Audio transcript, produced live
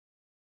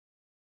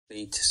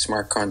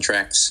smart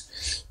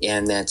contracts,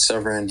 and that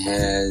Sovryn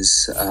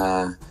has,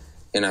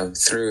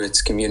 through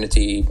its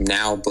community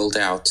now built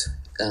out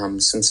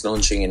since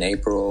launching in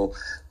April,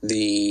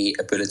 the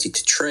ability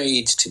to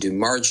trade, to do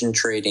margin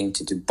trading,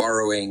 to do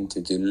borrowing, to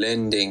do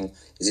lending,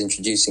 is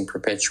introducing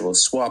perpetual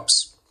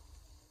swaps,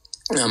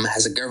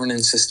 has a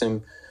governance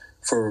system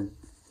for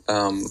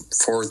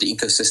the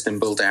ecosystem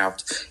built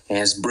out,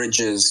 has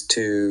bridges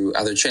to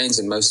other chains,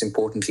 and most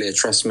importantly, a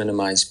trust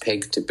minimized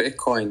peg to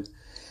Bitcoin,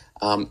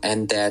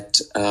 and that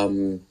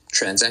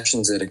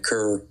transactions that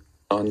occur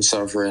on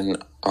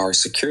Sovryn are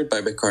secured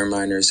by Bitcoin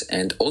miners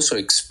and also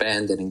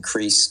expand and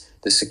increase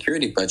the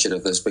security budget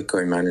of those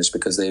Bitcoin miners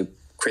because they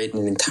create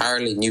an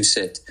entirely new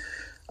set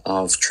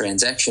of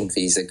transaction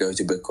fees that go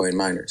to Bitcoin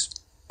miners.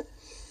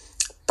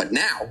 But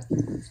now,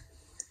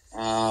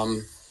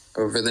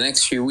 over the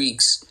next few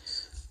weeks,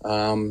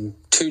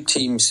 two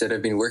teams that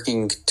have been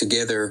working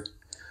together,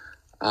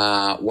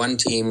 one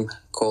team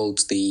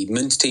called the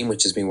Mynt team,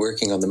 which has been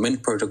working on the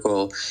Mynt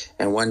protocol,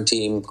 and one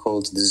team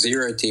called the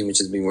Zero team, which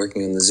has been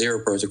working on the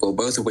Zero protocol,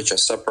 both of which are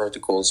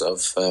sub-protocols of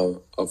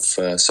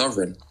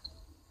Sovryn,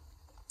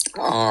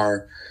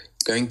 are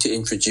going to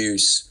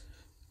introduce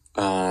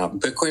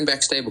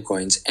Bitcoin-backed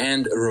stablecoins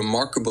and a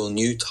remarkable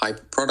new type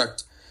of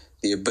product,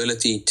 the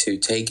ability to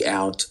take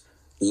out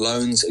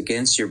loans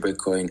against your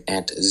Bitcoin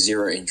at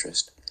zero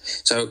interest.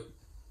 So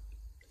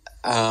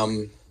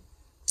I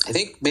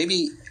think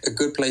maybe a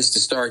good place to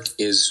start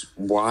is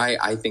why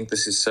I think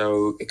this is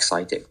so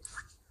exciting.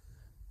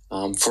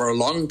 For a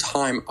long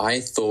time, I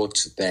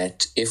thought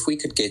that if we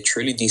could get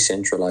truly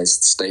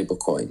decentralized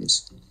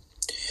stablecoins,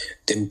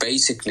 then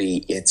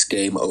basically it's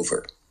game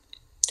over.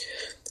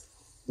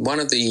 One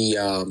of the,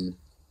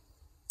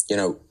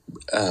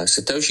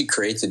 Satoshi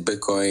created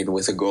Bitcoin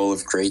with a goal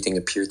of creating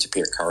a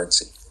peer-to-peer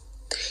currency.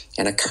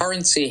 And a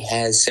currency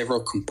has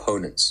several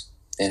components.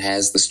 It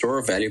has the store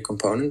of value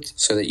component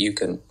so that you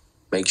can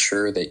make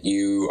sure that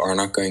you are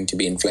not going to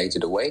be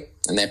inflated away.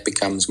 And that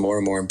becomes more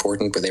and more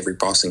important with every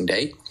passing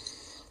day.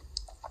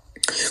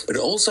 But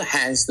it also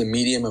has the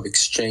medium of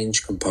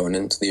exchange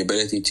component, the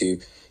ability to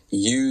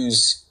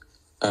use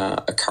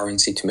a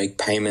currency to make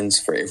payments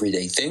for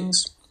everyday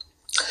things.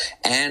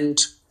 And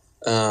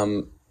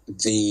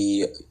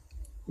the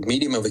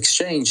medium of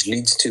exchange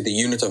leads to the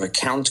unit of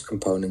account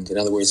component. In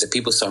other words, that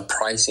people start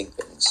pricing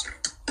things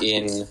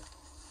in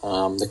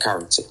the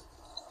currency.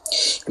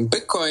 And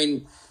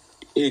Bitcoin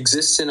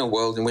exists in a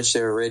world in which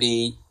there are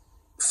already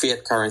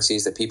fiat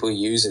currencies that people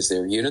use as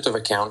their unit of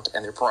account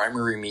and their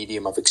primary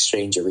medium of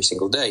exchange every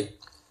single day.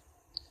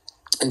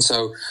 And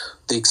so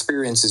the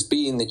experience has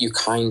been that you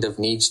kind of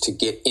need to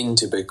get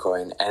into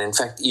Bitcoin. And in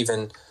fact,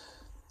 even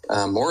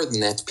more than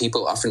that,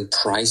 people often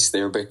price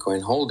their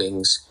Bitcoin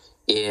holdings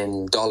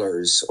in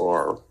dollars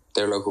or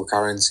their local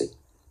currency.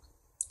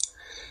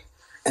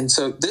 And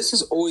so this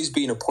has always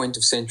been a point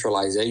of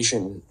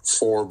centralization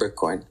for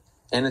Bitcoin.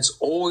 And it's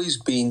always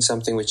been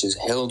something which has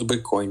held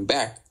Bitcoin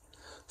back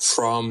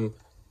from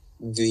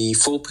the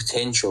full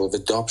potential of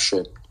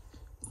adoption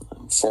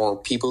for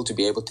people to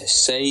be able to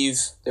save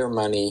their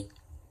money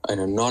in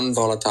a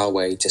non-volatile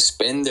way, to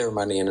spend their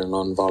money in a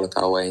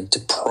non-volatile way, and to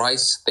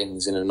price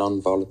things in a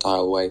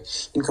non-volatile way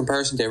in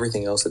comparison to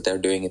everything else that they're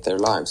doing in their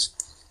lives.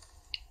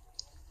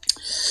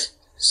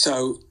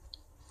 So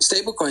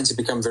stablecoins have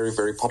become very,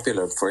 very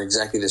popular for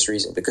exactly this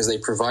reason, because they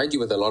provide you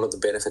with a lot of the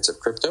benefits of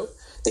crypto.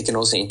 They can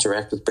also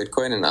interact with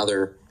Bitcoin and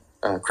other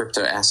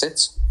crypto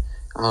assets,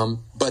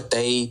 but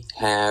they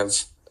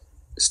have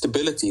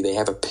stability. They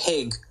have a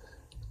peg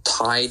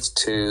tied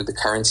to the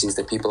currencies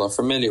that people are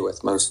familiar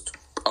with, most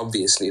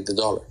obviously the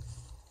dollar.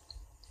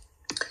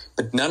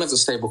 But none of the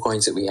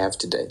stablecoins that we have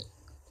today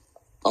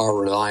are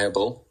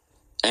reliable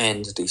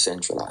and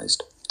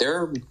decentralized. There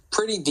are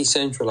pretty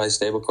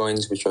decentralized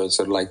stablecoins, which are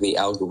sort of like the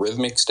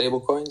algorithmic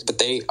stablecoins, but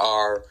they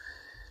are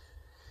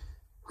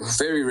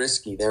very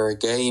risky. They're a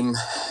game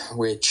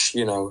which,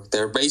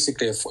 they're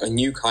basically a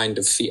new kind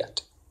of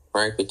fiat,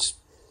 right? Which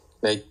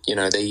they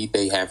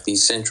have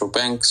these central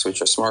banks,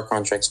 which are smart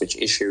contracts, which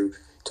issue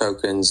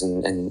tokens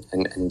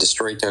and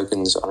destroy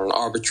tokens on an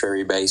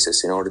arbitrary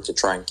basis in order to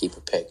try and keep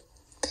a peg.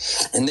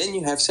 And then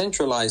you have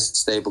centralized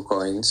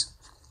stablecoins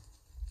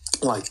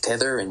like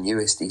Tether and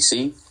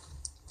USDC,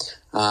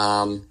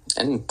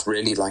 and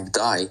really like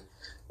DAI,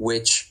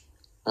 which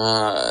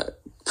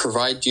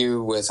provide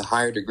you with a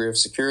higher degree of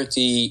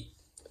security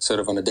sort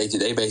of on a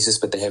day-to-day basis,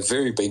 but they have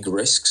very big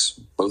risks,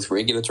 both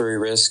regulatory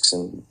risks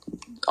and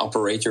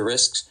operator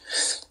risks.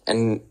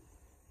 And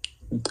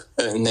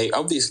they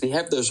obviously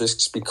have those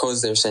risks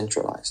because they're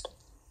centralized.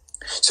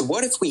 So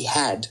what if we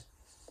had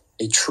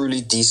a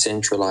truly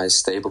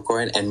decentralized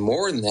stablecoin, and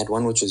more than that,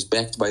 one which is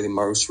backed by the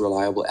most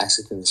reliable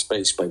asset in the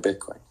space, by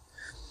Bitcoin?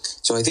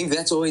 So I think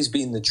that's always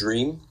been the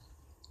dream.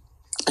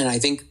 And I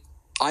think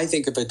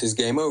of it as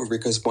game over,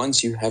 because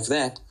once you have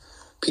that,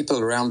 people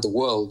around the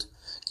world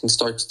can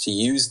start to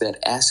use that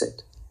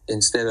asset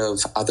instead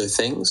of other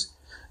things,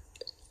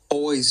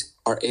 always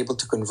are able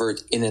to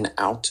convert in and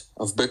out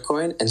of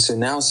Bitcoin. And so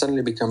now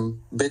suddenly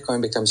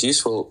Bitcoin becomes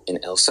useful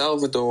in El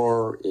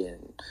Salvador,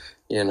 in,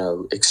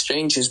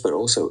 exchanges, but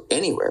also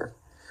anywhere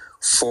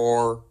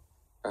for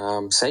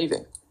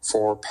saving,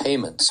 for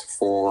payments,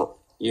 for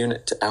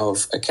unit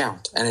of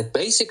account. And it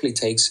basically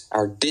takes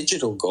our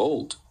digital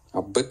gold,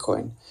 our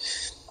Bitcoin,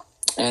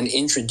 and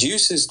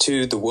introduces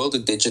to the world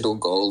of digital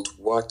gold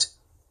what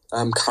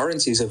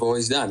currencies have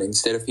always done.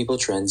 Instead of people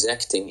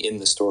transacting in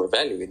the store of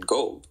value in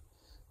gold,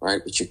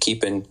 right, which you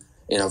keep in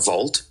a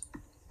vault,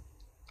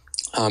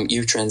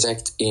 you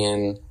transact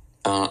in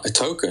a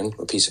token,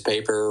 a piece of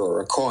paper or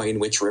a coin,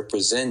 which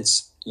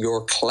represents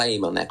your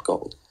claim on that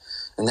gold.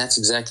 And that's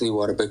exactly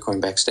what a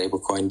Bitcoin-backed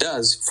stablecoin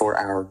does for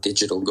our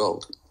digital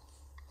gold.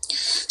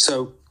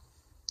 So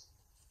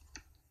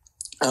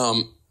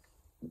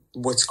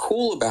what's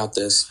cool about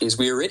this is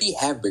we already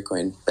have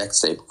Bitcoin-backed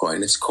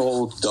stablecoin. It's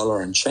called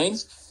Dollar on Chain,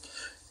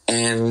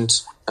 and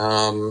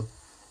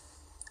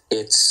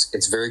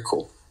it's very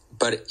cool.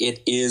 But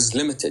it is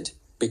limited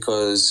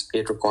because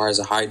it requires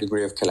a high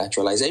degree of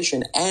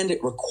collateralization, and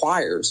it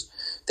requires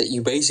that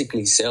you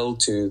basically sell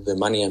to the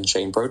money on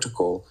chain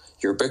protocol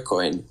your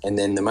Bitcoin, and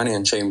then the money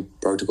on chain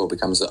protocol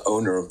becomes the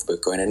owner of the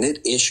Bitcoin, and it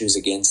issues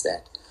against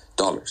that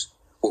dollars.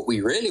 What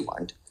we really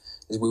want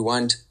is we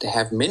want to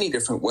have many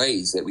different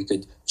ways that we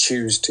could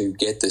choose to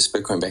get this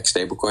Bitcoin-backed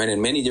stablecoin,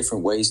 and many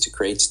different ways to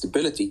create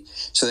stability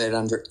so that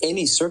under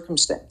any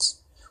circumstance,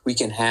 we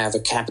can have a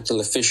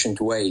capital-efficient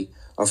way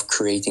of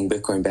creating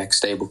Bitcoin-backed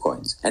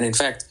stablecoins. And in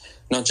fact,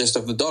 not just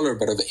of the dollar,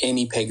 but of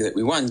any peg that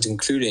we want,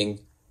 including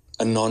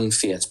a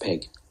non-fiat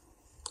peg.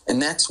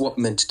 And that's what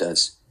Mynt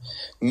does.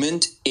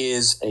 Mynt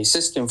is a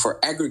system for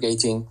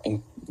aggregating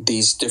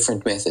these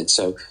different methods.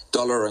 So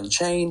dollar on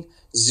chain,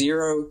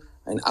 zero,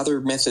 and other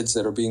methods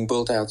that are being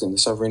built out in the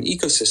Sovryn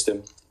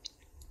ecosystem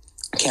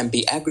can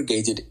be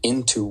aggregated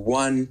into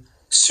one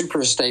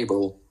super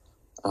stable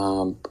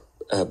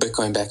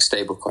Bitcoin-backed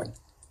stablecoin.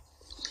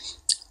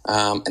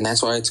 And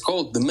that's why it's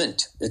called the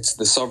Mynt. It's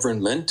the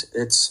Sovryn Mynt.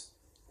 It's,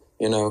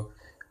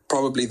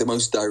 probably the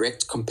most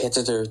direct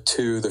competitor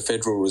to the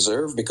Federal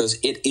Reserve because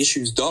it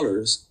issues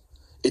dollars.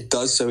 It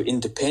does so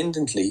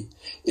independently.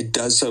 It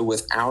does so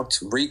without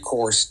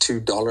recourse to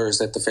dollars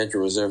that the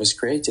Federal Reserve has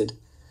created.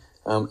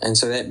 And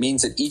so that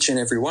means that each and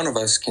every one of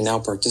us can now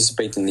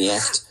participate in the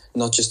act,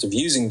 not just of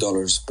using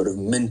dollars, but of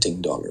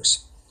minting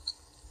dollars.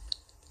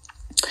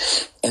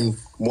 And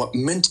what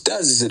Mynt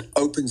does is it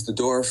opens the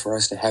door for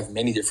us to have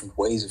many different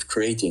ways of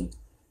creating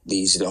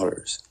these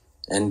dollars.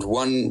 And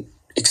one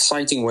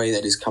exciting way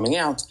that is coming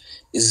out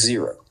is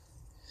Zero.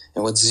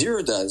 And what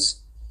Zero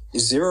does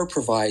is Zero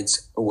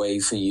provides a way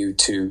for you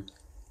to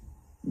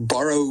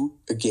borrow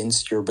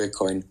against your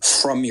Bitcoin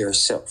from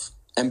yourself.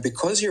 And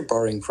because you're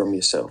borrowing from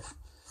yourself,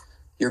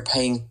 you're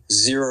paying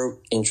zero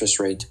interest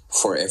rate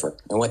forever.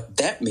 And what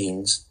that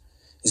means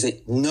is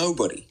that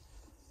nobody,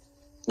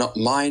 not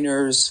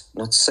miners,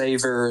 not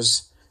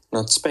savers,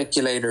 not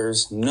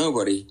speculators,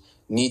 nobody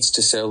needs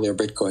to sell their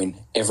Bitcoin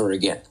ever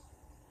again.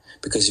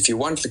 Because if you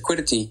want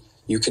liquidity,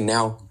 you can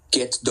now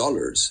get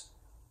dollars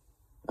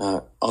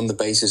on the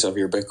basis of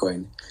your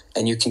Bitcoin.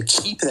 And you can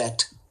keep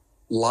that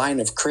line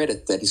of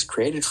credit that is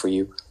created for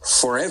you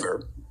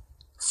forever,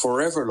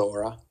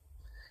 Laura.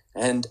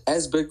 And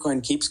as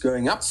Bitcoin keeps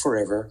going up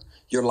forever,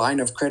 your line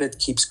of credit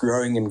keeps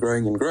growing and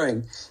growing and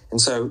growing.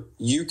 And so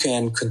you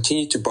can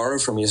continue to borrow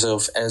from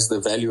yourself as the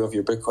value of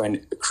your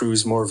Bitcoin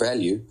accrues more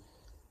value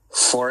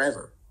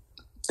forever.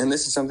 And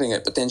this is something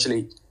that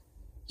potentially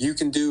you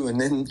can do,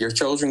 and then your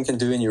children can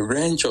do, and your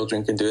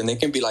grandchildren can do. And they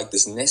can be like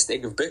this nest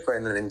egg of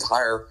Bitcoin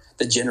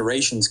that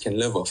generations can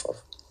live off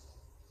of.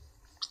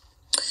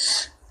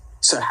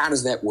 So how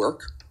does that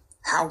work?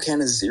 How can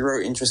a zero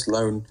interest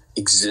loan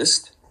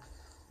exist?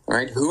 All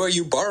right, who are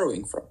you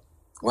borrowing from?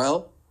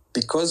 Well,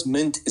 because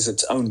Mynt is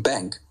its own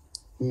bank,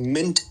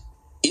 Mynt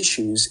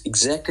issues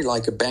exactly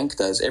like a bank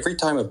does. Every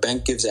time a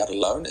bank gives out a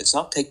loan, it's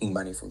not taking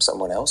money from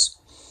someone else.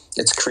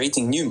 It's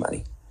creating new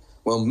money.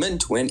 Well,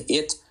 Mynt, when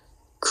it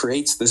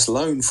creates this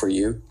loan for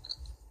you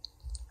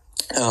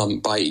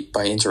by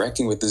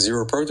interacting with the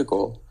Zero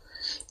protocol,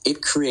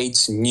 it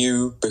creates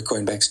new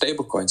Bitcoin-backed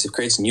stablecoins. It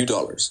creates new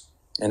dollars,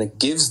 and it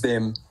gives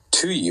them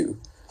to you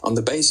on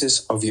the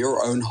basis of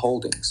your own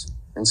holdings.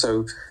 And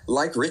so,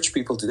 like rich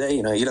people today,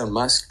 Elon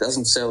Musk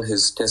doesn't sell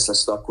his Tesla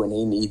stock when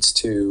he needs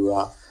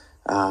to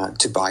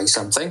buy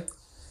something.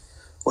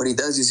 What he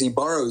does is he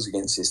borrows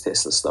against his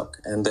Tesla stock,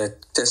 and that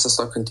Tesla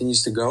stock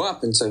continues to go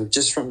up. And so,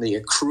 just from the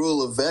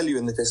accrual of value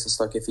in the Tesla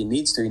stock, if he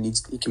needs to,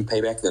 he can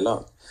pay back the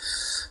loan.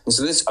 And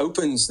so, this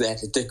opens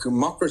that, it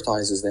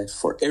democratizes that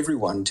for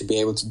everyone to be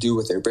able to do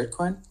with their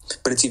Bitcoin.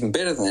 But it's even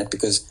better than that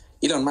because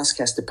Elon Musk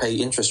has to pay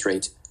interest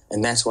rate.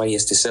 And that's why he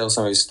has to sell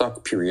some of his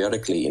stock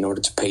periodically in order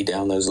to pay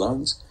down those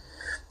loans.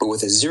 But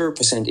with a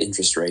 0%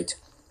 interest rate,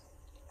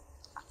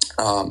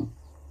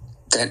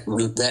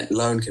 that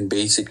loan can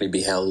basically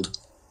be held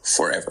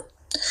forever.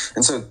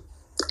 And so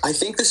I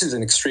think this is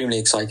an extremely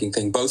exciting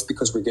thing, both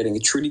because we're getting a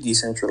truly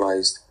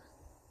decentralized,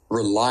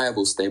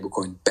 reliable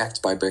stablecoin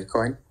backed by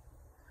Bitcoin,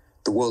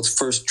 the world's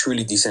first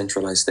truly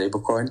decentralized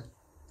stablecoin,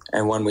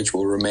 and one which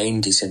will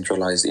remain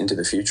decentralized into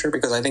the future,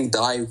 because I think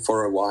DAI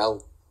for a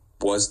while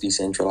was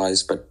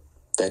decentralized, but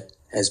that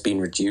has been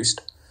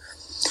reduced.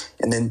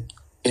 And then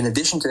in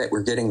addition to that,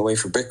 we're getting a way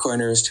for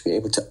Bitcoiners to be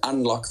able to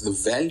unlock the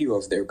value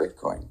of their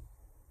Bitcoin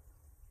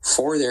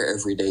for their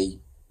everyday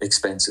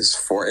expenses,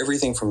 for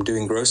everything from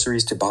doing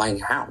groceries to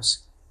buying a house,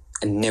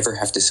 and never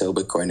have to sell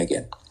Bitcoin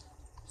again.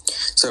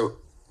 So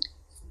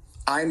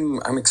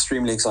I'm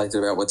extremely excited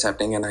about what's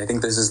happening, and I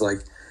think this is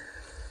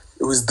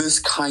it was this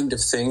kind of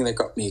thing that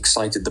got me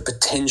excited. The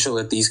potential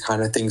that these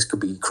kind of things could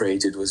be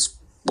created was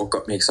what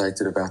got me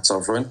excited about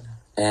Sovryn.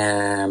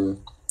 And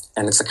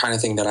it's the kind of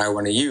thing that I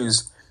want to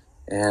use.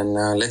 And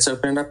let's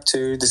open it up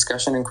to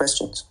discussion and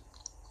questions.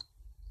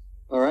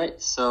 All right.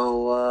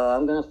 So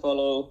I'm going to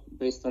follow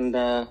based on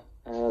the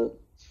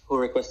who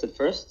requested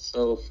first.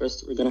 So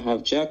first we're going to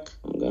have Jack.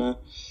 I'm going to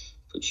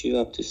put you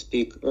up to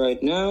speak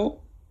right now.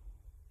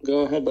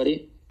 Go ahead,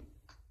 buddy.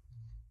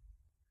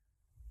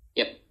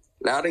 Yep.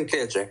 Loud and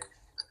clear, Jack.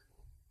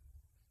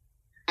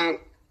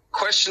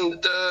 Question,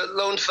 the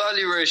loan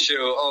value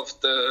ratio of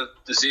the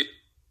zero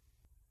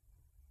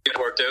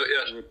worked out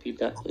yet? Repeat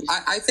that, please.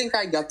 I think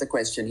I got the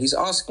question. He's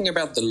asking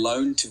about the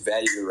loan to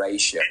value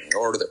ratio,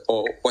 or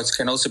what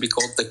can also be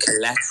called the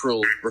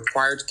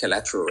required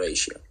collateral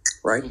ratio,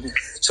 right? Mm-hmm.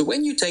 So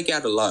when you take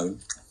out a loan,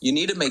 you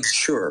need to make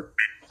sure,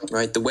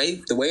 right? The way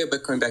a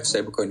Bitcoin-backed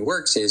stablecoin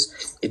works is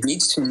it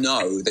needs to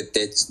know that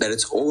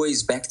it's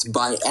always backed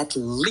by at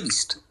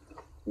least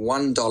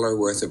 $1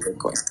 worth of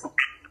Bitcoin.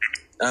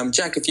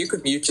 Jack, if you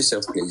could mute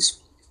yourself, please.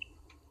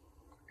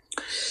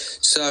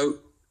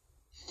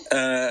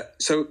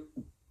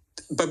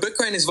 But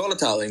Bitcoin is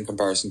volatile in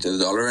comparison to the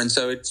dollar, and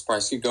so its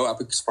price could go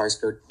up, its price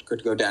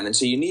could go down, and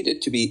so you need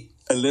it to be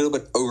a little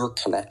bit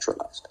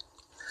over-collateralized.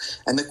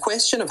 And the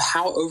question of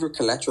how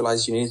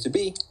over-collateralized you need it to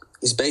be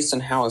is based on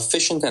how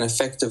efficient and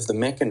effective the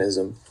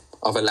mechanism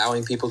of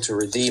allowing people to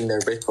redeem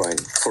their Bitcoin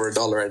for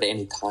 $1 at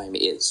any time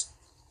is.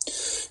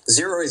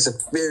 Zero is a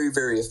very,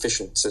 very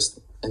efficient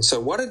system. And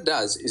so what it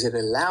does is it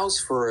allows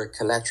for a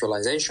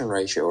collateralization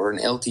ratio, or an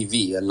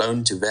LTV, a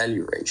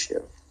loan-to-value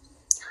ratio,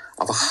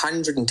 of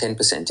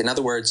 110%. In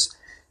other words,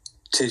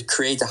 to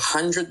create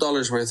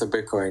 $100 worth of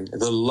Bitcoin,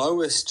 the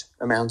lowest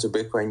amount of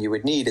Bitcoin you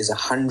would need is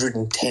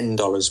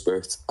 $110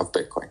 worth of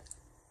Bitcoin.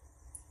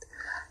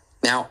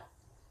 Now,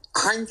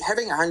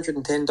 having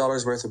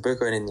 $110 worth of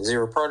Bitcoin in the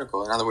Zero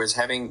protocol, in other words,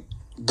 having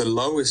the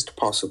lowest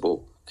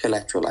possible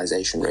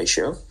collateralization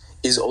ratio,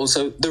 is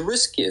also the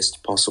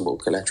riskiest possible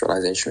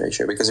collateralization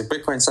ratio, because if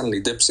Bitcoin suddenly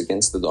dips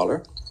against the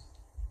dollar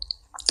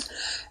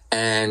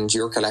and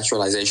your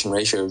collateralization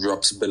ratio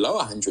drops below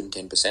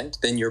 110%,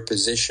 then your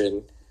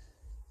position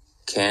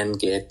can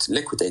get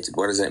liquidated.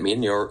 What does that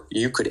mean?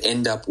 You could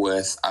end up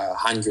with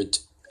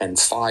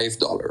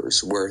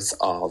 $105 worth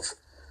of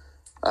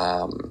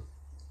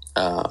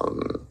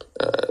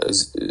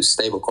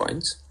stable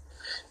coins,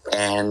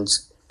 and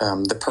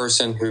the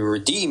person who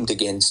redeemed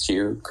against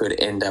you could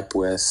end up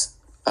with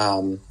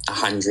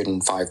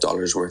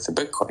 $105 worth of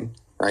Bitcoin,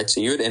 right? So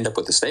you would end up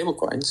with a stable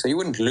coin, so you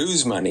wouldn't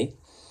lose money,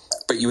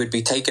 but you would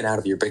be taken out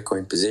of your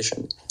Bitcoin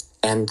position.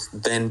 And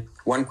then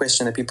one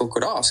question that people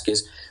could ask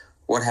is,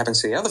 what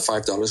happens to the other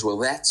 $5? Well,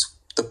 that's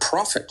the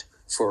profit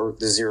for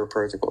the Zero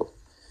protocol,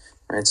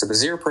 right? So the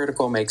Zero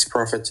protocol makes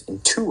profit in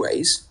two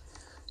ways.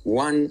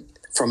 One,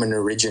 from an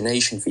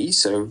origination fee.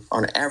 So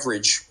on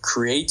average,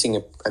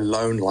 creating a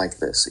loan like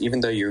this,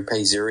 even though you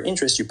pay zero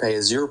interest, you pay a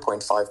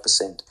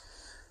 0.5%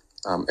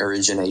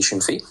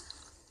 origination fee.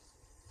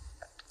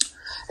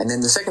 And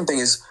then the second thing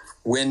is,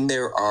 when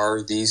there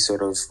are these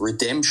sort of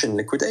redemption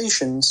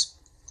liquidations,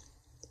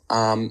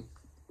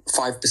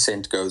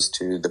 5% goes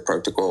to the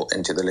protocol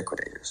and to the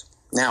liquidators.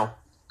 Now,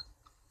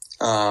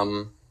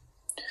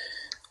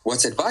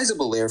 what's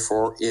advisable,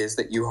 therefore, is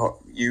that you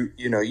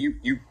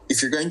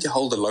if you're going to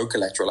hold a low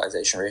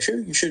collateralization ratio,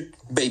 you should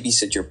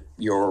babysit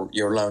your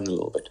loan a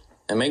little bit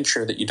and make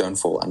sure that you don't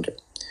fall under.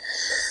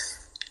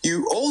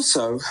 You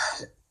also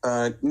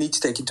need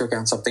to take into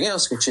account something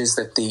else, which is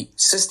that the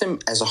system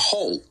as a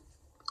whole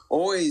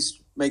always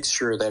makes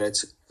sure that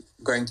it's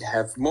going to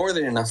have more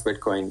than enough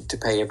Bitcoin to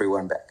pay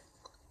everyone back.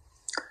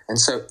 And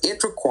so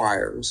it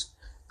requires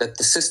that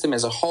the system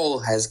as a whole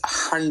has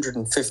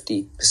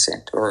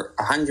 150% or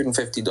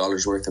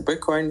 $150 worth of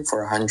Bitcoin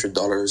for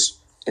 $100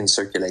 in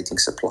circulating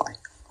supply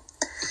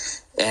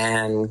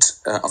and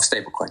of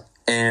stablecoin.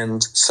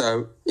 And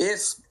so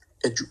if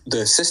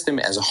the system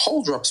as a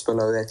whole drops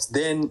below that,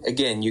 then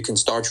again, you can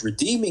start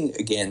redeeming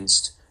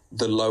against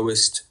the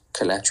lowest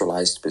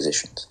collateralized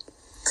positions.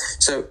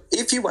 So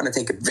if you want to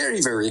take a very,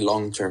 very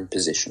long-term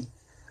position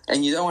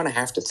and you don't want to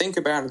have to think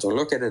about it or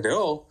look at it at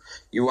all,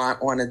 you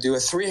want to do a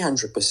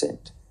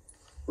 300%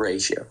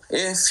 ratio.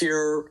 If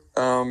you're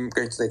going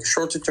to take a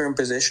shorter-term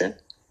position,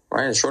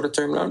 right, a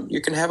shorter-term loan,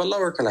 you can have a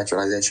lower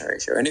collateralization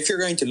ratio. And if you're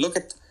going to look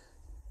at,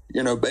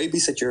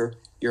 babysit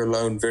your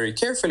loan very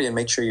carefully and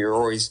make sure you're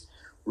always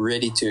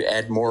ready to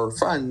add more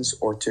funds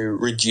or to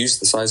reduce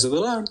the size of the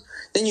loan,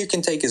 then you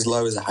can take as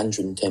low as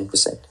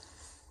 110%.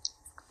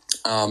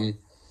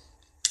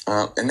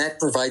 And that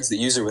provides the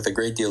user with a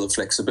great deal of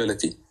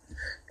flexibility.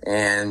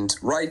 And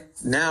right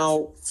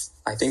now,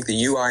 I think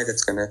the UI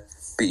that's going to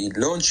be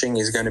launching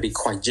is going to be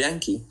quite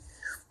janky,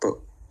 but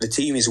the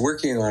team is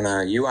working on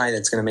a UI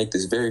that's going to make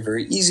this very,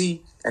 very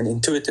easy and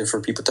intuitive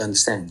for people to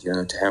understand,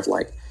 to have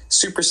like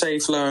super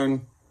safe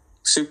loan,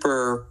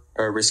 super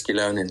risky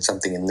loan, and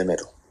something in the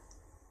middle.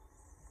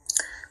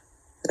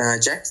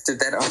 Jack, did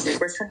that answer your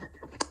question?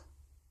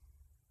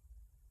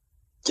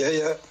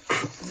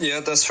 Yeah,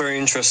 that's very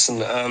interesting.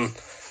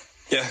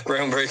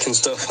 Groundbreaking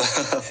stuff.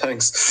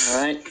 Thanks.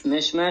 All right,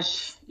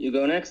 Mishmash, you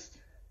go next.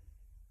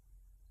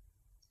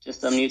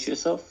 Just unmute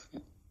yourself.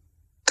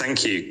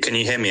 Thank you. Can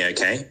you hear me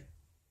okay?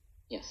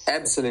 Yes.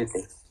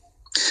 Absolutely.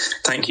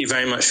 Thank you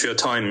very much for your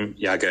time,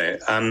 Yago.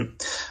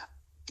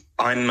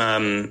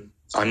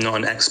 I'm not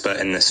an expert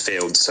in this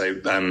field, so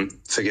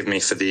forgive me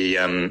for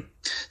the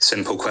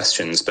simple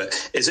questions,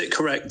 but is it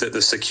correct that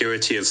the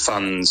security of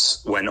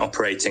funds when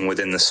operating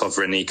within the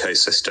Sovryn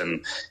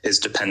ecosystem is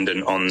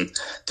dependent on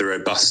the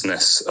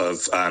robustness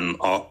of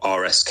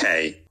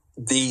RSK?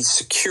 The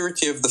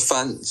security of the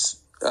funds.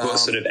 Well,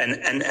 sort of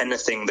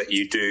anything that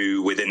you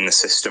do within the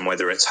system,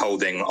 whether it's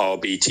holding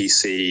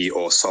RBTC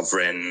or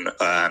Sovryn,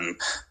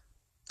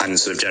 and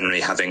sort of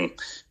generally having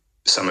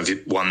some of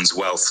one's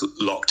wealth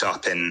locked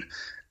up in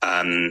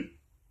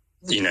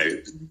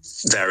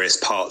various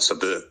parts of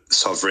the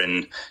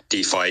Sovryn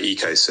DeFi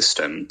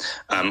ecosystem.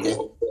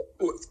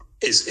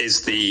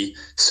 Is the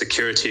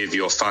security of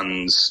your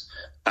funds,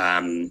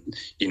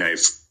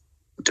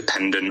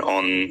 dependent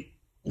on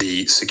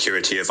the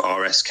security of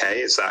RSK?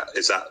 Is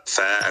that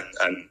fair?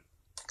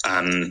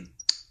 And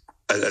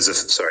as a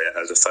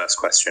first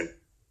question.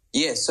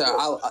 Yes,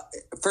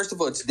 first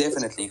of all, it's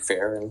definitely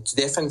fair, and it's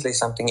definitely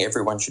something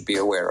everyone should be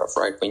aware of,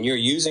 right? When you're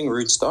using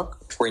Rootstock,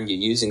 when you're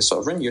using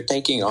Sovryn, you're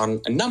taking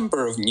on a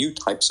number of new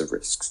types of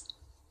risks,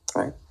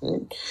 right?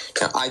 Now,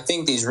 I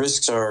think these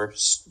risks are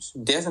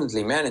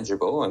definitely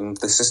manageable, and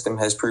the system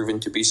has proven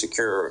to be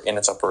secure in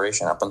its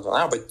operation up until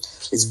now, but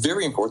it's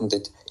very important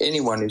that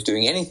anyone who's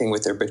doing anything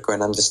with their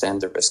Bitcoin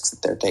understand the risks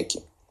that they're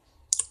taking,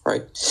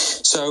 right?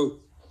 So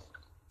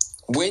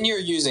when you're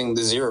using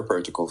the Zero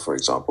protocol, for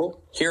example,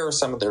 here are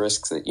some of the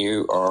risks that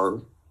you are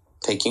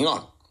taking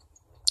on.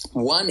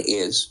 One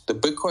is the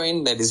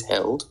Bitcoin that is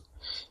held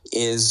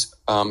as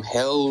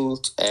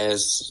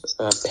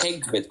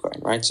pegged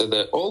Bitcoin, right? So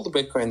all the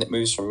Bitcoin that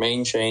moves from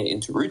main chain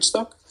into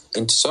Rootstock,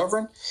 into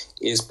Sovryn,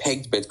 is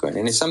pegged Bitcoin.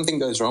 And if something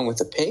goes wrong with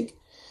the peg,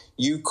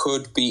 you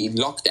could be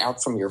locked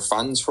out from your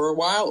funds for a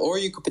while, or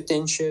you could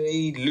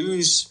potentially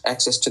lose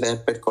access to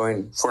that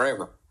Bitcoin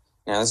forever.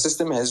 Now, the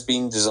system has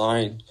been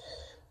designed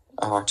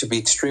to be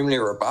extremely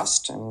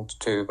robust and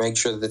to make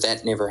sure that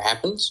that never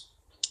happens.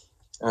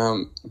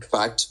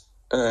 But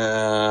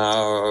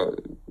there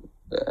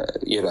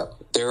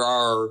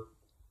are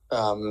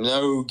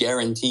no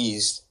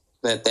guarantees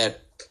that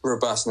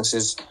robustness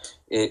is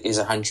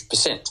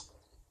 100%.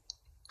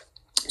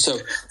 So,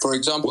 for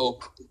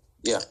example,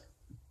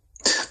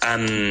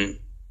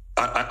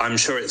 I'm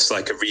sure it's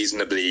like a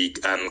reasonably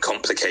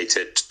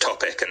complicated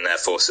topic, and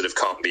therefore sort of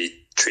can't be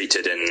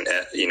treated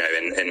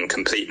in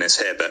completeness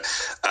here. But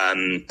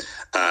are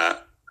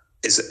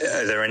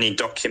there any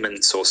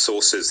documents or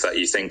sources that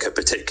you think are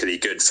particularly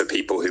good for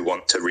people who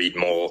want to read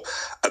more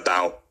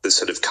about the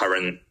sort of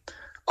current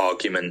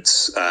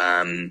arguments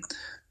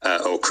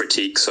or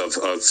critiques of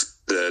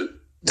the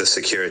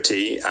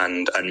security,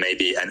 and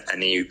maybe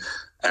any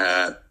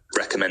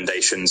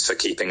recommendations for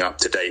keeping up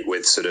to date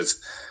with sort of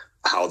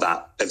how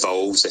that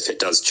evolves if it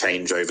does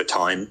change over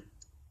time?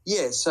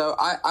 Yeah, so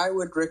I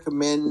would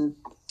recommend.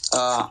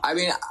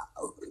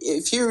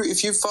 If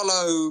you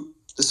follow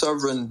the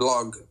Sovryn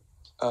blog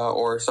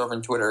or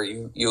Sovryn Twitter,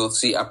 you'll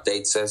see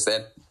updates as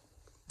that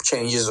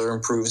changes or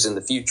improves in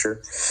the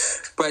future.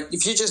 But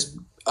if you just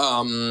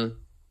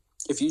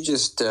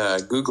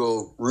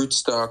Google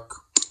Rootstock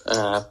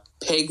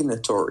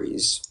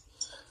pegnatories,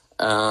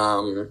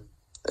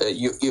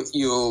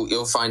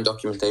 you'll find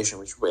documentation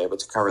which will be able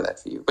to cover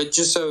that for you. But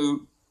just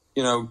so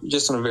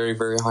just on a very,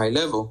 very high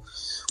level,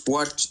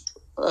 what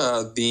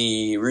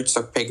the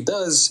Rootstock peg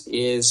does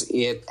is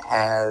it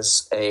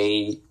has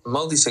a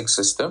multi-sig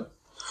system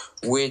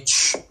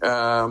which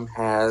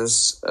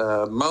has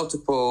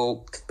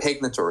multiple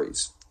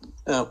pegnatories.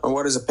 And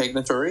what is a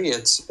pegnatory?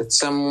 It's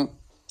some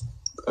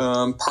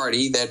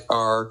party that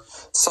are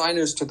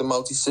signers to the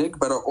multi-sig,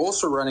 but are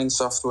also running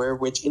software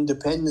which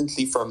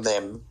independently from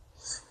them,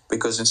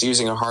 because it's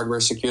using a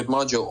hardware-secured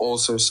module,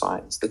 also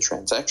signs the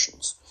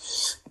transactions.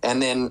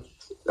 And then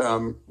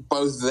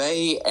both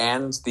they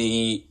and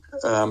the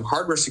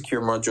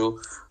hardware-secure module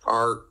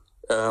are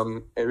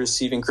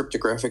receiving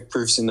cryptographic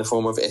proofs in the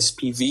form of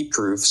SPV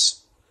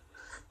proofs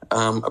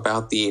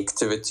about the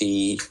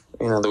activity,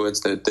 in other words,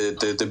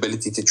 the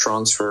ability to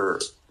transfer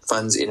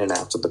funds in and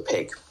out of the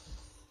peg.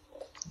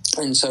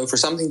 And so for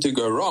something to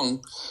go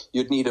wrong,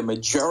 you'd need a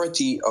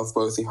majority of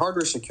both the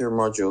hardware-secure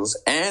modules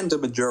and a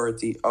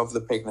majority of the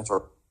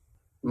pegnator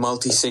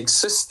multi-sig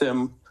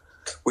system,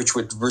 which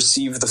would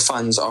receive the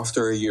funds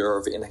after a year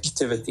of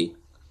inactivity.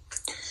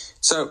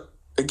 So,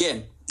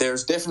 again,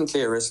 there's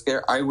definitely a risk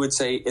there. I would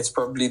say it's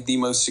probably the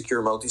most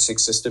secure multi-sig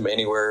system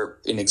anywhere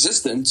in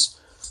existence,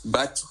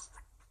 but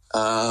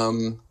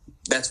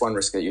that's one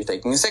risk that you're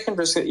taking. The second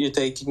risk that you're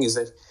taking is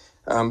that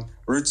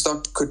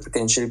rootstock could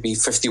potentially be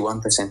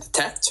 51%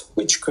 attacked,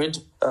 which could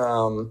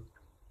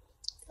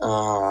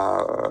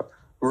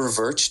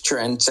revert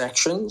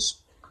transactions,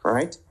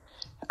 right?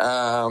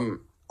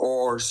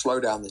 Or slow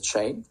down the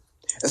chain.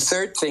 A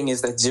third thing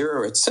is that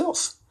Zero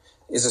itself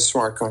is a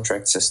smart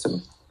contract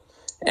system,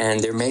 and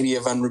there may be a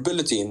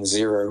vulnerability in the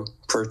Zero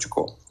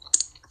protocol.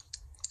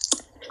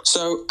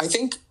 So I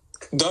think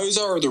those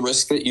are the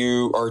risks that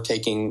you are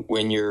taking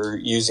when you're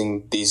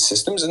using these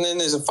systems. And then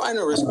there's a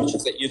final risk, which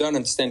is that you don't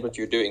understand what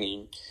you're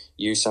doing.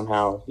 You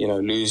somehow,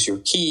 lose your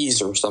keys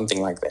or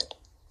something like that.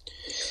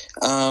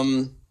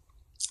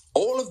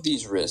 All of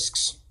these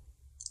risks,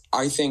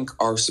 I think,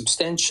 are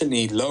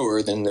substantially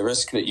lower than the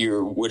risk that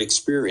you would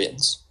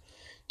experience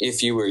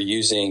if you were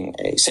using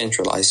a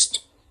centralized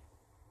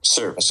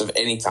service of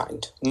any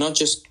kind. Not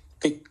just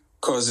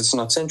because it's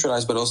not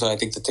centralized, but also I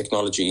think the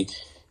technology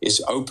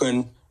is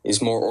open, is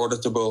more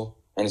auditable,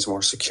 and is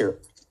more secure.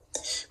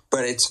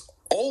 But it's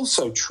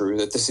also true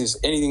that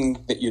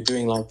anything that you're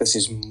doing like this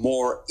is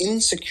more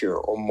insecure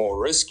or more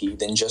risky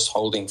than just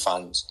holding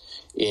funds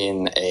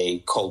in a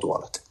cold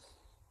wallet.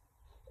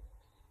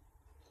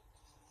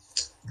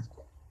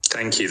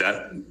 Thank you.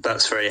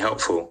 That's very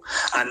helpful.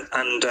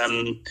 And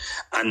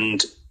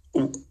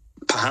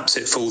perhaps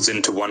it falls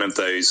into one of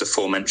those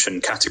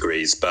aforementioned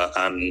categories. But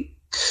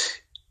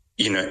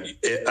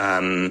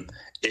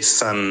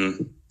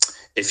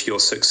if you're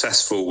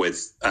successful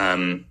with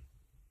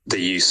the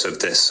use of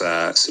this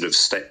sort of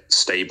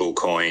stable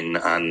coin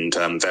and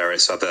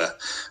various other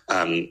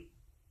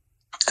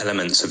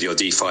elements of your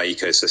DeFi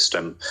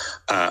ecosystem,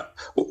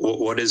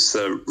 what is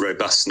the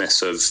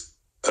robustness of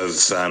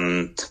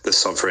the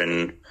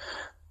Sovryn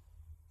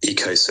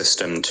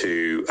ecosystem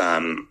to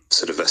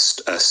sort of a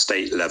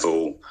state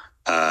level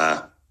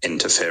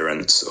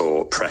interference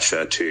or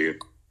pressure to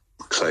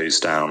close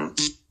down?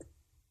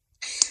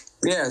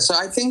 Yeah, so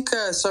I think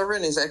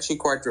Sovryn is actually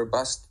quite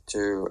robust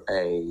to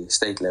a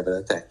state-level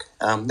attack.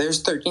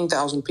 There's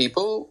 13,000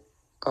 people,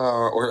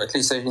 or at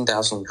least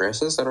 13,000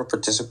 addresses that are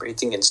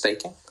participating in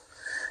staking.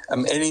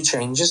 Any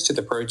changes to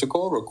the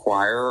protocol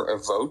require a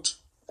vote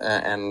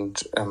and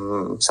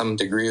some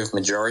degree of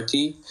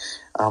majority.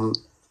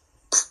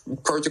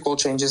 Protocol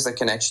changes that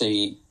can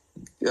actually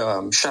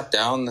shut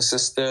down the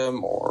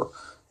system or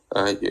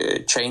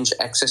change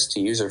access to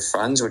user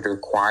funds would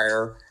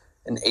require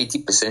an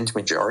 80%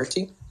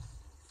 majority.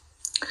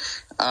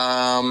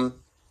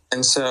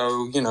 And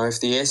so, if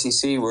the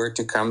SEC were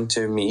to come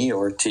to me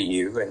or to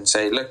you and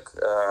say, look,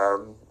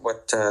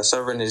 what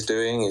Sovryn is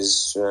doing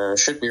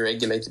should be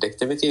regulated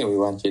activity and we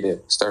want you to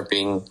start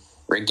being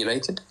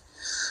regulated,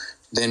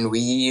 then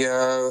we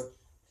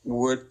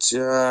would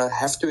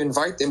have to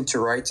invite them to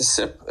write a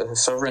SIP, a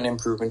Sovryn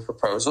improvement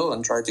proposal,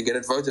 and try to get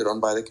it voted on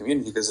by the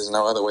community because there's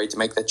no other way to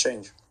make that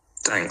change.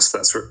 Thanks.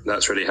 That's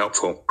really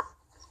helpful.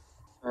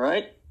 All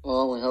right.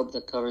 Well, we hope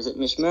that covers it,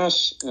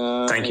 Mishmash.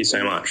 Thank you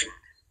so much.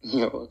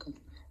 You're welcome.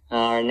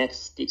 Our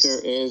next speaker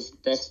is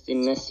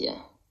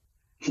Destinesia.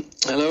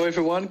 Hello,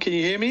 everyone. Can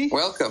you hear me?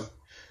 Welcome.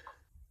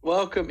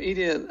 Welcome,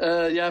 Eden.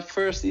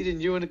 First, Eden,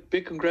 you and a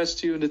big congrats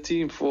to you and the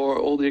team for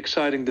all the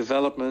exciting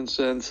developments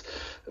and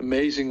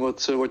amazing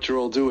what you're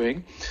all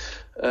doing.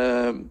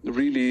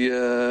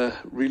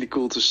 Really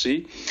cool to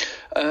see.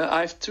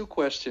 I have two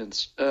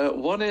questions.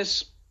 One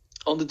is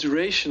on the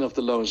duration of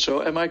the loan.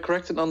 So am I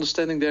correct in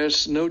understanding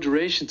there's no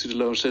duration to the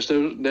loans?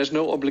 There's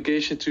no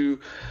obligation to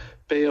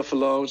pay off a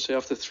loan, say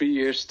after 3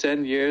 years,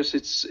 10 years.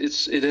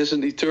 It has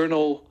an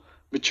eternal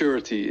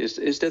maturity.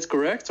 Is that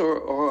correct,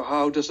 or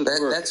how does it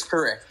work? That's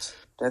correct.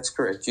 That's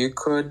correct. You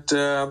could,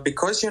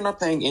 because you're not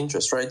paying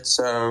interest, right?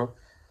 So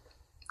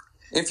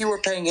if you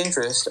were paying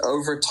interest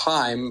over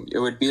time, it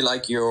would be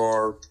like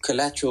your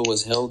collateral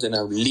was held in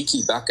a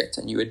leaky bucket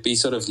and you would be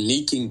sort of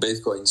leaking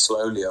Bitcoin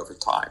slowly over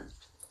time.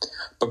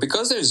 But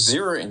because there's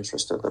zero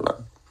interest of the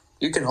loan,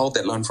 you can hold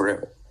that loan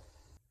forever.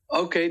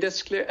 Okay,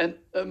 that's clear. And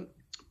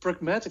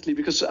pragmatically,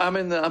 because I'm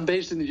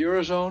based in the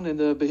Eurozone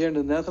here in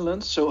the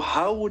Netherlands, so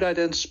how would I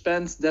then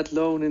spend that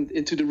loan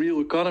into the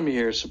real economy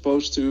here,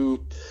 supposed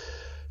to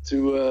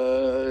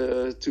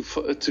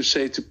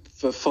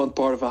fund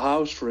part of a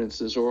house, for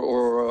instance,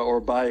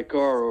 or buy a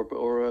car,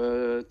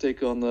 or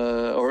take on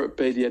or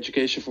pay the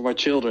education for my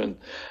children?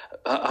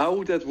 How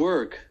would that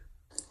work?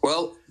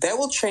 Well, that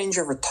will change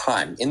over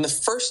time. In the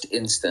first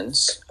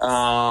instance,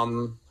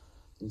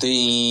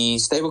 the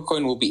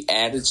stablecoin will be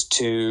added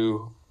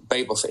to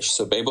Babelfish.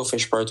 So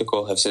Babelfish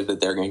Protocol have said that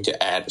they're going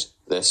to add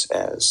this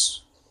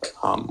as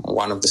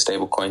one of the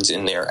stablecoins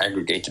in their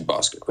aggregated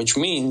basket, which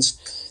means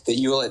that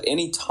you will at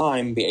any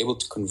time be able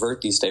to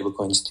convert these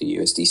stablecoins to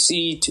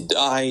USDC, to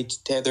DAI,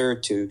 to Tether,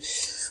 to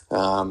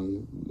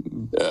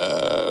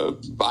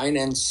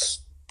Binance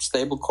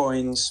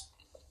stablecoins.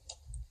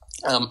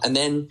 And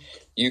then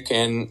you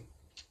can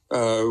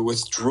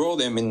withdraw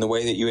them in the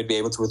way that you would be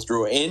able to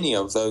withdraw any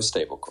of those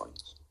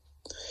stablecoins.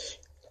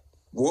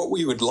 what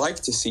we would like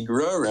to see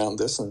grow around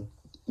this, and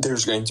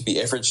there's going to be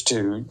efforts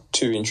to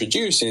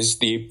introduce, is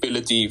the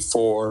ability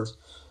for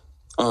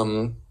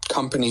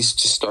companies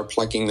to start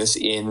plugging this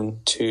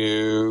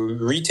into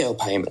retail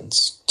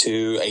payments,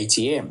 to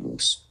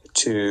ATMs,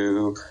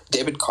 to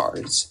debit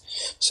cards,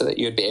 so that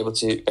you'd be able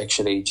to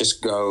actually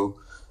just go,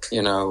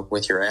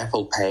 with your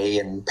Apple Pay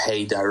and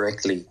pay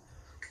directly,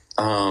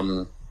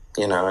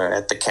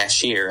 at the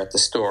cashier at the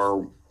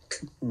store,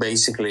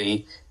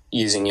 basically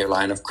using your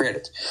line of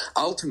credit.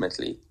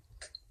 Ultimately,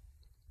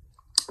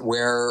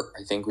 where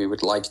I think we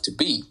would like to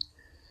be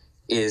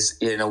is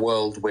in a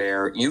world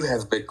where you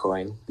have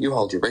Bitcoin, you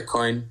hold your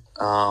Bitcoin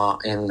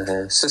in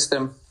the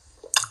system,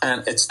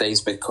 and it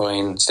stays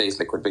Bitcoin, stays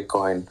liquid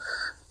Bitcoin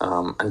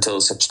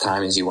until such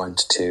time as you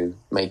want to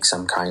make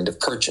some kind of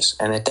purchase.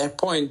 And at that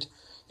point,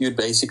 you'd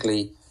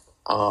basically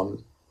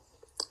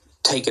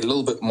take a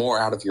little bit more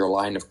out of your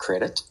line of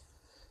credit,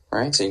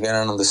 right? So you go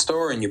down to the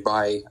store and you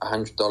buy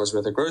 $100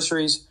 worth of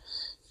groceries.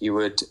 You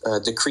would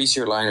decrease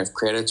your line of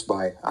credit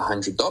by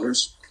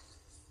 $100,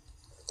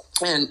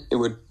 and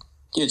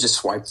you just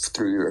swipe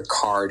through your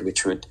card,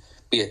 which would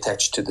be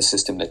attached to the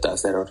system that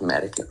does that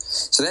automatically.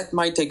 So that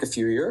might take a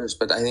few years,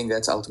 but I think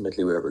that's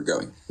ultimately where we're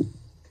going.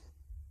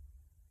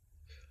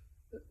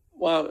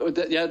 Wow,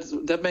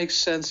 that makes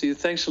sense.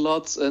 Thanks a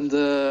lot, and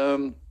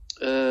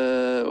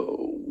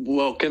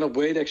cannot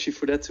wait actually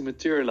for that to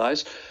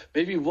materialize.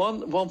 Maybe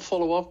one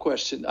follow-up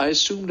question. I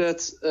assume that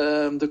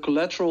the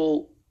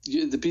collateral,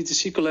 the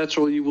BTC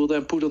collateral, you will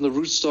then put on the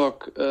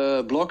rootstock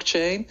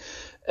blockchain,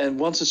 and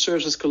once it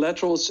serves as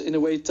collateral, it's in a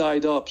way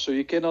tied up, so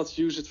you cannot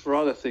use it for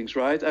other things,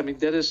 right? I mean,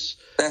 that is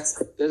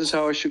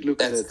how I should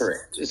look at it. That's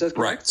correct. Is that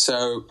correct? Right.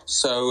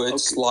 So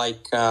it's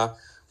like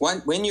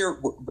when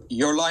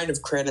your line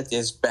of credit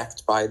is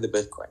backed by the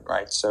Bitcoin,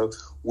 right? So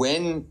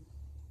when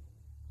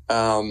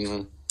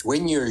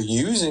you're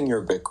using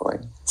your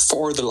Bitcoin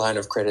for the line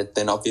of credit,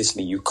 then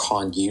obviously you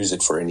can't use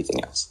it for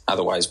anything else.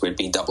 Otherwise, we'd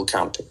be double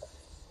counting.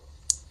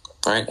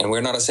 Right? And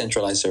we're not a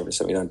centralized service,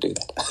 so we don't do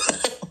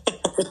that.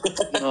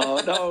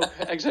 No,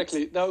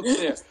 exactly. No,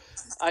 clear.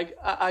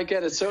 I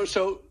get it.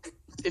 So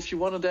if you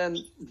want to then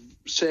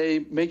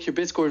say make your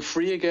Bitcoin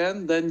free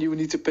again, then you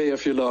need to pay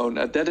off your loan.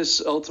 That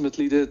is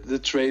ultimately the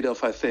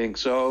trade-off, I think.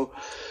 So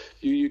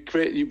you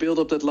build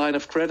up that line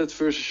of credit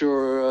versus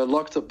your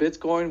locked up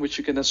Bitcoin, which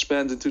you can then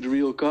spend into the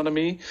real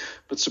economy.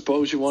 But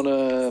suppose you want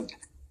to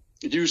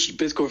use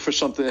Bitcoin for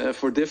something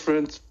for a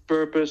different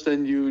purpose,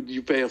 then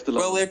you pay off the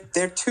loan. Well,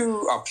 there are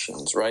two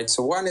options, right?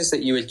 So one is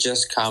that you would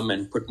just come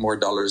and put more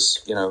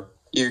dollars. You want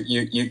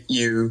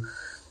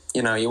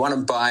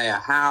to buy a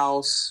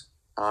house.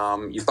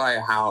 You buy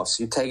a house.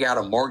 You take out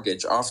a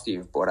mortgage after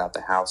you've bought out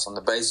the house on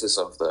the basis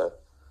of the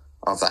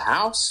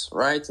house,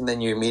 right? And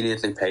then you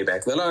immediately pay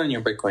back the loan.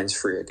 Your Bitcoin's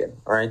free again,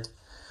 right?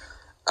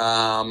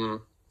 So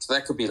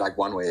that could be like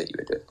one way that you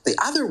would do it. The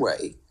other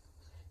way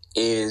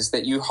is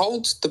that you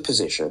hold the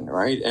position,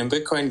 right? And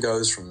Bitcoin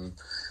goes from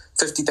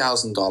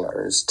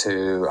 $50,000 to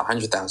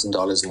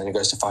 $100,000, and then it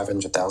goes to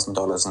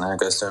 $500,000, and then it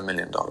goes to $1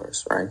 million,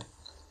 right?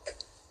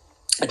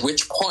 At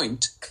which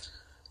point,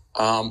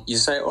 you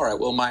say, all right,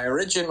 well, my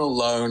original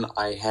loan,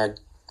 I had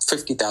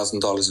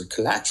 $50,000 of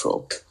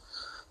collateral.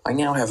 I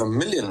now have $1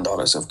 million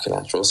of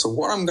collateral. So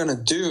what I'm going to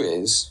do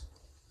is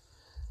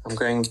I'm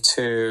going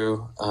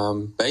to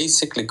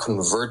basically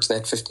convert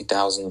that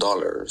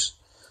 $50,000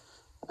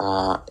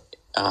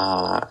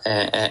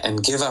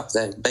 and give up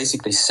that,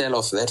 basically sell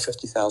off that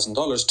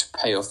 $50,000 to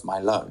pay off my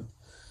loan.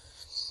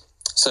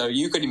 So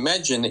you could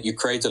imagine that you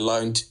create a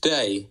loan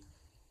today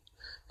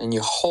and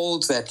you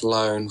hold that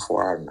loan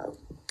for, I don't know,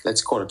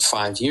 let's call it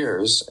 5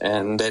 years.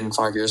 And then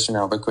 5 years from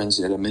now, Bitcoin's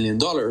at $1 million.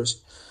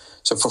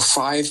 So for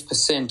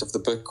 5% of the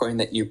Bitcoin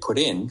that you put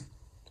in,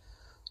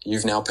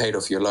 you've now paid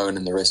off your loan,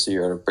 and the rest of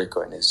your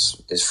Bitcoin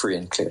is free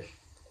and clear.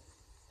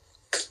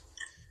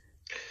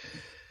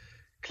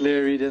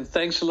 Clear, Eden.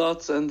 Thanks a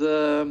lot,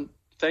 and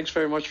thanks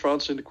very much for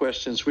answering the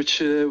questions. Wish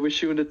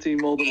you and the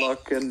team all the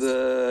luck, and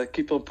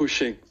keep on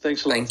pushing.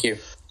 Thanks a lot. Thank you.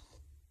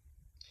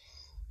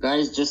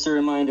 Guys, just a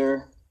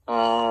reminder,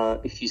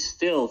 if you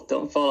still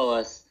don't follow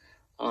us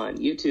on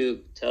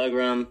YouTube,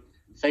 Telegram,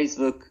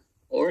 Facebook,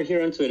 or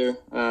here on Twitter,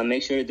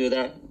 make sure to do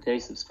that. Okay,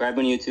 subscribe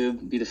on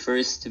YouTube. Be the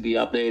first to be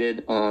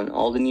updated on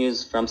all the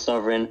news from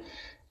Sovryn.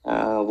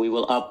 We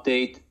will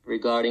update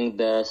regarding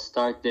the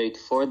start date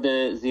for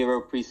the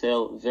Zero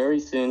presale very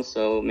soon.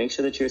 So make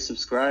sure that you're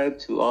subscribed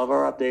to all of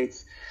our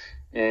updates,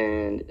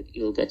 and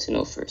you'll get to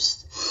know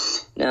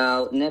first.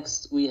 Now,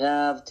 next we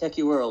have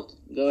Techie World.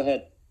 Go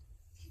ahead.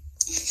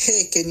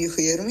 Hey, can you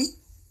hear me?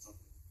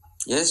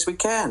 Yes, we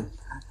can.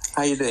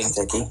 How are you doing,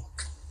 Techie?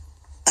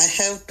 I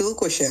have two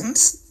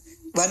questions.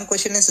 One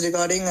question is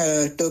regarding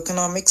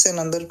tokenomics, and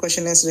another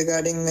question is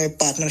regarding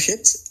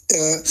partnerships.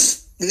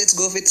 Let's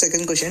go with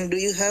second question. Do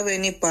you have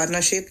any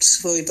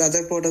partnerships with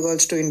other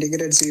protocols to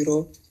integrate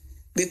Zero?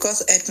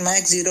 Because at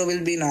max, Zero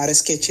will be an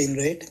RSK chain,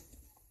 right?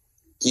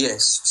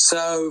 Yes.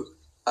 So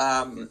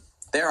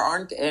there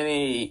aren't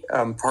any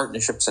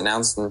partnerships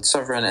announced, and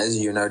Sovryn, as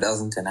you know,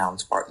 doesn't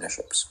announce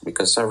partnerships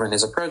because Sovryn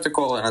is a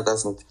protocol and it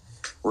doesn't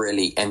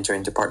really enter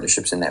into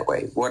partnerships in that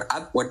way.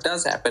 What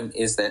does happen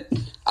is that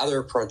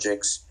other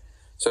projects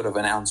sort of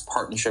announce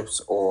partnerships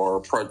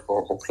or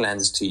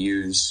plans to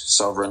use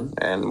Sovryn,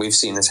 and we've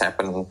seen this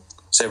happen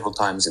several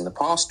times in the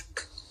past.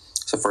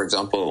 So, for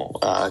example,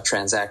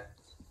 Transact,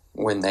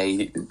 when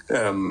they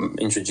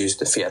introduced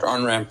the fiat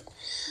on-ramp,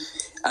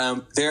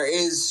 there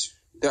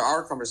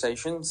are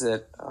conversations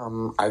that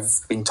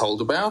I've been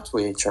told about,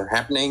 which are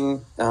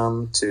happening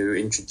to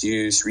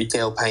introduce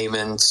retail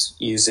payments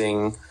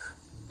using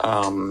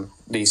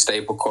these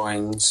stable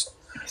coins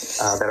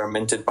that are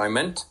minted by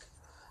Mynt.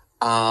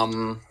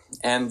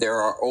 And there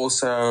are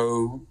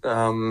also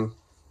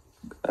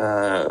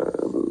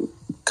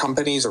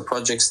companies or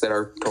projects that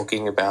are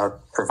talking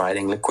about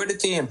providing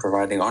liquidity and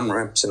providing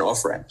on-ramps and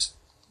off-ramps.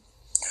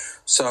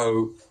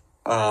 So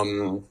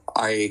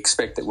I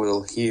expect that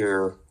we'll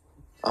hear,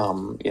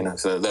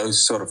 so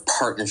those sort of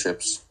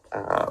partnerships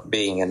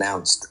being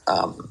announced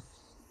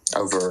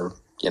over,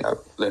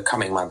 the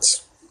coming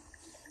months.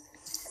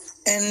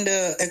 And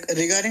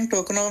regarding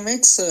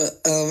tokenomics,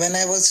 when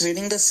I was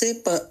reading the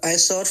SIP, I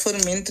saw for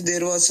Mynt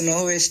there was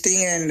no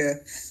vesting, and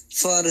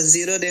for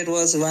Zero there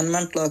was 1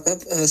 month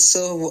lockup.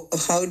 So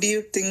how do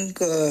you think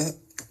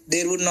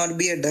there would not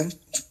be a dump?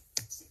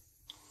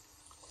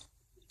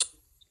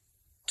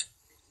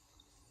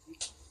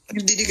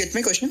 Did you get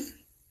my question?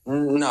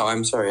 No,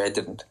 I'm sorry, I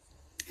didn't.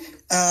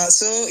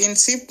 So in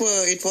SIP,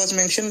 it was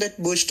mentioned that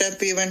Bootstrap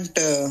event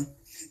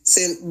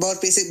sale,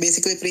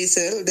 basically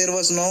pre-sale, there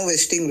was no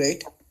vesting,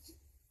 right?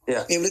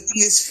 Yeah. Everything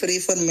is free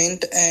for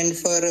Mynt, and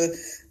for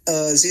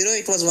Zero,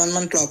 it was 1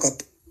 month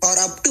lockup, or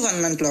up to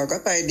 1 month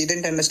lockup. I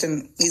didn't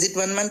understand. Is it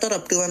 1 month or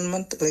up to 1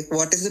 month? Like,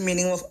 what is the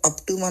meaning of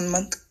up to 1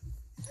 month?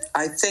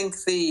 I think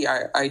the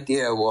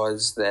idea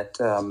was that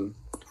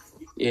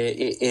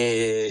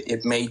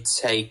it may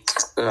take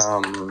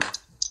a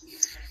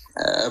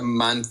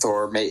month,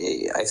 or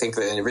I think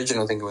the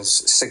original thing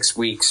was 6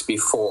 weeks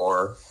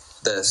before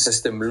the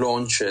system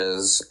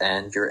launches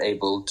and you're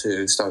able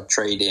to start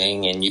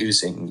trading and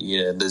using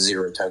the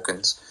Zero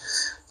tokens.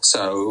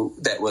 So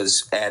that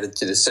was added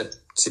to the SIP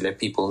to let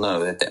people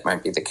know that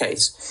might be the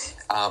case.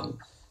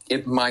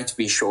 It might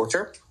be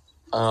shorter.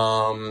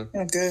 Okay.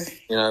 Okay.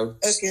 I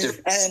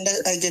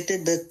get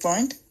it, that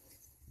point.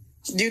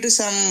 Due to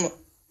some,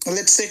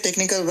 let's say,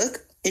 technical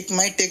work, it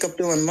might take up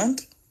to 1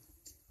 month.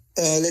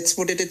 Let's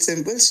put it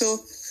simple. So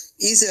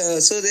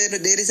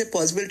there is a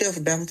possibility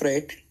of dump,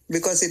 right?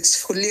 Because it's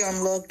fully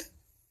unlocked.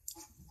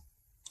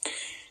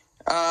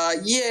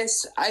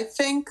 Yes, I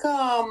think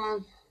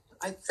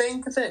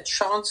that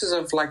chances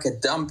of like a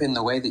dump in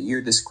the way that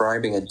you're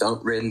describing it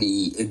don't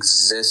really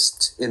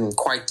exist in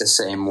quite the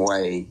same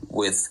way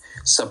with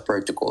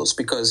sub-protocols,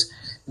 because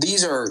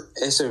these are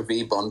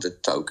SOV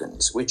bonded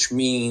tokens, which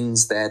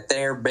means that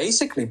they're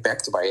basically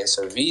backed by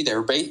SOV.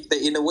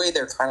 In a way,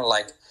 they're kind of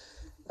like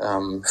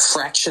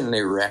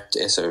fractionally wrapped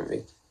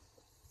SOV.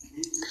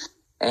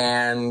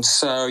 And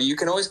so you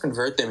can always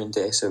convert them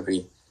into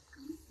SOV.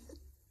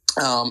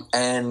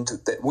 And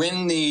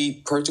when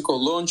the protocol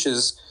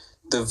launches,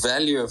 the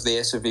value of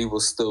the SOV will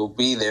still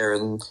be there,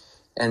 and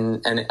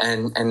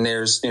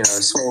there's a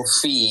small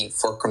fee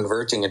for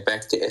converting it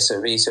back to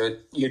SOV. So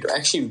you'd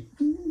actually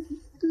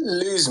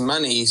lose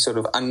money sort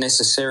of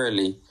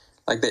unnecessarily,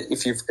 like that.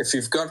 If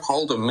you've got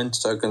hold of Mynt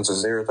tokens or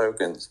Zero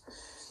tokens,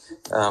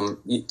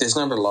 there's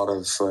not a lot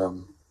of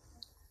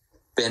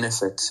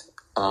benefit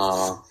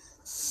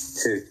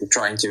to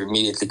trying to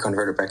immediately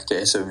convert it back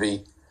to SOV.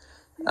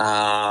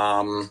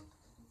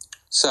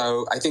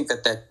 So I think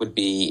that would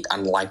be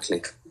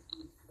unlikely.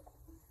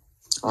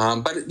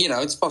 But,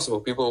 it's possible.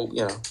 People,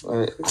 the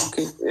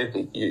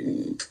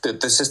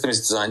system is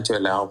designed to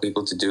allow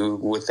people to do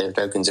with their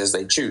tokens as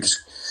they choose.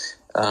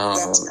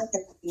 That's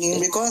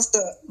because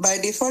by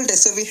default,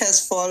 SOV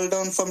has fallen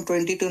down from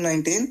 20 to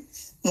 19.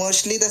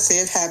 Mostly the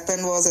sale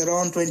happened was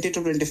around 20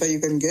 to 25, you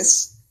can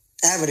guess.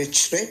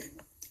 Average, right?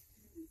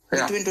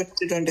 Yeah. Between 20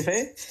 to 25.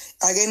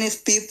 Again,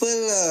 if people,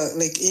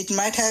 it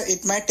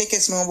might take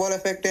a snowball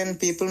effect and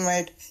people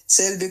might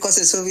sell because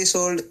SOV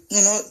sold,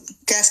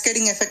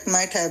 cascading effect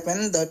might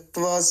happen. That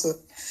was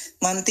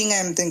one thing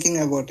I'm thinking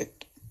about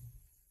it.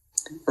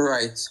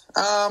 Right.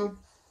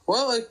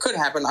 Well, it could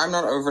happen. I'm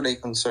not overly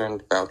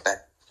concerned about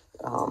that.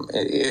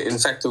 In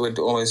fact, it would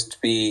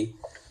almost be,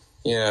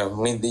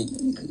 the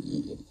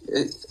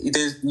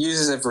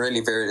users have really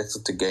very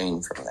little to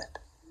gain from that.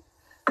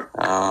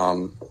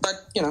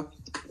 But,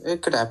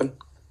 it could happen.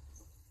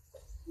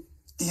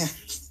 Yeah,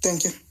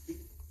 thank you.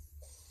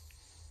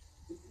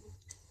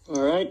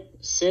 All right,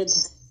 Sid,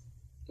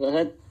 go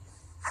ahead.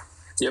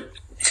 Yep.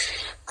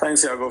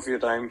 Thanks, Yago, for your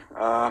time.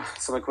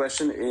 So my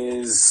question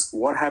is,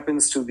 what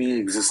happens to the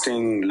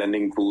existing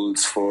lending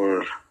pools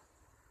for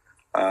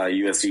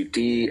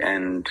USDT,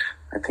 and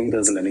I think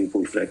there's a lending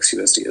pool for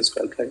XUSD as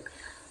well, right?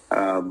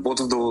 Both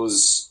of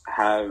those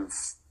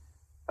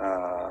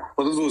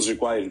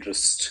require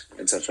interest,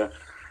 etc.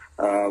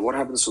 What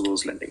happens to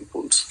those lending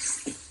pools?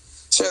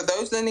 So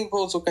those lending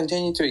pools will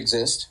continue to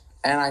exist,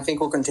 and I think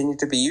will continue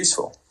to be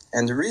useful.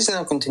 And the reason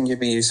they'll continue to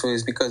be useful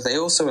is because they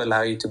also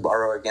allow you to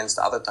borrow against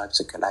other types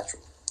of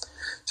collateral.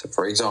 So,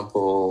 for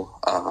example,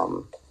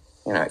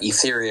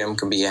 Ethereum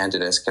can be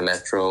handed as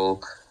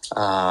collateral.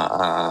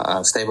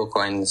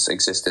 Stablecoins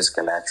exist as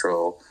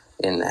collateral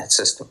in that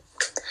system.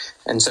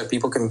 And so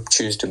people can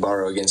choose to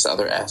borrow against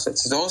other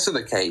assets. It's also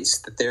the case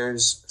that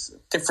there's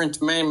different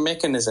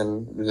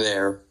mechanism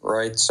there,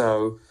 right?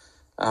 So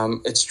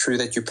it's true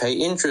that you pay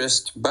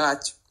interest,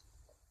 but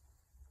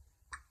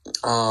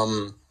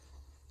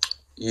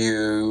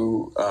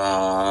you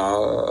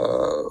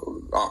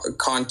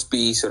can't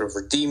be sort of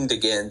redeemed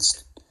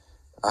against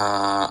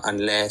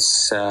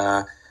unless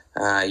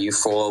you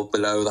fall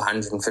below the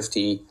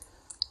 150%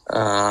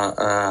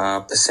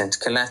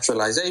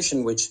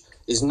 collateralization, which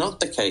is not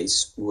the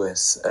case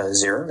with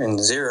Zero. And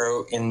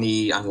Zero, in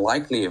the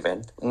unlikely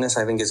event, and this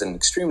I think is an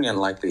extremely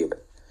unlikely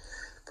event,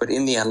 but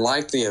in the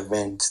unlikely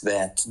event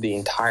that the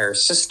entire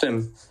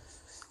system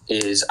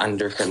is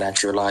under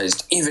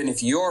collateralized, even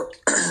if your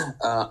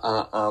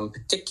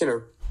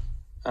particular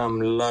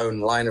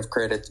loan line of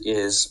credit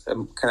is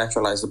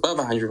collateralized above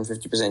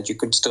 150%, you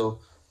could still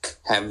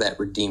have that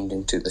redeemed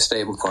into the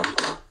stablecoin.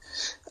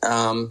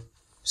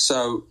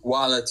 So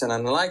while it's an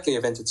unlikely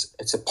event,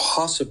 it's a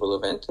possible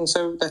event, and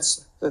so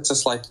that's a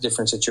slightly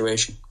different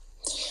situation.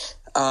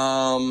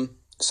 So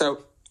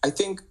I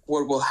think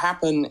what will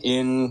happen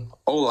in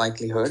all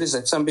likelihood is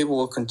that some people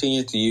will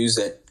continue to use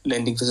that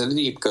lending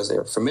facility because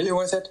they're familiar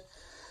with it.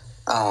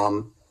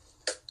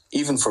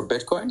 Even for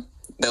Bitcoin,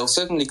 they'll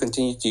certainly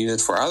continue to use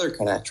it for other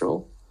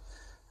collateral,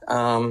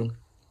 and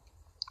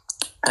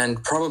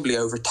probably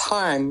over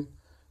time.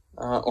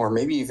 Or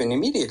maybe even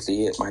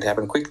immediately, it might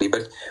happen quickly,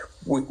 but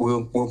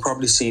we'll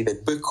probably see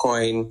that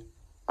Bitcoin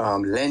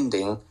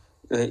lending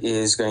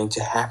is going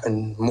to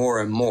happen more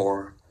and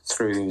more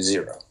through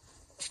Zero.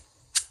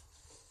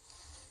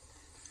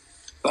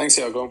 Thanks,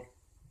 Yago.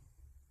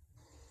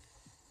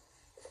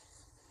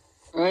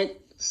 All right,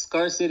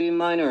 Scarcity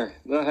Miner,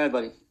 go ahead,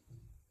 buddy.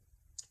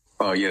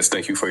 Yes,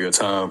 thank you for your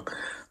time.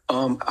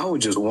 I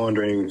was just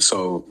wondering,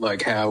 so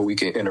like how we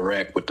can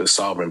interact with the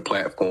Sovryn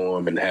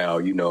platform and how,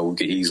 we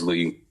can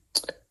easily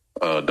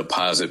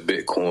deposit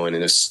Bitcoin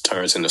and this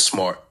turns into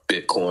smart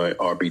Bitcoin,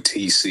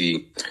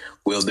 RBTC.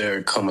 Will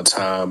there come a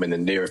time in the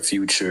near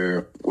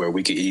future where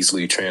we could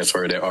easily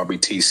transfer that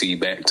RBTC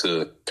back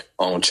to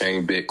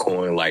on-chain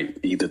Bitcoin, like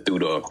either through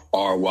the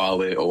R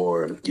wallet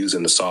or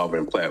using the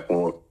Sovryn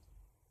platform?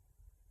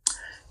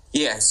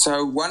 Yeah,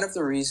 so one of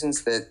the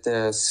reasons that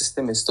the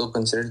system is still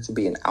considered to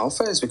be an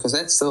alpha is because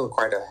that's still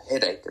quite a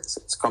headache.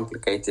 It's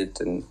complicated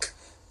and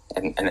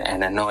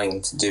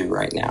annoying to do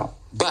right now.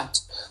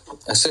 But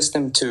a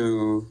system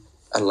to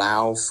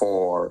allow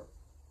for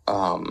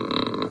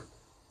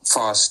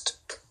fast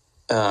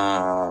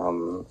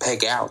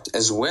peg out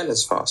as well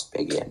as fast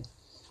peg in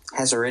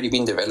has already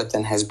been developed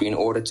and has been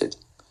audited.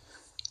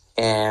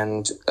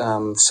 And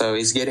so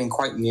it's getting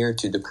quite near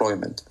to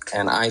deployment.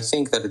 And I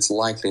think that it's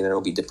likely that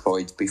it'll be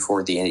deployed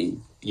before the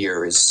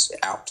year is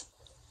out.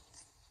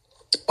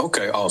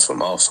 Okay, awesome.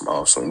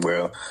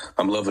 Well,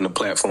 I'm loving the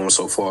platform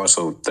so far,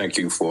 so thank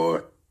you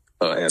for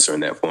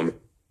answering that for me.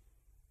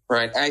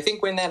 Right. I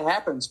think when that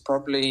happens,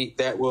 probably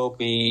that will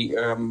be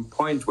a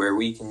point where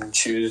we can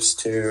choose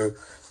to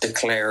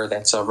declare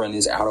that Sovryn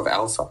is out of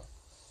alpha.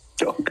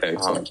 Okay.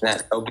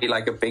 That'll be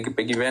like a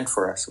big event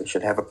for us. We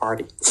should have a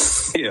party.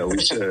 Yeah,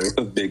 we should.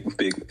 A big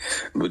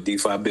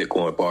DeFi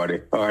Bitcoin party.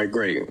 All right,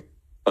 great.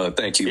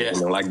 Thank you. Yeah.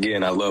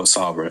 Again, I love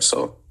Sovryn,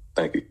 so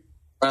thank you.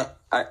 Well,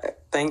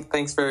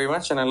 thanks very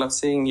much, and I love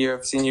seeing you.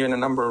 I've seen you in a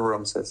number of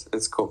rooms.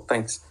 It's cool.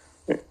 Thanks.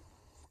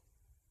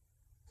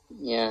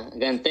 Yeah,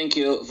 again, thank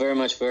you very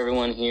much for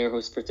everyone here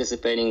who's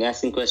participating,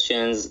 asking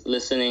questions,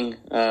 listening.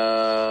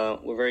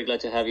 We're very glad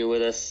to have you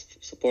with us,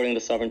 supporting the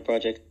Sovryn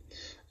project.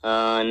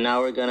 Now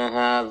we're going to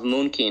have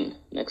Moonkeen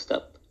next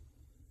up.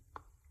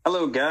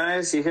 Hello,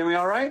 guys. You hear me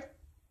all right?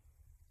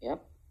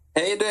 Yep.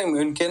 How you doing,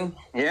 Moonkeen?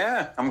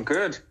 Yeah, I'm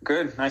good.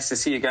 Good. Nice to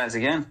see you guys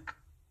again.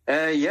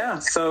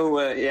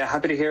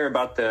 Happy to hear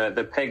about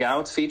the peg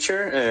out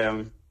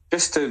feature.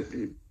 Just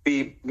to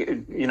be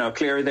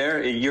clear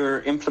there,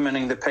 you're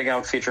implementing the peg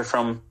out feature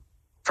from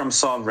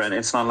Sovryn.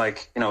 It's not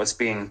like it's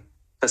being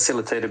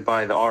facilitated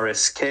by the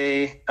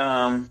RSK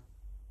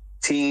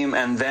team,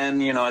 and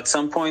then at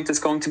some point it's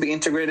going to be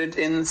integrated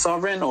in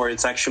Sovryn, or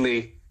it's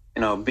actually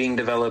being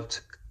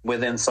developed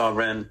within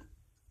Sovryn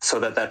so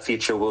that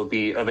feature will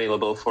be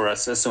available for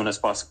us as soon as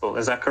possible.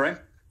 Is that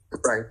correct?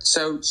 Right.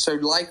 So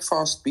like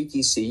Fast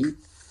BTC,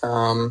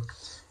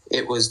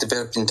 it was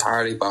developed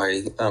entirely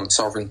by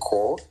Sovryn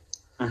Core.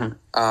 Mm-hmm.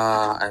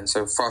 And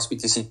so Fast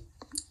BTC,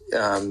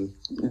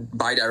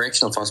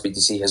 bidirectional Fast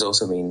BTC has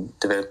also been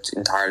developed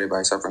entirely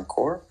by Sovryn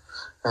Core.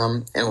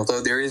 And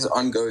although there is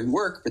ongoing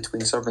work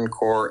between Sovryn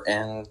Core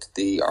and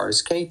the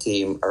RSK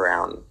team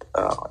around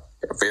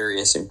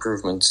various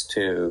improvements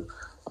to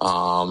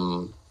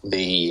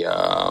the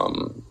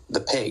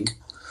peg,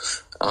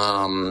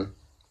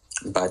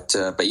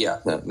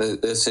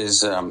 this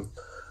is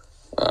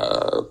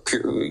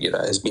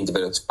has been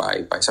developed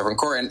by Sovryn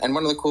Core. And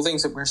one of the cool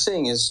things that we're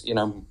seeing is,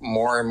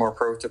 more and more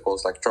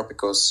protocols like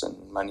Tropicus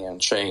and Money on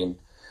Chain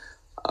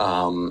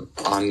on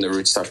the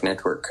Rootstock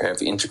network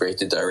have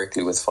integrated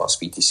directly with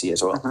FastBTC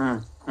as well.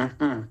 Mm-hmm.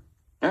 Mm-hmm.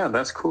 Yeah,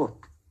 that's cool.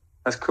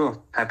 That's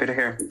cool. Happy to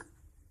hear.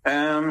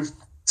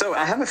 So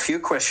I have a few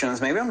questions.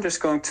 Maybe I'm just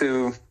going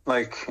to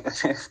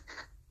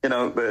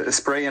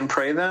spray and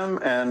pray them,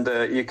 and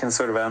you can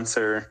sort of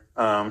answer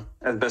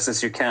as best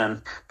as you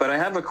can. But I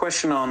have a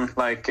question on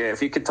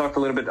if you could talk a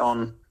little bit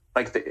on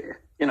the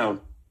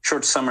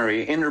short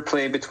summary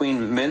interplay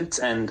between Mynt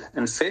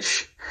and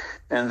Fish,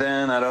 and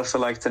then I'd also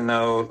like to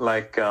know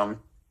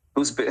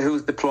who's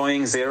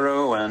deploying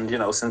Zero, and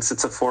since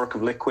it's a fork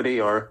of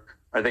Liquidity, or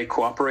are they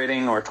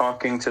cooperating or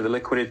talking to the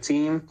Liquidity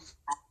team?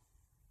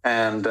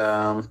 And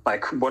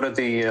what are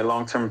the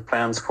long-term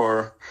plans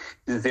for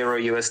Zero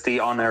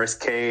USD on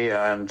RSK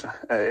and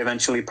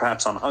eventually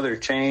perhaps on other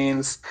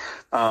chains?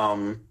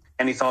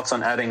 Any thoughts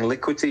on adding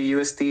Liquidity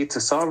USD to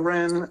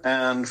Sovryn?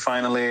 And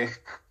finally,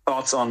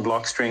 thoughts on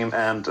Blockstream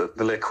and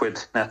the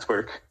Liquid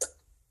network?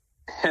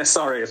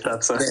 Sorry if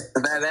that's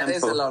that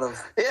is a lot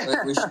of.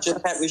 Yeah.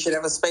 We should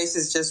have a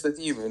Spaces just with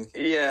you, Moon.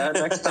 Yeah,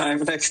 next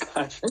time.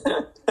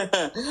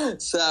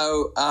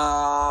 So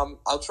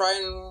I'll try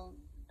and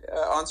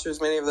answer as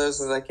many of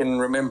those as I can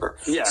remember.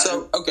 Yeah.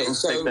 So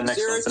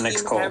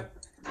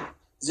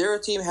Zero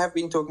Team have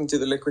been talking to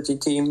the Liquidity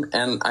team,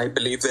 and I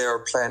believe they are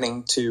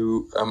planning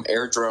to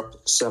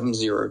airdrop some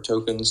Zero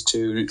tokens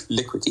to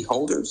Liquidity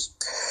holders.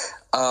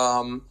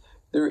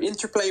 Their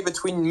interplay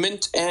between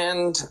Mynt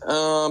and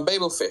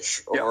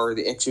Babelfish, or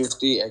the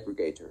XUSD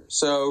aggregator.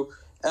 So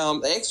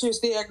the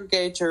XUSD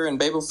aggregator and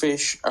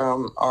Babelfish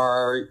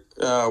are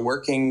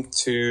working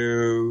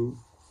to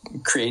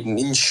create an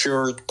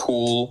insured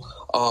pool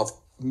of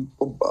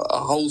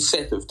a whole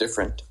set of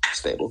different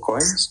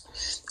stablecoins.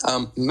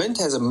 Mynt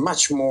has a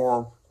much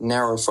more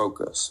narrow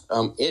focus.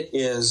 It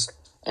is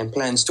and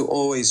plans to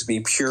always be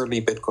purely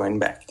Bitcoin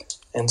backed.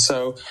 And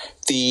so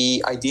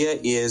the idea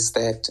is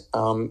that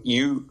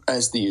you,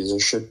 as the user,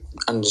 should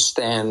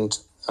understand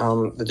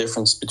the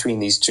difference between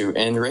these two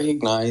and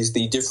recognize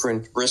the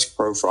different risk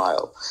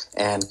profile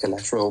and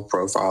collateral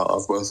profile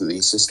of both of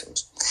these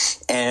systems.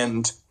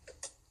 And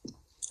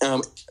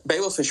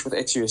Babelfish with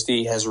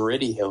XUSD has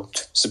already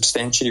helped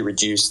substantially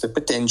reduce the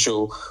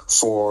potential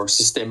for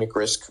systemic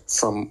risk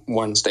from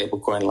one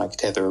stablecoin like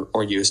Tether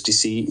or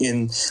USDC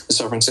in the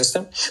Sovryn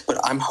system. But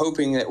I'm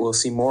hoping that we'll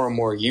see more and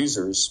more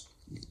users.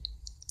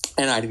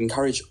 And I'd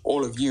encourage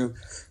all of you,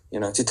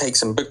 to take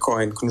some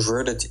Bitcoin,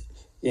 convert it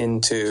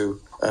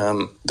into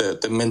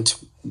the Mynt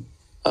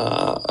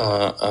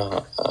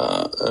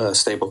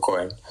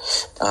stablecoin,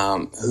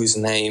 whose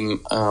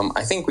name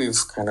I think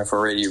we've kind of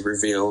already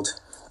revealed,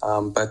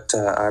 but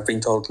I've been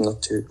told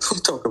not to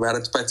talk about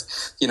it. But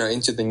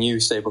into the new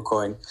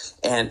stablecoin,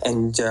 and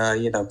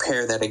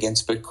pair that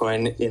against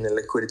Bitcoin in a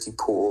liquidity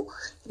pool,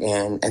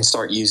 and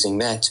start using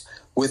that,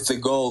 with the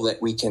goal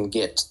that we can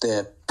get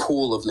the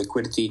pool of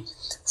liquidity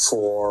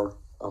for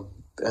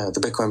the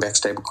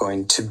Bitcoin-backed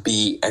stablecoin to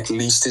be at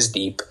least as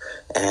deep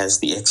as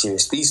the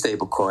XUSD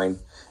stablecoin,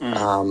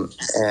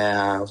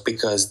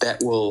 because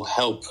that will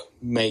help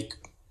make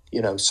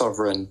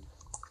Sovryn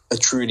a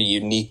truly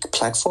unique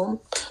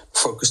platform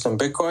focused on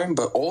Bitcoin,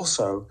 but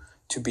also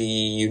to be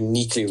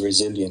uniquely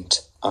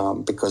resilient,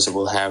 because it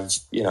will have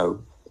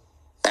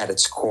at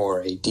its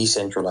core a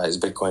decentralized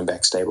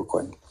Bitcoin-backed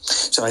stablecoin.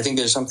 So I think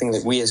there's something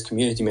that we as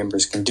community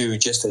members can do,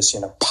 just as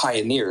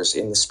pioneers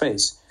in the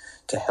space,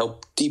 to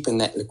help deepen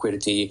that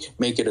liquidity,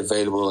 make it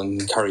available, and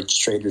encourage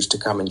traders to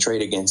come and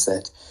trade against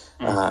that,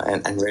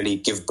 and really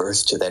give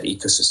birth to that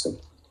ecosystem.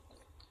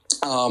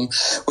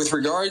 With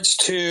regards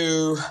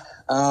to,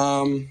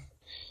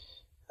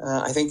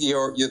 I think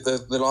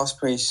the last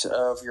piece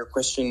of your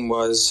question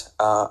was,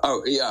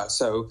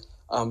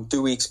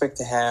 do we expect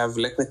to have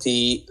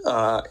liquidity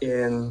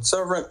in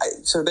Sovryn?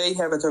 So they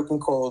have a token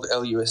called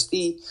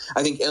LUSD.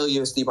 I think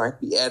LUSD might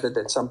be added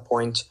at some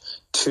point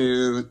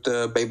to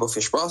the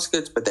Babelfish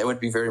basket, but that would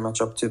be very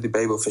much up to the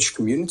Babelfish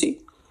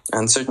community.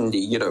 And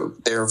certainly,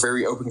 they're a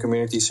very open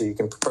community, so you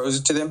can propose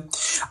it to them.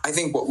 I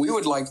think what we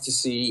would like to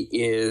see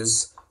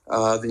is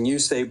the new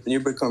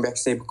Bitcoin-backed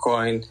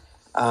stablecoin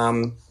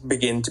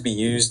begin to be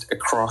used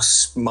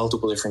across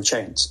multiple different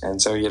chains.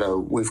 And so,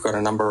 we've got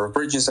a number of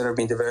bridges that have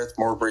been developed,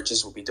 more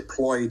bridges will be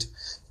deployed.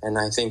 And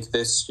I think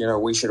this,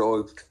 we should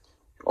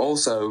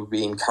also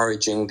be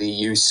encouraging the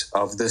use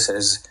of this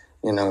as,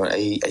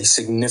 a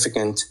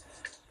significant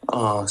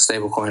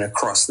stablecoin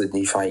across the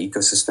DeFi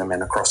ecosystem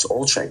and across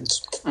all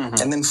chains. Mm-hmm.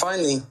 And then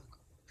finally,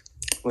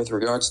 with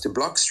regards to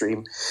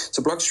Blockstream,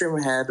 so Blockstream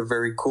had a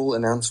very cool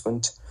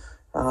announcement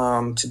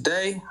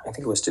today, I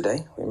think it was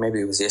today, or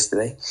maybe it was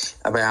yesterday,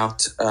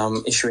 about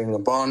issuing a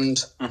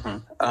bond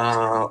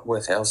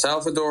with El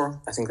Salvador.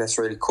 I think that's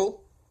really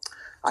cool.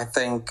 I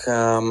think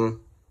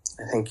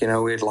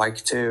we'd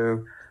like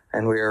to,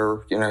 and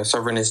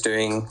Sovryn is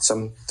doing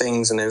some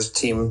things, and there's a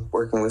team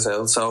working with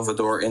El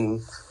Salvador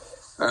in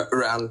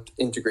around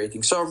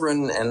integrating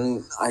Sovryn,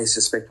 and I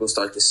suspect we'll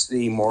start to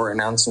see more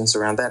announcements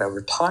around that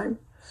over time.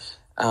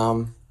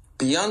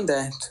 Beyond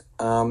that,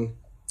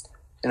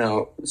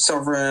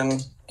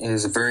 Sovryn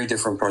is a very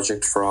different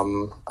project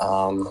from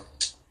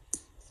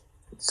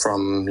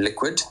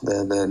Liquid,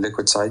 the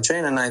Liquid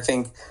sidechain, and I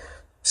think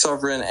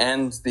Sovryn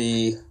and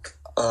the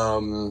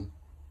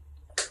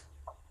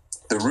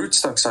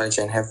rootstock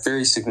sidechain have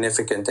very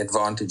significant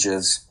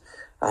advantages.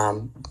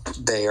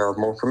 They are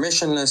more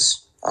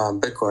permissionless,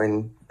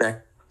 Bitcoin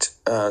backed,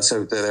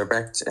 so they're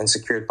backed and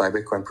secured by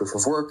Bitcoin proof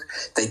of work.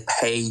 They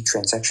pay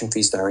transaction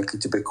fees directly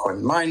to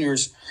Bitcoin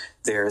miners.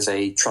 There's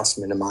a trust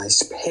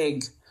minimized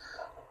peg.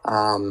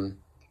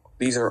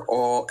 These are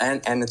all,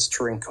 and it's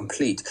Turing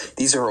complete.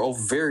 These are all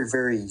very,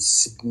 very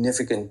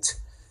significant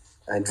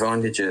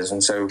advantages.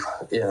 And so,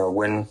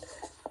 one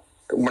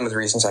of the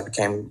reasons I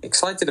became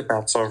excited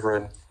about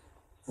Sovryn,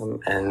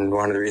 and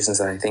one of the reasons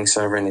that I think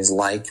Sovryn is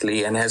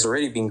likely and has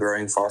already been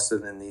growing faster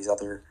than these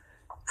other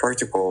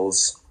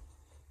protocols,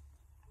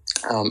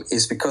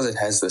 is because it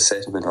has this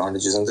set of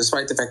advantages. And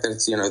despite the fact that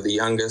it's, the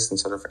youngest and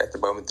sort of at the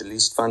moment the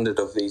least funded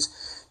of these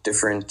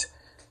different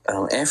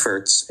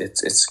efforts,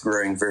 it's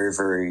growing very,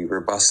 very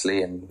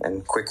robustly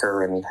and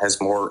quicker and has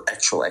more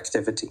actual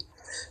activity.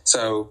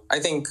 So I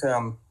think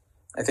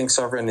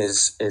Sovryn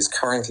is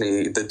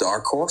currently the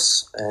dark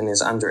horse and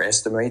is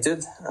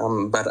underestimated,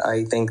 but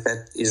I think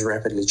that is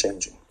rapidly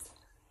changing.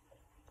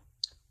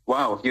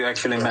 Wow, you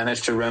actually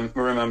managed to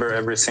remember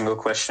every single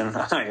question.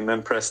 I'm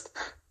impressed.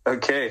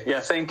 Okay,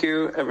 yeah, thank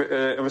you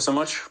ever so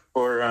much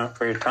for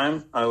your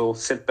time. I will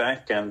sit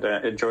back and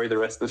enjoy the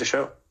rest of the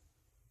show.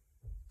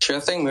 Sure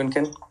thing,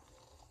 Moonkin.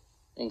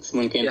 Thanks,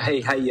 Moonkin. Yeah,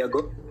 hi,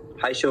 Yago.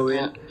 Hi,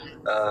 Sovryn.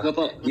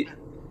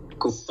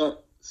 Cool.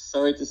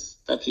 Sorry to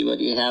stop you, but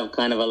you have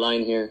kind of a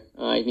line here.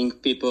 I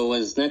think Pipo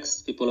was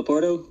next. Pipo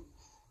Laporto.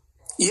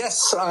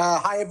 Yes.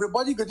 Hi,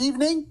 everybody. Good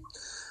evening.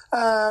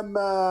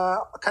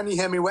 Can you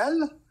hear me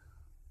well?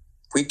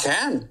 We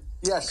can.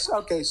 Yes.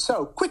 Okay.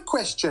 So, quick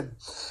question.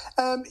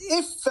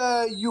 If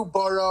you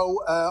borrow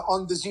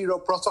on the Zero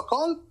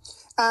protocol,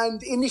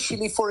 and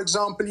initially, for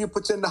example, you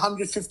put in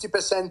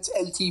 150%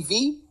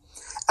 LTV,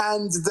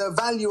 and the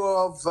value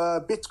of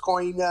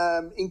Bitcoin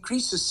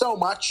increases so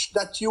much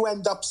that you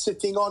end up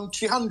sitting on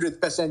 300%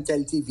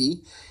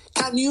 LTV,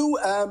 can you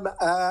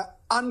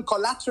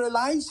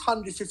uncollateralize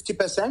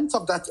 150%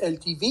 of that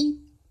LTV?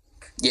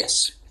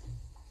 Yes.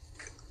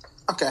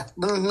 Okay,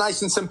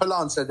 nice and simple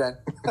answer then.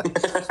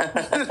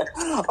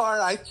 All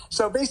right.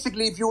 So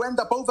basically, if you end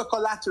up over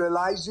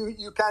collateralized,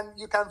 you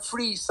can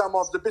free some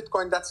of the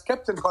Bitcoin that's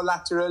kept in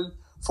collateral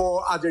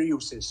for other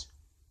uses.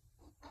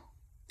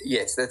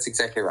 Yes, that's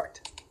exactly right.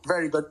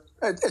 Very good.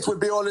 It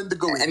would be all in the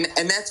GUI.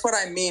 And that's what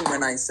I mean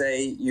when I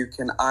say you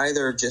can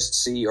either just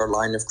see your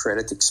line of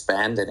credit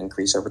expand and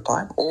increase over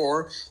time,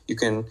 or you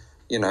can,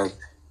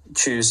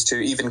 choose to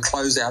even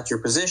close out your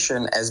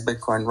position as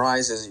Bitcoin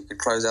rises. You could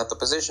close out the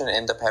position and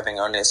end up having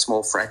only a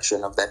small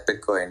fraction of that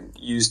Bitcoin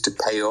used to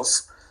pay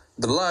off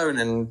the loan,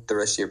 and the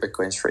rest of your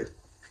Bitcoin's free.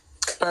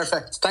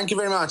 Perfect. Thank you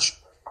very much.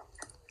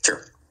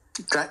 Sure.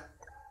 Okay.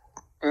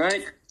 All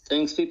right.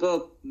 Thanks,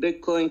 people.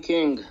 Bitcoin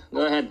King.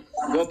 Go ahead.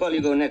 Gopal,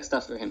 you go next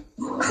after him.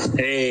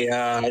 Hey,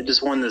 I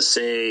just wanted to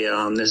say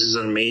this is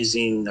an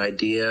amazing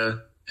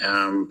idea,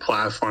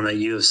 platform that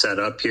you have set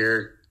up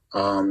here.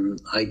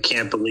 I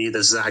can't believe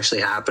this is actually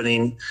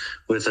happening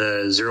with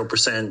a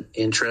 0%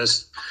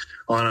 interest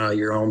on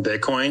your own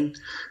Bitcoin.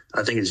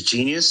 I think it's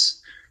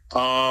genius.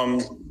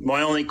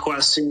 My only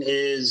question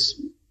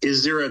is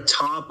there a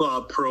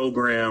top-up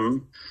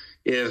program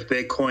if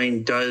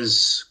Bitcoin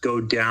does go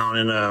down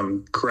in a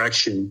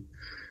correction?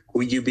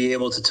 Would you be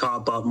able to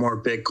top up more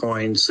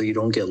Bitcoin so you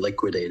don't get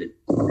liquidated?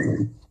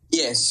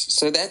 Yes,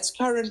 so that's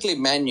currently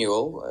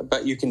manual,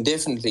 but you can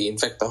definitely, in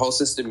fact, the whole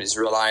system is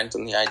reliant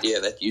on the idea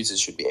that users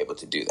should be able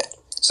to do that.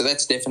 So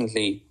that's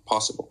definitely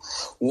possible.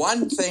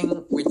 One thing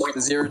which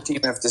the Zero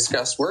team have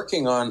discussed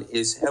working on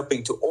is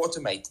helping to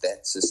automate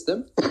that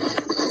system.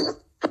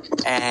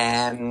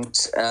 And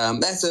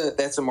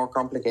that's a more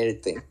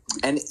complicated thing.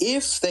 And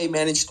if they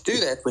manage to do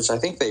that, which I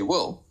think they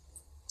will,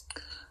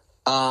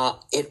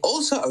 it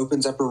also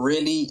opens up a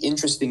really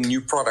interesting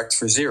new product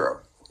for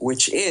Zero,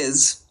 which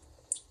is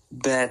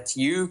that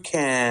you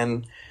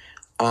can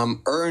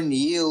earn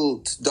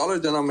yield,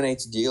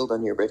 dollar-denominated yield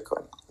on your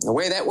Bitcoin. The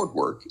way that would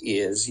work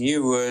is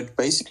you would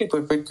basically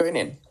put Bitcoin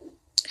in,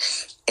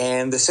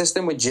 and the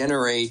system would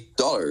generate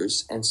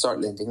dollars and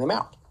start lending them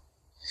out.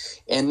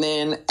 And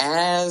then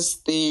as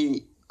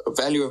the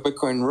value of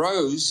Bitcoin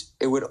rose,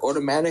 it would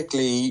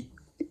automatically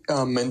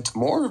mint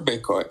more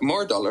Bitcoin,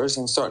 more dollars,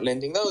 and start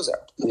lending those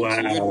out. Wow.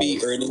 So you would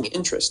be earning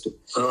interest.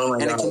 Oh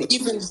my God.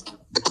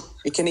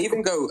 It can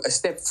even go a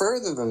step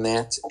further than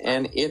that,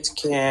 and it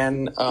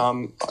can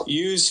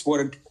use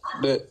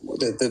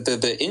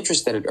the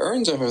interest that it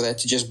earns over that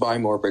to just buy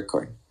more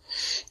Bitcoin.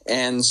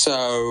 And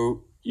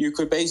so you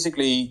could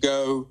basically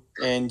go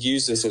and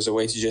use this as a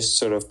way to just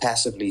sort of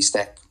passively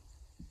stack.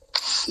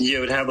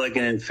 You would have like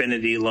an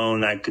infinity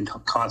loan that could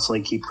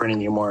constantly keep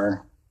printing you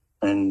more.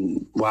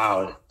 And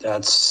wow,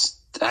 that's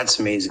That's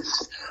amazing.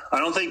 I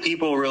don't think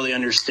people really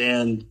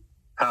understand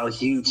how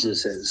huge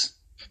this is.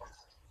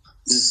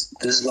 This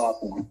is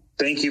awesome.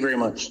 Thank you very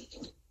much.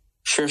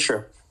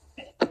 Sure.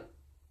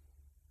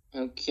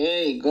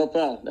 Okay,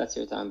 Gopal, that's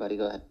your time, buddy.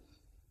 Go ahead.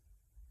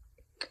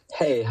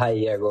 Hey, hi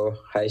Yago.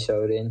 Hi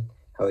Sovryn.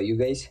 How are you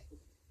guys?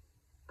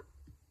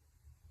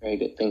 Very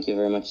good. Thank you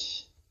very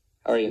much.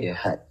 How are you? Yeah,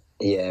 hi.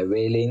 Yeah,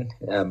 Waylin.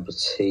 I'm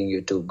seeing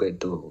you too. Good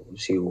to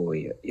see you over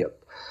here.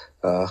 Yep.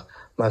 I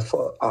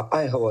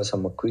have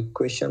some quick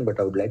question, but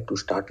I would like to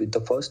start with the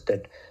first.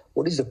 That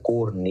what is the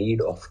core need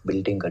of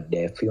building a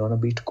DeFi on a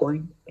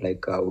Bitcoin?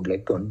 Like I would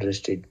like to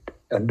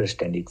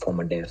understand it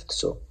from a dev.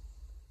 So.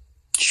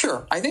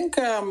 Sure. I think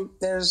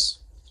there's,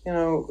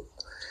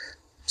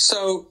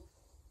 so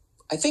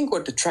I think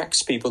what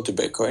attracts people to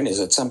Bitcoin is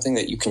it's something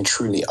that you can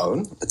truly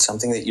own. It's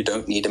something that you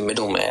don't need a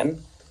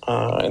middleman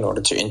in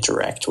order to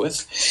interact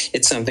with.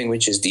 It's something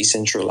which is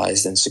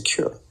decentralized and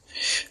secure.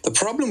 The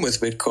problem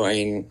with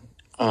Bitcoin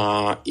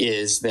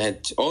is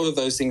that all of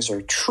those things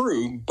are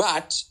true,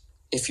 but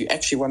if you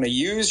actually want to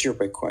use your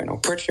Bitcoin or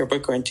put your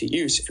Bitcoin to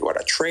use, if you want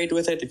to trade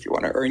with it, if you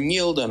want to earn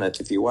yield on it,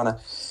 if you want to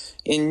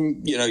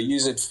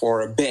use it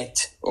for a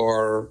bet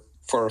or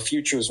for a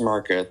futures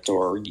market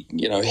or,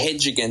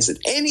 hedge against it,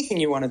 anything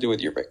you want to do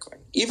with your Bitcoin,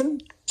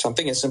 even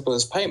something as simple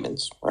as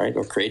payments, right,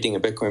 or creating a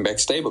Bitcoin-backed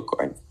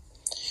stablecoin,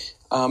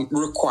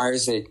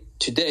 requires that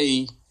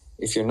today,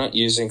 if you're not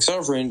using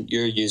Sovryn,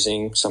 you're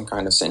using some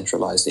kind of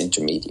centralized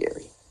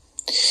intermediary.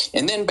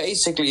 And then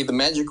basically the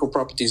magical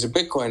properties of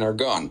Bitcoin are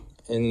gone.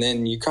 And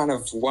then you kind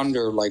of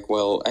wonder,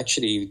 well,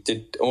 actually,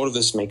 did all of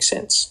this make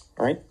sense,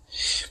 right?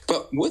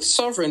 But with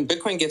Sovryn,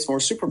 Bitcoin gets more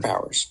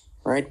superpowers,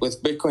 right?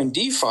 With Bitcoin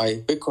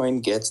DeFi,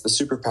 Bitcoin gets the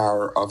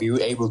superpower of you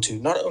able to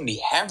not only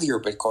have your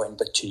Bitcoin,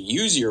 but to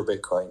use your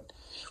Bitcoin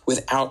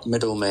without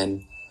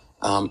middlemen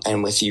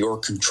and with your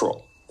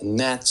control. And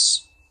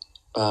that's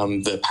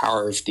the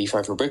power of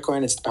DeFi for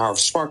Bitcoin. It's the power of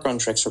smart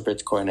contracts for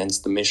Bitcoin, and it's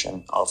the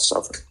mission of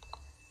Sovryn.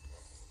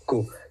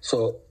 Cool.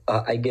 So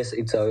I guess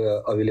it's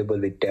available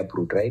with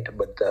Taproot, right?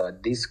 But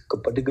this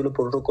particular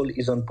protocol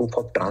is on proof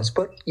of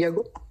transfer,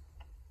 Yago?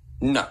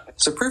 No.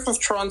 So proof of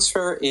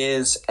transfer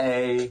is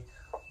a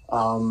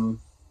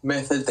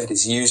method that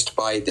is used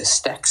by the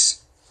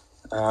Stacks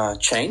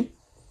chain.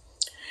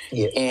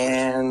 Yeah.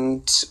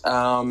 And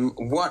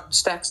what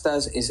Stacks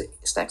does is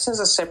Stacks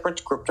has a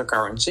separate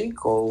cryptocurrency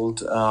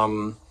called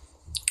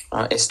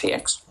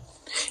STX.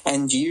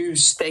 And you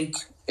stake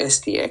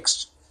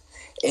STX.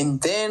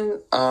 And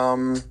then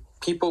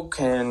people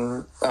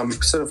can,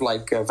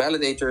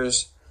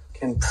 validators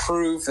can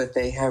prove that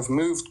they have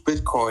moved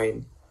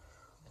Bitcoin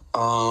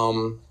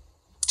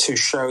to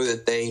show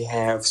that they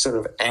have sort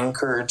of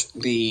anchored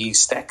the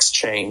Stacks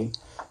chain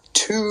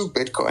to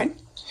Bitcoin.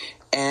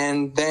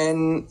 And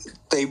then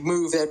they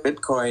move that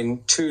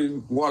Bitcoin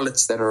to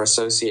wallets that are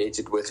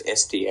associated with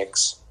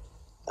STX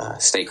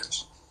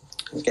stakers.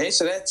 Okay,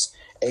 so that's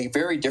a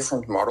very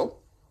different model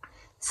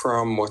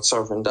from what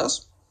Sovryn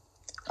does.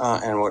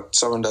 And what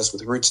Sovryn does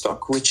with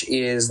Rootstock, which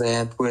is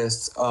that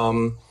with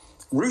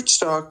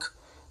Rootstock,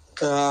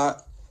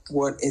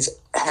 what is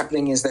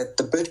happening is that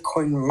the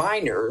Bitcoin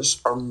miners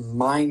are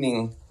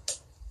mining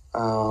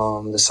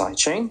the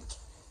sidechain.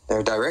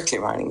 They're directly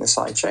mining the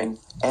sidechain,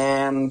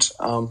 and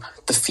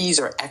the fees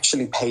are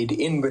actually paid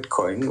in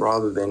Bitcoin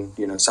rather than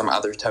some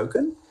other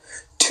token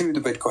to the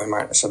Bitcoin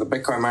miners. So the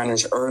Bitcoin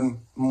miners earn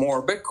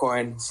more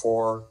Bitcoin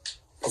for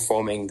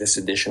performing this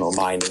additional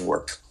mining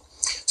work.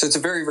 So it's a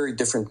very, very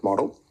different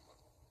model.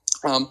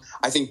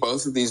 I think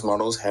both of these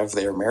models have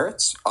their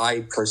merits.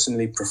 I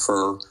personally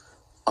prefer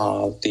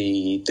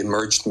the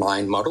merged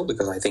mine model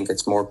because I think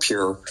it's more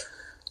pure,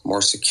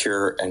 more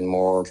secure, and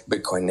more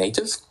Bitcoin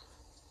native.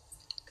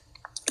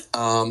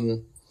 I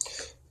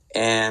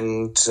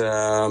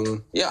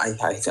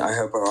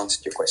hope I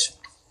answered your question.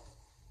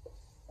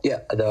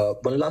 Yeah, the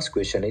one last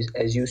question is,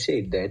 as you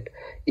said, that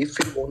if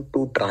you want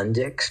to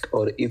transact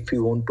or if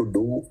you want to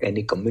do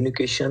any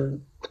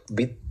communication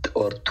with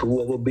or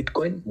through our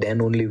Bitcoin, then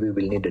only we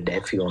will need a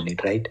DeFi on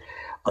it, right?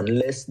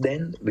 Unless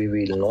then, we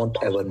will not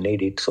ever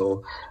need it.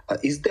 So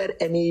is there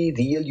any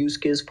real use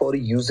case for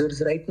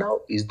users right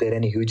now? Is there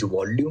any huge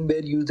volume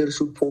where users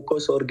should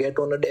focus or get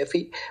on a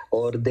DeFi?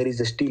 Or there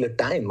is still a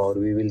time, or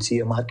we will see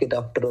a market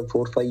after 4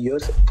 or 5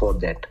 years for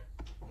that?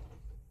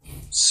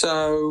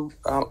 So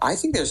I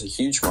think there's a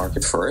huge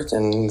market for it,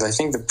 and I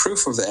think the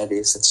proof of that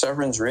is that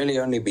Sovryn's really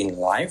only been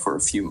live for a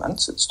few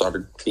months. It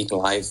started being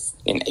live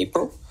in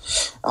April.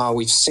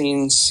 We've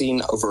seen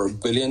over $1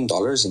 billion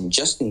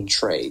in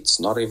trades,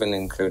 not even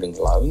including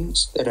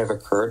loans, that have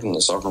occurred in the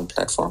Sovryn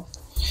platform.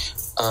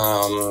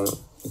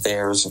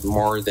 There's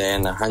more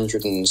than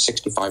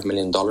 $165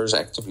 million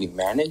actively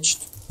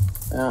managed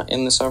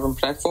in the Sovryn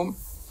platform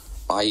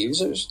by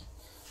users.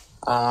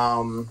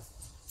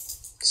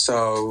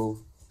 So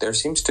there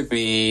seems to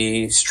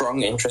be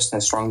strong interest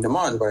and strong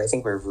demand, but I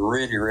think we're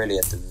really, really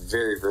at the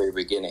very, very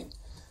beginning.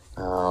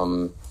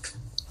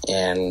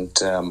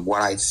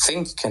 What I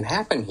think can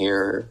happen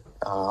here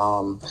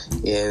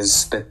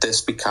is that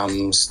this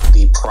becomes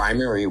the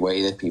primary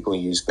way that people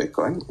use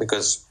Bitcoin,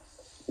 because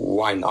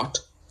why not?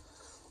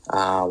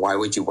 Why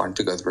would you want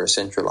to go through a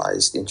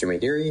centralized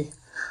intermediary?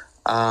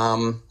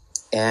 And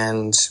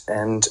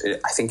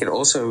I think it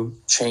also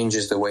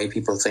changes the way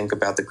people think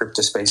about the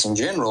crypto space in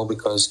general,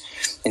 because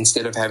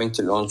instead of having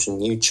to launch a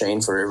new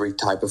chain for every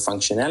type of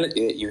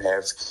functionality that you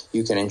have,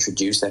 you can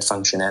introduce that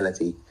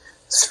functionality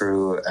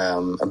through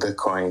a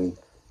Bitcoin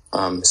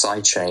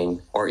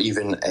sidechain, or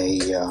even a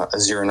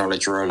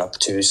zero-knowledge roll-up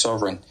to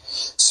Sovryn.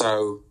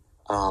 So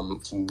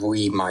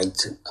we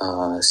might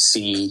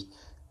see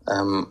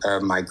a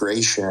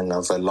migration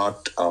of a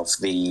lot of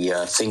the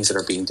things that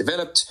are being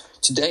developed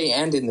today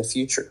and in the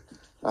future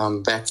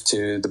back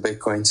to the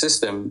Bitcoin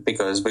system,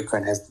 because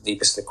Bitcoin has the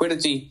deepest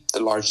liquidity,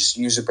 the largest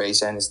user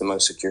base, and is the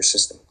most secure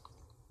system.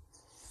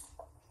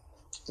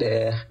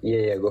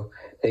 Yago.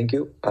 Thank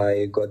you.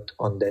 I got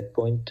on that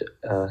point.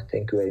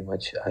 Thank you very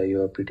much.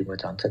 You have pretty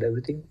much answered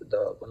everything.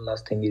 The one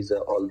last thing is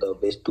all the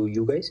best to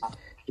you guys.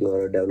 You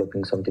are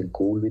developing something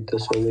cool with the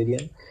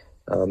Sovryn.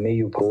 May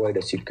you provide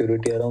a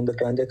security around the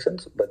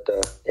transactions. But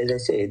as I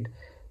said,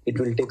 it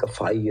will take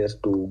 5 years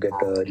to get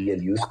a real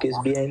use case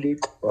behind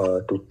it.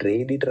 To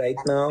trade it right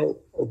now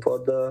for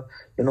the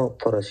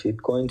for a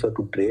shitcoins, or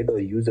to trade or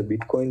use a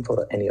Bitcoin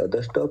for any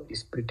other stuff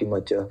is pretty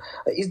much.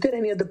 Is there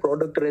any other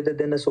product rather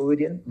than a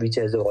Sovryn which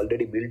has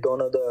already built on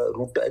the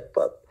root type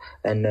path,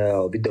 and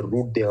with the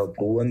root they have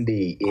proven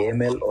the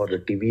AML or the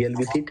TVL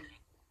with it?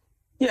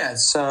 Yeah.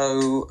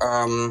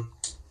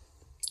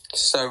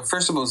 So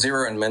first of all,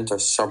 Zero and Mynt are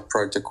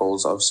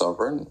sub-protocols of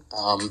Sovryn.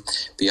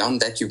 Beyond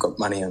that, you've got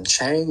money on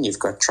chain, you've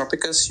got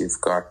Tropicus,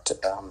 you've got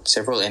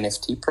several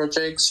NFT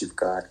projects, you've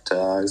got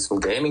some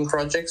gaming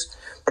projects.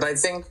 But I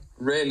think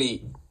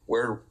really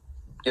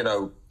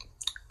Rootstock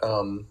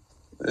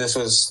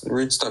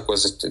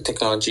was a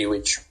technology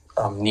which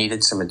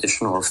needed some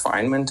additional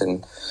refinement.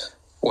 And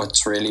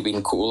what's really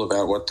been cool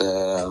about what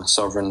the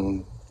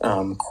Sovryn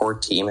core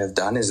team have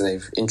done is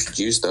they've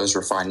introduced those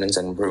refinements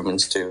and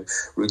improvements to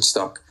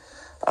Rootstock.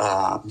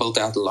 Built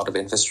out a lot of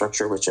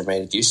infrastructure which have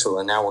made it useful,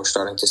 and now we're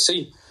starting to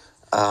see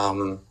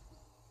a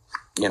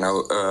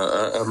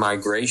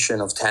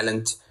migration of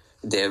talent,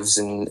 devs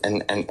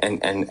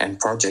and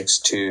projects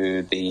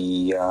to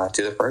the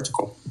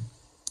protocol.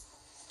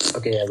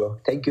 Okay, Yago.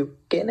 Thank you.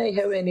 Can I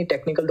have any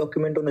technical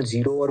document on a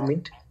Zero or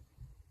Mynt?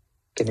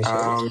 Can you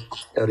share it?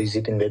 Or is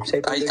it in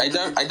website? I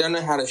don't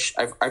know how to.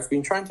 I've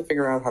been trying to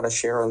figure out how to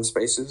share on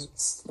Spaces.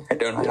 I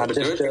don't know how to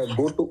do it.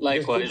 Go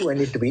to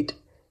any tweet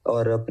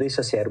or press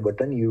a share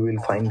button. You will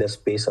find the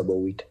space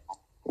above it.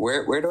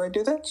 Where do I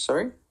do that?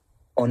 Sorry.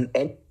 When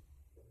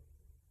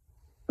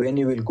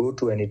you will go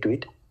to any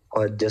tweet,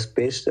 or just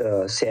press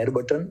share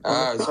button.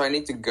 So I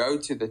need to go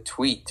to the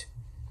tweet.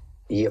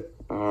 Yep.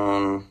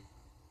 All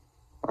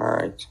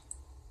right.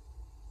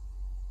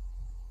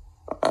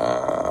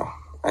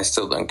 I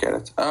still don't get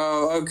it.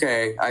 Oh,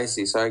 okay. I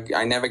see. So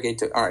I navigate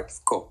to. All right.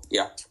 Cool.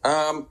 Yeah.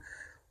 I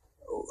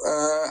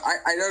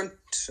don't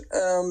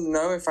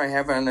know if I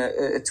have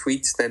a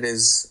tweet that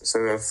is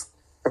sort of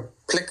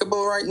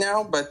applicable right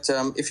now, but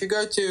if you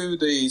go to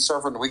the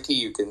Sovryn wiki,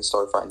 you can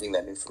start finding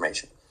that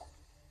information.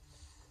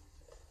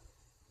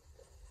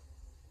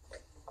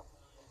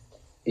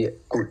 Yeah.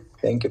 Cool.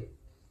 Thank you.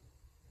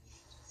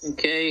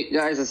 Okay,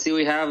 guys, I see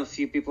we have a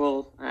few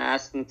people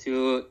asking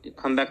to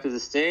come back to the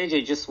stage.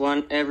 I just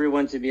want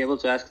everyone to be able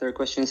to ask their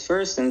questions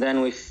first, and then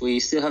if we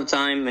still have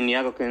time and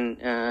Yago can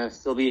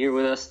still be here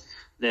with us,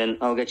 then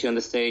I'll get you on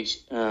the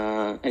stage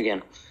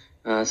again.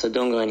 So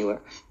don't go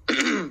anywhere.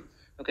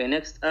 Okay,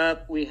 next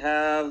up we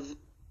have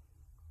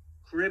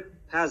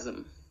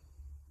Cripasm.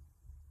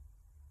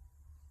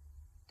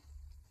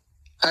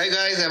 Hi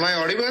guys, am I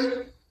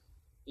audible?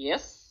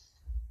 Yes.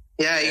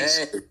 Yeah,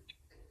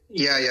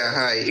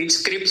 hi.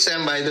 It's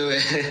Cripsam, by the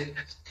way.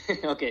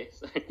 Okay.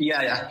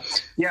 Yeah.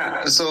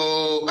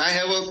 So I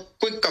have a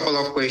quick couple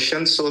of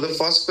questions. So the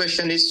first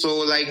question is,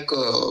 through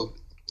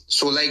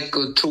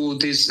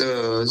this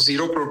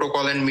Zero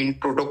protocol and Mynt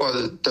protocol,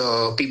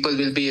 the people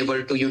will be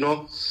able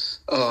to,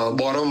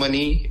 borrow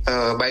money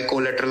by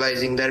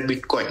collateralizing their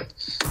Bitcoin.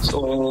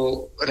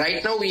 So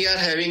right now we are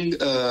having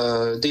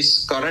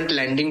this current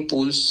lending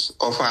pools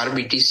of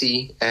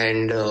RBTC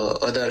and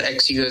other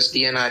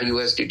XUSD and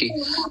RUSDT.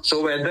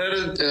 So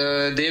whether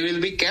they will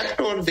be kept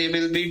or they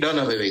will be done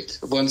away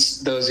with once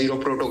the Zero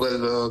protocol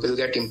will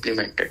get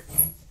implemented.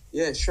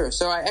 Yeah, sure.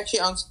 So I actually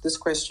answered this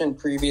question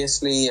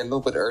previously a little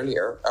bit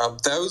earlier.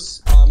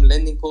 Those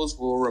lending pools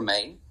will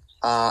remain.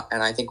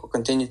 And I think will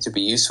continue to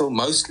be useful,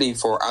 mostly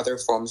for other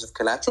forms of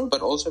collateral,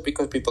 but also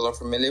because people are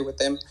familiar with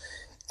them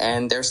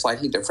and they're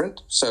slightly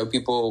different. So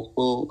people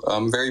will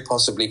very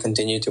possibly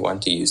continue to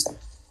want to use them.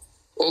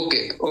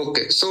 Okay.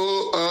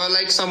 So,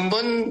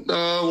 someone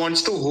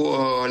wants to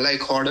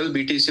HODL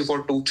BTC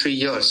for 2-3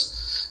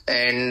 years.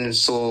 And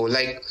so,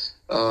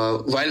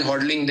 while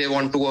hodling, they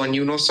want to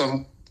earn,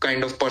 some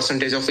kind of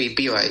percentage of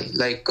APY.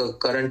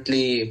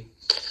 Currently,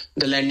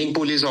 the lending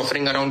pool is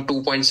offering around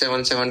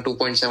 2.77,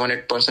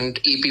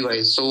 2.78%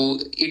 APY. So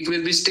it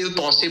will be still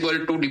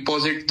possible to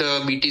deposit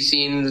the BTC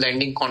in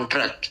lending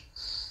contract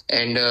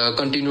and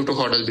continue to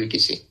HODL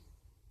BTC.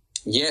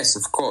 Yes,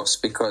 of course,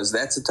 because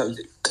that's a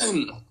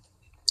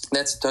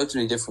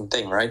totally different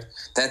thing, right?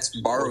 That's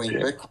borrowing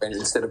Bitcoin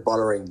instead of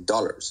borrowing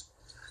dollars.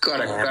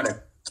 Correct.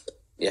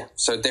 Yeah,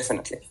 so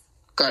definitely.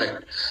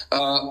 Correct.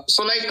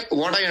 So, like,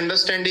 what I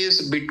understand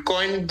is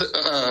Bitcoin,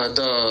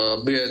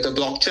 the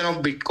blockchain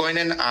of Bitcoin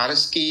and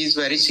RS key is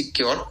very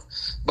secure.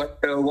 But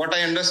what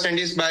I understand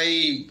is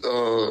by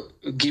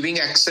giving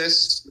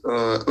access,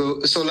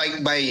 so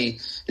like by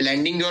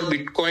lending your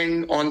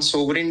Bitcoin on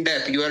sovereign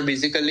debt, you are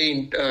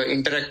basically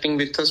interacting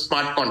with a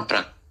smart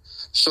contract.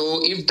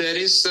 So if there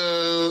is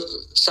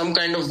some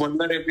kind of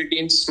vulnerability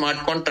in smart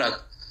contract,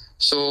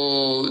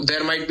 so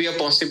there might be a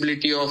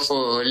possibility of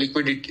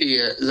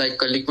liquidity,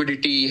 like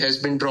liquidity has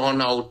been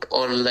drawn out,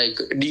 or like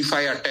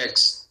DeFi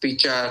attacks,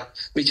 which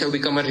have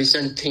become a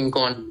recent thing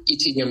on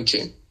Ethereum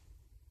chain.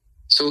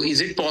 So is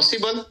it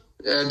possible,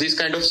 this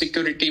kind of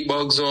security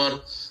bugs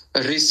or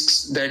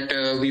risks that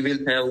we will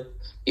have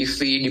if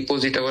we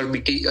deposit our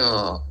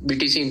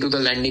BTC into the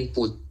lending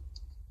pool?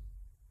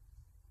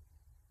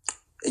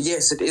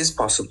 Yes, it is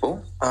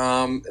possible.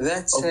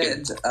 That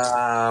said,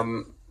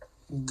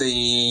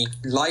 the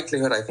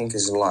likelihood, I think,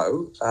 is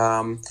low.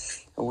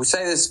 We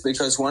say this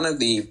because one of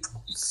the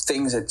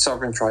things that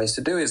Sovryn tries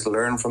to do is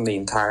learn from the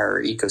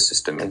entire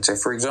ecosystem. And so,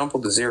 for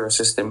example, the Zero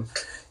system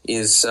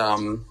is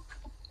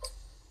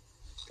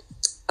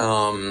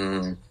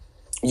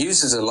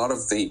uses a lot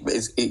of the,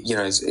 is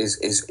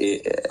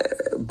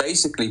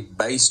basically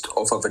based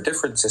off of a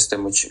different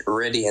system which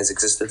already has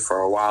existed for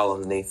a while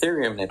on the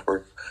Ethereum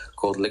network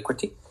called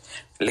Liquidity.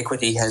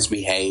 Liquidity has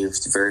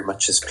behaved very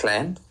much as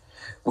planned.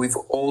 We've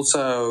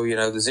also,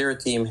 the Zero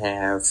team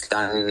have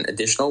done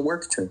additional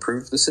work to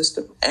improve the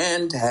system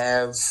and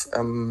have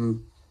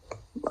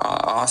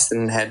asked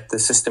and had the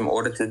system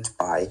audited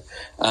by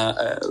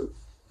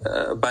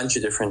a bunch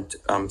of different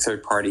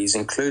third parties,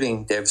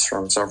 including devs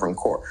from Sovryn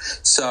Core.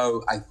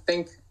 So I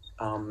think,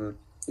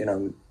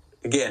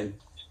 again,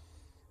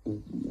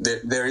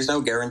 there is no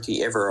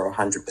guarantee ever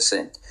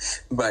 100%,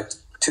 but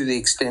to the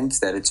extent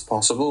that it's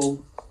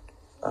possible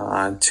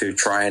to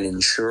try and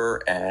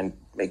ensure and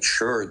make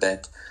sure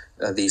that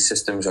these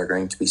systems are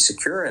going to be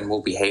secure and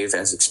will behave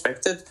as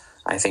expected,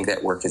 I think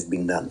that work has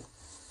been done.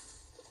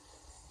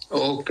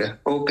 Okay.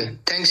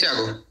 Thanks,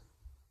 Yago.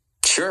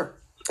 Sure.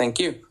 Thank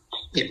you.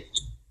 Yeah.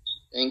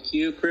 Thank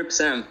you,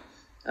 Cripsam.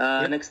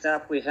 Next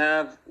up, we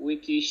have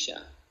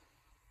Wikisha.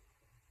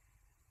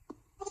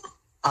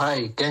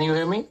 Hi, can you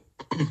hear me?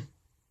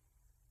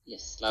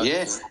 Yes.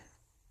 Yes.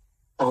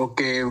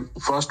 Okay.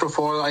 First of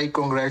all, I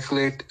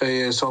congratulate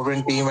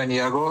Sovryn team and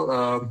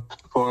Yago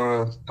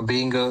for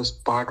being a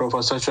part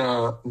of such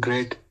a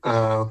great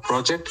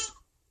project.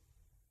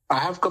 I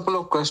have a couple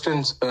of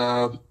questions.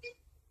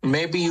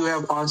 Maybe you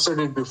have answered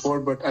it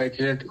before, but I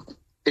didn't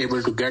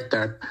able to get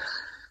that.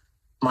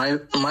 My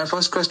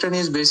first question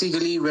is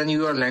basically when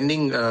you are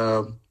lending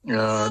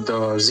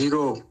the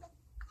Zero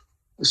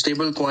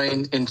stable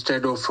coin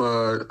instead of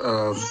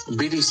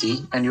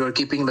BTC, and you are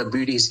keeping the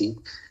BTC.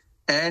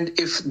 And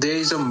if there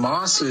is a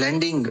mass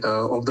lending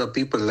of the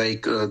people,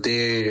 like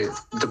the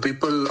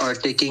people are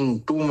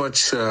taking too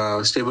much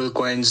stable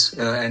coins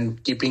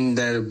and keeping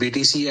their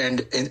BTC,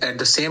 and at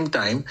the same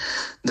time,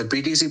 the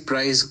BTC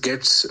price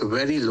gets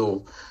very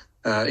low.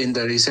 In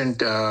the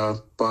recent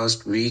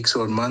past weeks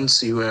or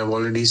months, you have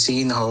already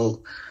seen how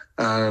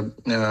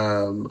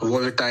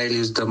volatile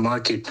is the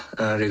market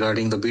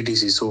regarding the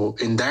BTC. So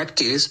in that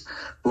case,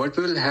 what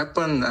will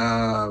happen?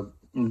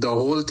 The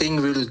whole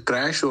thing will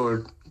crash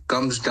or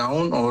comes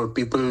down, or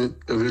people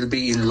will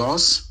be in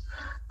loss?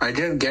 I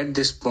didn't get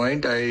this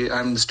point.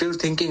 I'm still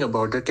thinking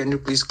about it. Can you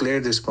please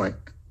clear this point?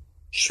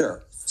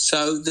 Sure.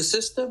 So the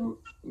system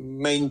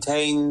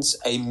maintains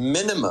a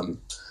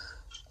minimum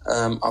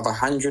of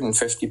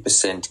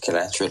 150%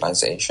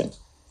 collateralization.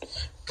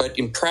 But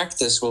in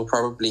practice, we'll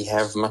probably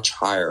have much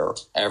higher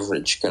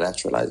average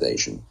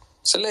collateralization.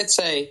 So let's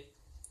say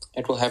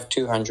it will have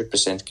 200%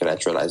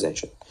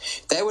 collateralization.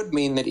 That would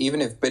mean that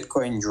even if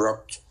Bitcoin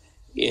dropped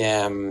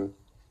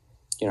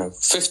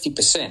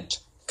 50%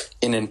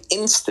 in an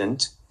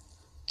instant,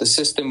 the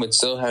system would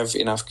still have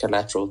enough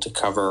collateral to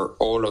cover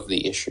all of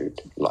the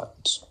issued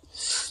loans.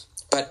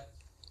 But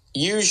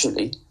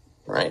usually,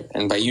 right,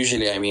 and by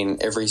usually I mean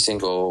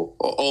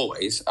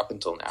always up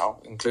until now,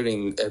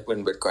 including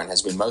when Bitcoin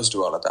has been most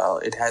volatile,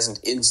 it hasn't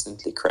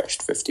instantly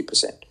crashed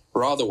 50%.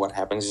 Rather, what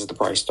happens is the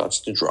price starts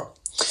to drop.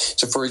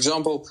 So, for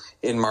example,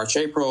 in March,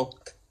 April,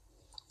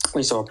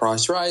 we saw a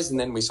price rise, and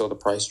then we saw the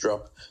price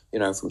drop,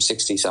 from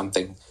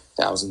 60-something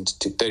thousand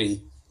to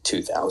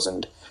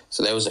 32,000.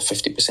 So there was a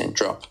 50%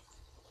 drop.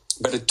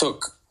 But it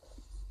took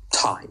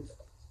time.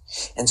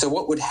 And so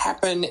what would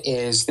happen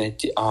is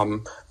that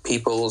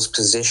people's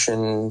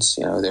positions,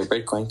 their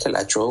Bitcoin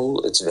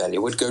collateral, its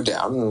value would go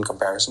down in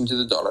comparison to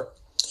the dollar.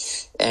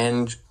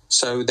 And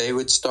so they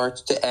would start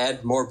to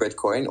add more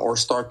Bitcoin or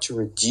start to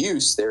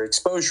reduce their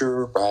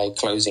exposure by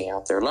closing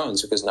out their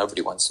loans, because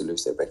nobody wants to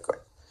lose their Bitcoin.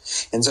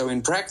 And so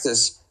in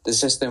practice, the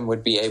system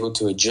would be able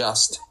to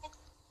adjust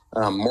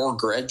more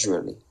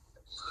gradually.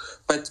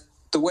 But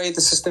the way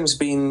the system's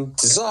been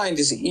designed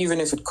is even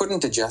if it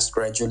couldn't adjust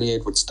gradually,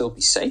 it would still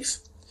be safe.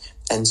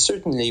 And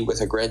certainly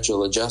with a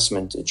gradual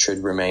adjustment, it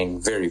should remain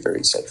very,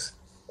 very safe.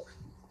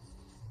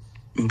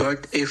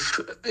 But if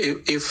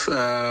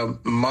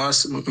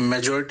mass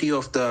majority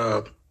of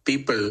the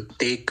people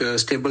take a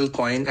stable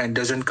coin and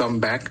doesn't come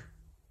back?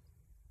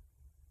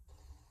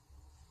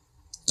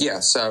 Yeah,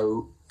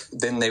 so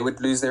then they would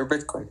lose their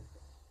Bitcoin.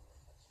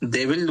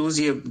 They will lose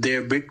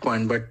their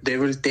Bitcoin, but they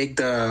will take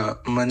the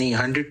money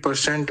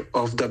 100%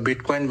 of the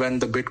Bitcoin when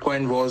the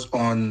Bitcoin was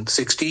on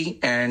 60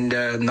 and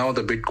now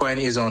the Bitcoin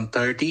is on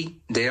 30.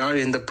 They are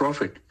in the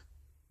profit.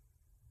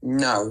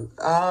 No.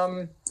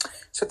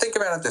 So think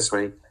about it this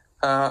way.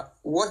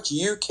 What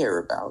you care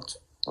about,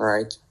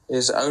 right,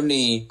 is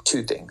only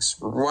two things.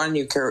 One,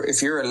 you care,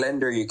 if you're a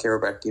lender, you care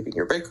about keeping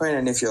your Bitcoin.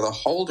 And if you're the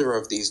holder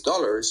of these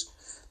dollars,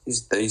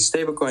 these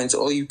stable coins,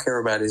 all you care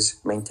about is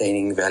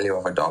maintaining the value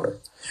of a dollar.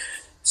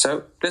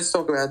 So let's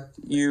talk about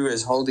you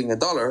as holding a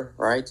dollar,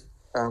 right?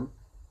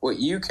 What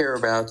you care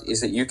about is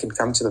that you can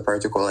come to the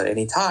protocol at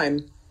any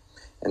time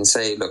and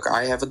say, look,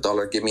 I have a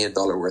dollar, give me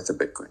 $1 worth of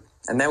Bitcoin.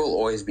 And that will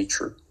always be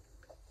true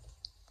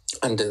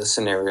under the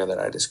scenario that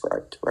I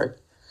described, right?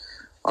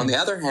 On the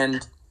other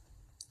hand,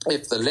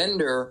 if the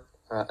lender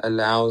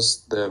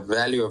allows the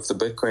value of the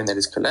Bitcoin that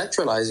is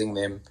collateralizing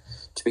them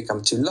to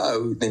become too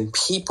low, then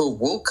people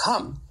will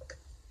come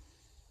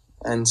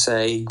and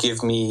say,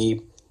 give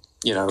me,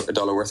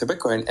 $1 worth of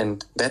Bitcoin.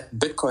 And that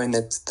Bitcoin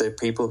that the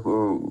people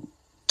who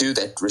do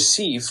that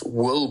receive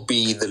will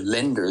be the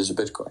lender's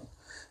Bitcoin.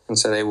 And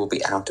so they will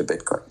be out of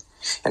Bitcoin.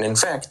 And in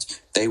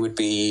fact, they would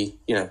be,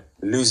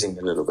 losing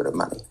a little bit of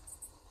money.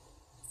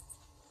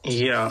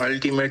 Yeah,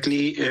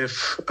 ultimately,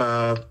 if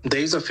there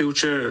is a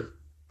future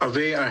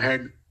way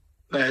ahead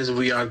as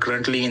we are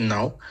currently in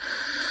now.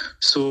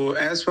 So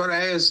as far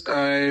as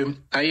I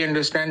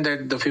understand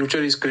that the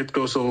future is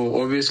crypto,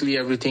 so obviously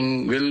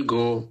everything will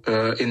go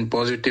in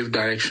positive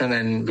direction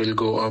and will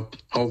go up,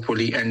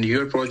 hopefully. And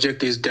your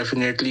project is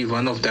definitely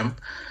one of them.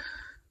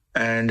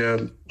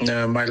 And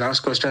my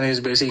last question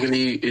is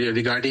basically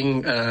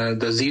regarding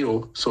the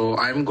Zero. So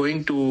I'm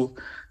going to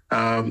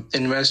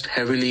invest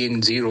heavily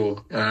in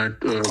Zero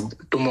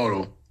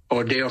tomorrow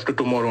or day after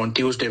tomorrow on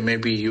Tuesday.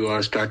 Maybe you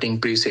are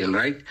starting pre-sale,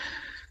 right?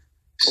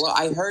 Well,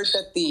 I heard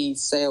that the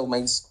sale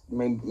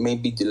may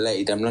be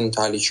delayed. I'm not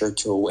entirely sure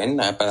till when,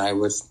 but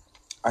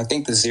I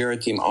think the Zero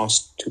team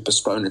asked to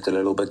postpone it a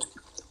little bit,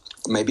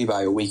 maybe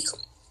by a week.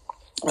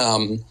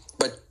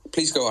 But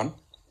please go on.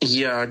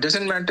 Yeah,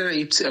 doesn't matter.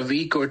 It's a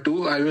week or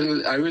two. I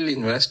will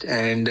invest.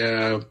 And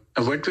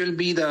what will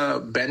be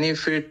the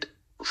benefit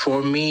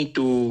for me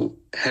to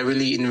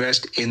heavily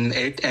invest in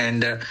it?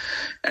 And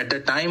at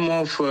the time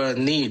of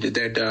need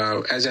that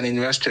as an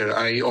investor,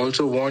 I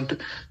also want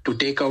to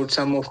take out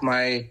some of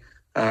my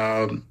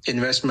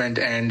investment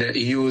and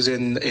use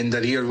in the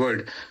real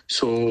world.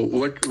 So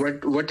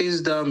what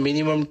is the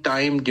minimum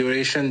time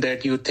duration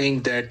that you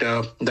think that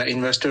the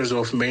investors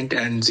of Mynt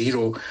and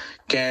Zero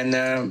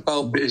can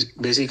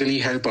basically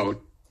help out?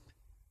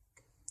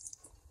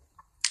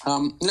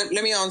 Let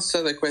me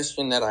answer the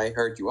question that I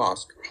heard you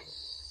ask.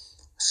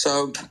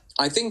 So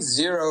I think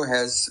Zero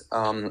has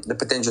the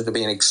potential to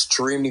be an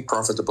extremely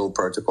profitable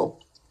protocol.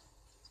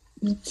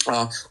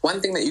 One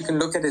thing that you can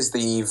look at is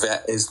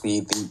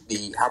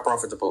the how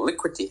profitable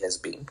Liquidity has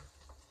been.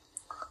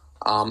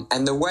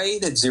 And the way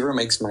that Zero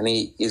makes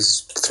money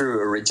is through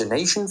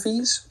origination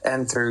fees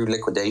and through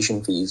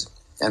liquidation fees.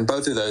 And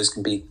both of those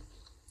can be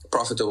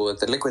profitable.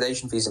 The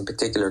liquidation fees in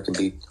particular can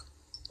be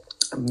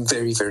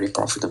very, very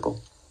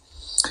profitable.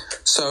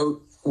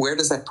 So where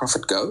does that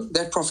profit go?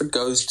 That profit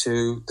goes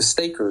to the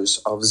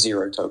stakers of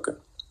Zero token.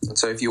 And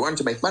so if you want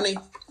to make money,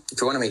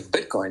 if you want to make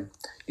Bitcoin,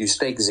 you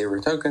stake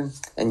Zero token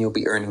and you'll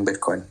be earning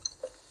Bitcoin.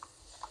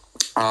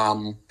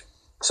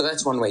 So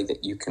that's one way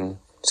that you can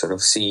sort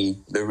of see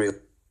the real.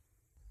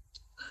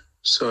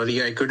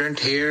 Sorry, I couldn't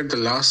hear the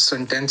last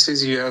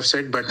sentences you have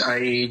said, but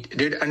I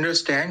did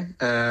understand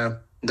the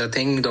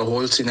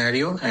whole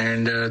scenario.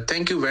 And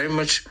thank you very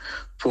much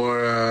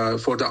for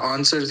the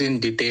answers in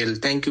detail.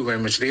 Thank you very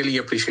much. Really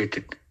appreciate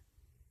it.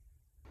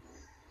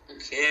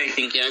 Okay, I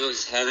think Yago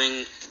is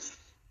having a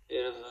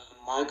bit of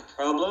a mic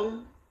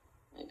problem.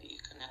 Maybe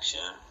a connection.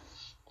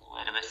 We'll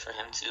wait a bit for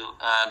him to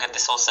get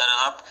this all set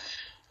up.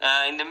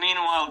 In the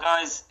meanwhile,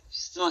 guys, if you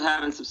still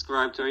haven't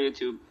subscribed to our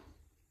YouTube,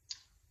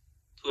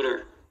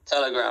 Twitter,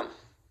 Telegram,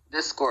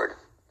 Discord,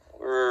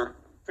 we're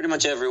pretty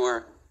much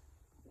everywhere.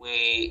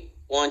 We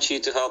want you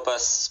to help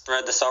us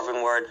spread the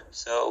Sovryn word.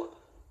 So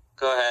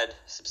go ahead,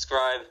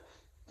 subscribe,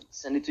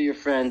 send it to your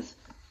friends,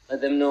 let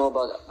them know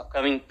about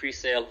upcoming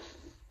pre-sale.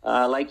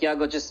 Like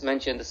Yago just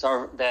mentioned,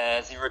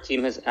 the Zero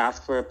team has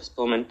asked for a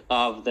postponement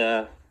of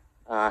the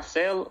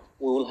sale.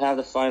 We will have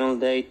the final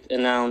date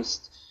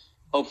announced,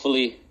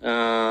 hopefully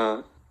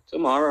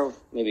tomorrow,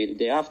 maybe the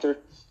day after.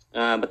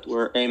 But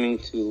we're aiming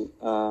to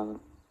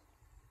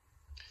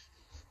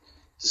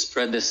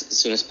spread this as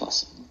soon as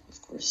possible,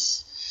 of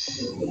course.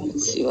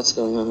 Let's see what's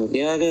going on with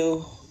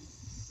Yago.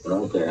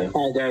 Okay.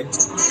 Hi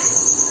guys.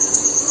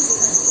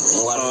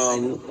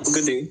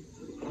 Good day.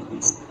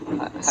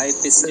 Hi,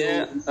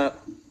 Pisca.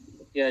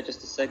 Yeah,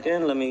 just a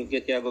second. Let me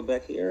get Yago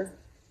back here.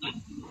 Okay.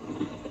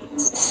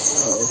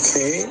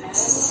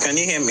 Can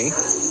you hear me?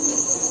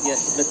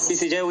 Yes, but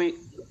PCJ, we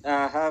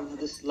have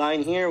this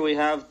line here. We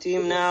have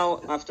team now.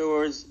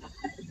 Afterwards,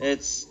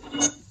 it's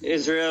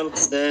Israel,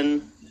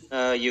 then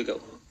Yago.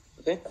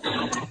 Okay?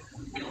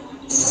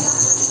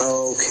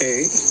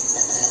 Okay.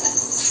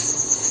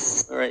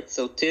 All right,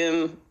 so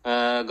Tim,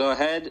 go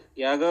ahead.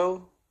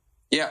 Yago?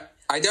 Yeah.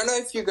 I don't know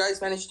if you guys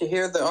managed to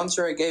hear the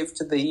answer I gave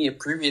to the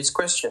previous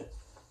question.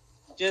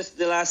 Just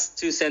the last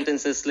two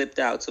sentences slipped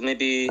out, so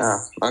maybe... Ah,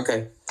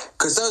 okay.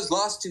 Because those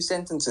last two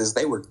sentences,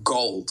 they were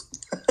gold.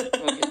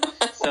 Okay,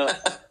 so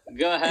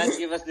go ahead,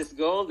 give us this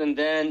gold, and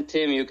then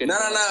Tim, you can... No,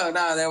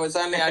 there was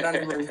only,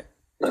 it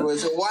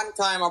was a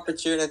one-time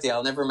opportunity.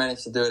 I'll never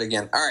manage to do it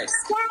again. All right.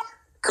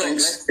 Cool.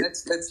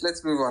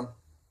 Let's move on.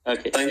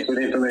 Okay. Thanks for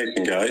the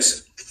information,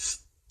 guys.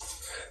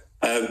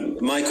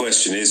 My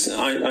question is,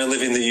 I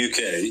live in the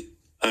UK,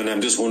 and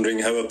I'm just wondering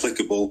how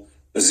applicable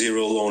a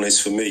zero loan is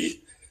for me.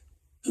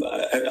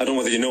 I don't know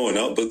whether you know or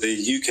not, but the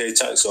UK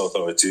tax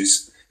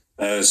authorities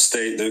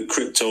state that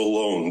crypto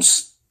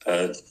loans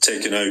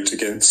taken out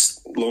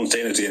against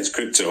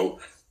crypto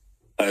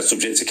are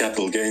subject to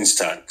capital gains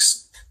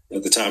tax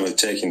at the time of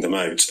taking them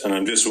out. And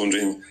I'm just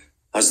wondering,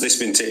 has this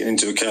been taken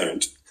into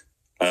account?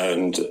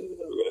 And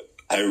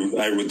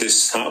how would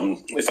this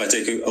happen? If I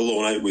take a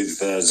loan out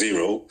with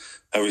zero,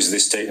 how is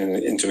this taken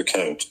into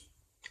account?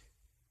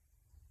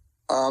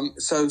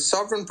 So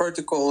Sovryn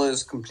protocol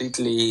is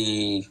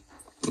completely,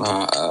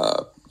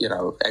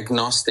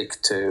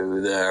 agnostic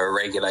to the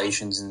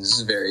regulations in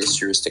various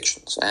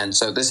jurisdictions, and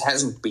so this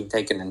hasn't been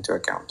taken into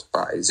account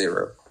by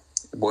Zero.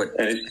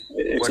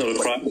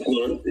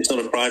 It's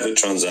not a private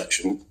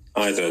transaction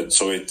either,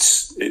 so it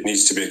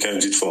needs to be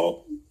accounted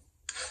for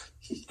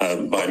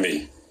by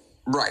me.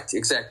 Right,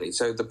 exactly.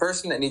 So the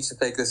person that needs to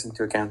take this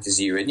into account is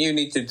you, and you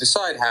need to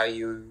decide how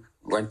you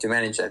want to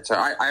manage that. So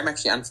I'm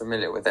actually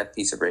unfamiliar with that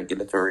piece of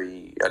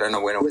regulatory. I don't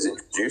know when it was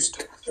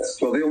introduced.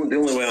 Well, the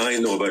only way I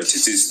know about it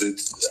is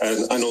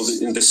that I know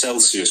that in the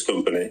Celsius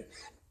company,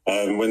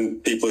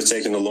 when people are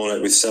taking a loan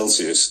out with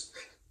Celsius,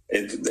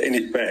 in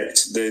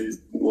effect,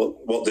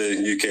 what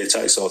the UK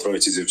tax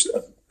authorities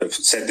have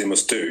said they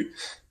must do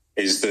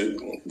is that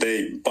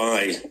they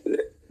buy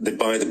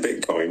the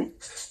Bitcoin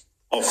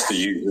off the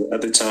user at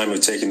the time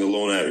of taking the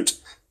loan out.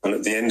 And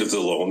at the end of the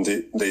loan,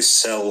 they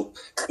sell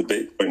the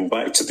Bitcoin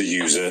back to the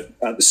user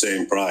at the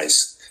same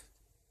price.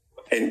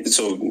 And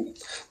so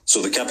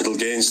the capital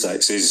gains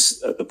tax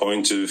is at the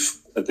point of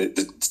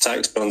the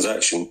tax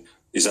transaction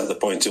is at the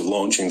point of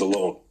launching the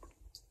loan.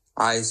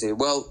 I see.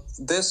 Well,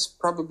 this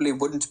probably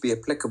wouldn't be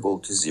applicable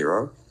to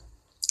Zero.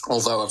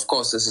 Although, of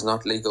course, this is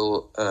not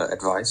legal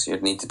advice.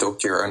 You'd need to talk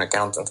to your own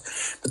accountant.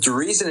 But the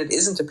reason it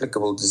isn't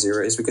applicable to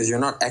Zero is because you're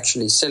not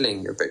actually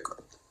selling your Bitcoin.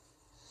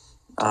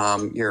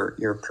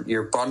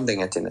 You're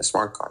bonding it in a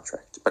smart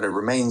contract, but it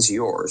remains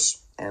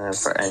yours, and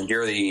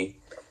you're the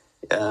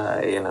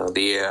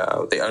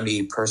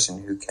only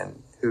person who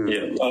can.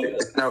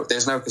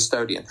 There's no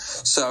custodian.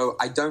 So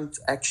I don't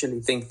actually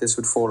think this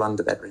would fall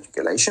under that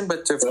regulation.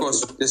 But of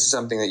course, this is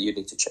something that you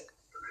need to check.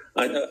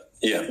 I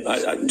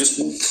can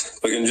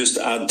just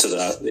add to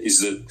that is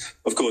that,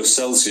 of course,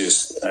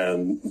 Celsius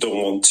don't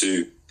want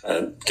to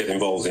get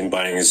involved in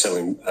buying and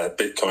selling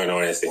Bitcoin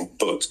or anything,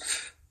 but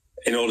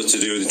in order to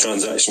do the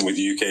transaction with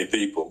UK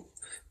people,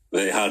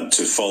 they had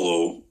to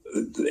follow,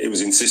 it was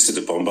insisted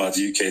upon by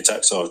the UK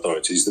tax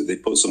authorities that they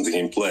put something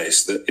in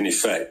place that in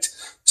effect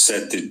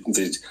said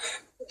they'd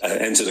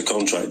entered a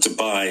contract to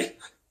buy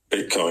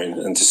Bitcoin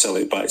and to sell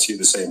it back to you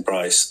at the same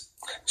price.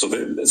 So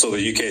the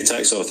UK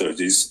tax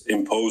authorities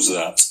impose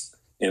that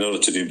in order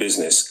to do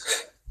business.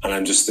 And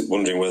I'm just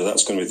wondering whether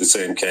that's going to be the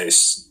same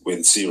case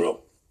with Zero.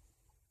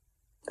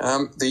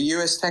 The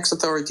US tax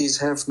authorities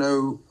have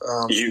no...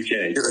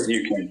 UK.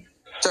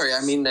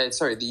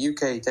 The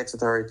UK tax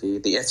authority,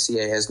 the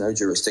FCA, has no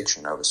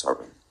jurisdiction over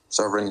Sovryn.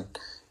 Sovryn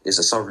is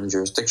a sovereign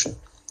jurisdiction.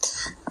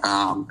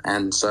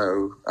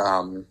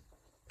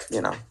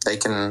 They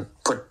can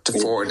put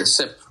forward a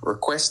SIP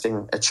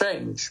requesting a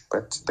change,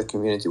 but the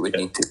community would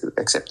need to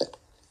accept that.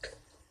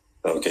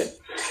 Okay.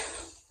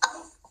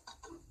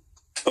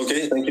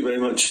 Okay, thank you very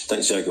much.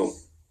 Thanks, Yago.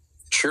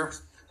 Sure.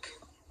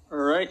 All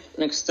right,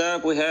 next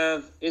up we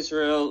have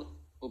Israel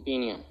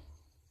Opinion.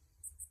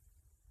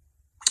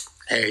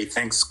 Hey,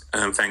 thanks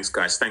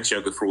guys. Thanks,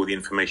 Yago, for all the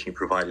information you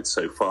provided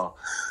so far.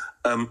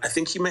 I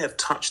think you may have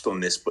touched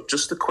on this, but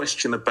just a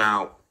question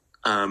about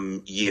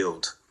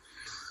yield.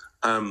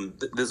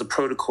 There's a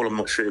protocol, I'm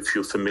not sure if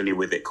you're familiar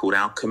with it, called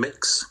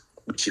Alchemix,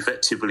 which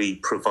effectively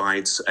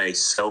provides a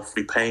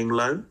self-repaying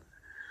loan.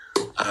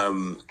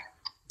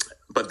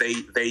 But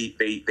they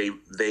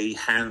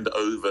hand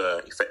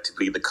over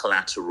effectively the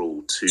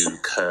collateral to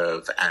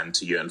Curve and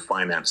to Yearn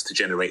Finance to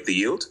generate the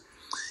yield.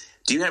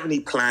 Do you have any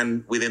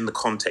plan within the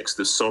context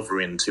of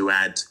Sovryn to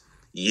add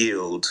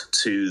yield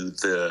to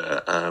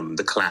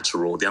the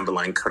collateral, the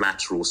underlying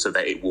collateral, so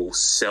that it will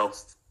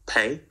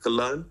self-pay the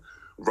loan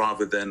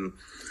rather than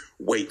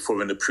wait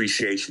for an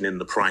appreciation in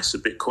the price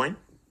of Bitcoin?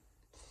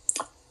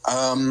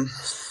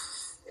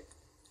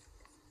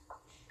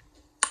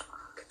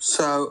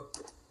 So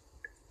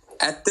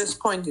at this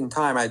point in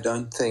time, I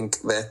don't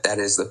think that that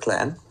is the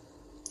plan.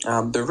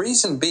 The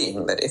reason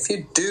being that if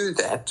you do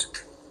that,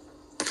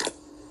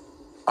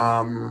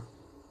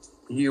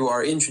 you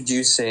are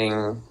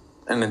introducing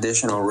an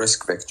additional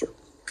risk vector.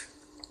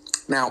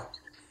 Now,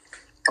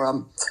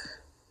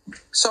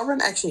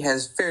 Sovryn actually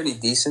has fairly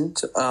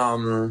decent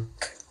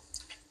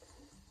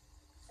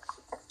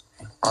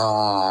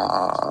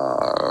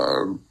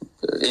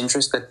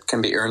interest that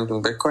can be earned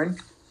in Bitcoin.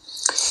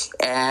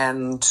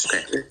 And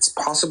it's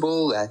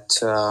possible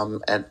that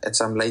at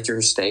some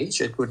later stage,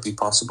 it would be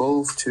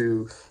possible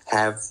to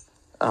have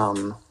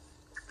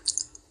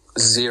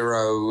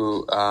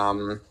zero,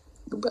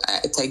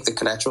 take the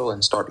collateral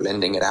and start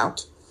lending it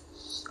out.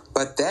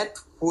 But that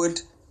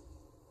would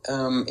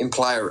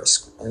imply a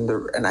risk.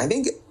 And I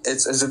think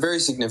it's a very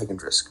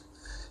significant risk,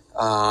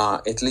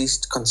 at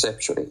least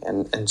conceptually.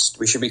 And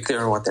we should be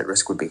clear on what that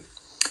risk would be.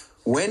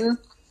 When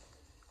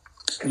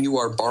you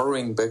are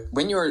borrowing,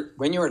 when you're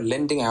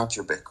lending out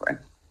your Bitcoin,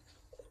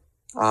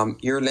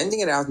 you're lending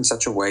it out in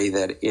such a way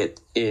that it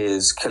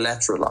is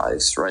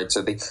collateralized, right?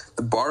 So the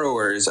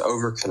borrower is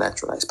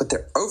over-collateralized, but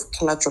they're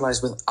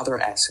over-collateralized with other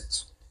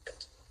assets.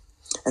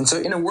 And so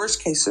in a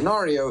worst-case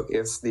scenario,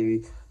 if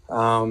the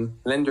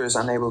lender is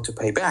unable to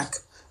pay back,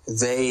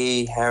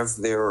 they have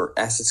their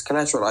assets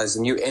collateralized,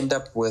 and you end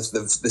up with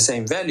the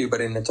same value,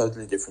 but in a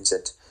totally different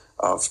set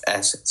of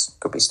assets. It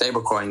could be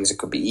stable coins, it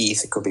could be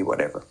ETH, it could be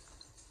whatever.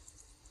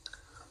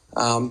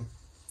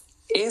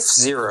 If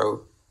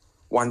Zero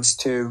wants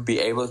to be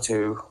able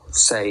to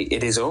say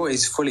it is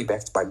always fully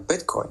backed by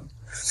Bitcoin,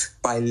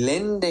 by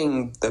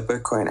lending the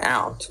Bitcoin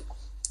out,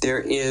 there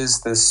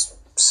is this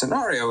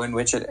scenario in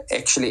which it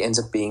actually ends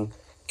up being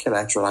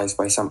collateralized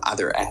by some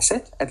other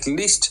asset, at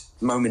least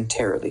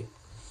momentarily.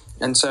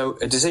 And so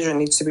a decision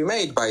needs to be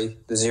made by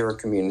the Zero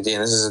community,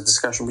 and this is a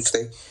discussion which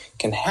they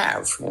can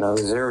have.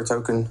 Zero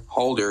token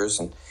holders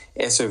and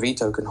SOV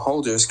token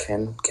holders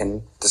can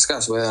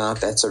discuss whether or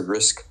not that's a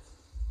risk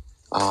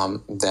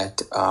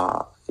that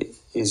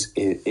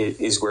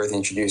is worth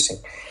introducing.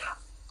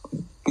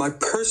 My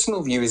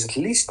personal view is, at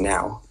least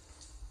now,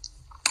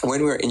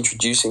 when we're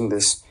introducing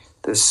this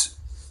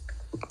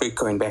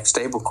Bitcoin-backed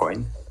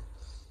stablecoin,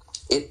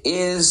 it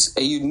is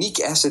a unique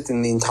asset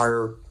in the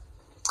entire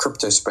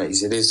crypto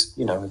space. It is,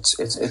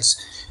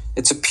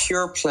 it's a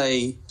pure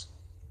play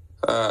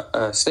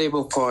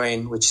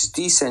stablecoin which is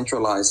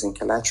decentralized and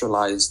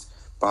collateralized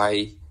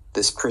by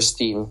this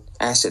pristine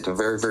asset, a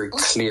very, very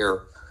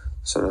clear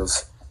sort of,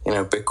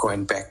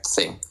 Bitcoin-backed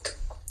thing.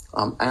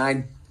 And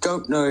I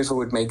don't know if it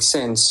would make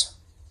sense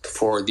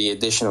for the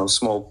additional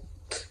small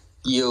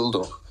yield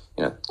of,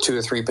 2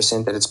 or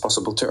 3% that it's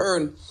possible to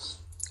earn,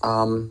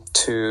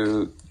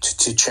 to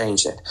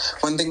change that.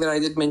 One thing that I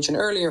did mention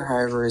earlier,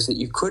 however, is that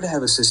you could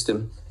have a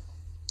system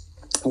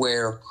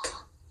where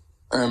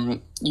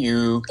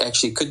you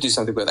actually could do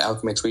something with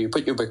Alchemix, where you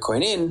put your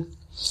Bitcoin in,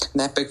 and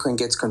that Bitcoin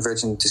gets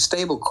converted into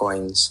stable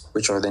coins,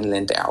 which are then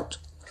lent out,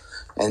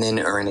 and then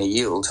earn a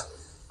yield.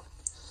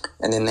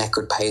 And then that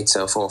could pay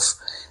itself off.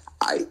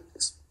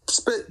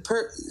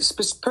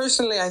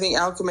 Personally, I think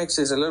Alchemix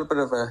is a little bit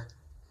of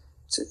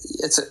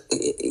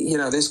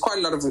there's quite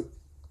a lot of,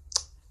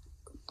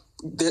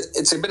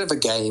 it's a bit of a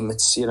game.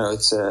 There's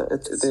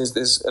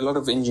a lot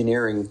of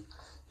engineering,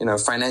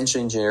 financial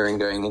engineering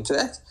going into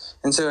that.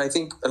 And so I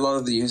think a lot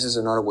of the users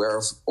are not aware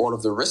of all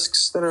of the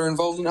risks that are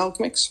involved in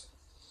Alchemix,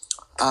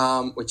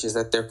 which is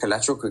that their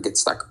collateral could get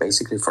stuck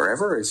basically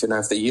forever. If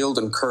the yield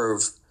on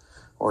Curve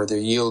or the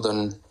yield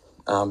on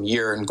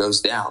Yearn goes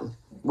down,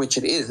 which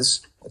it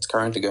is, it's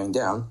currently going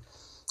down,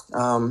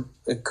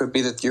 it could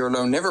be that your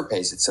loan never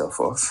pays itself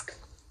off.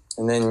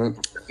 And then...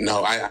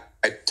 No, I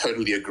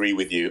totally agree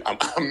with you.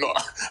 I'm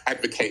not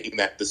advocating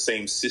that the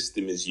same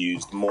system is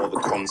used, more the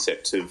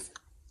concept of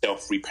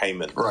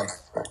self-repayment. Right.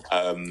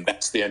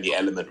 That's the only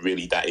element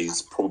really that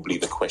is probably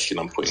the question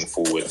I'm putting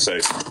forward. So,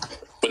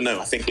 but no,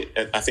 I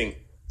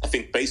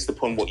think based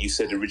upon what you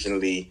said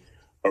originally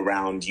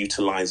around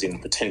utilizing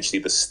potentially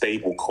the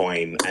stable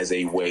coin as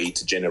a way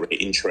to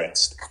generate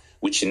interest,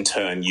 which in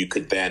turn you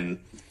could then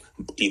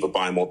either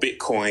buy more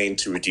Bitcoin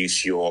to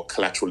reduce your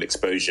collateral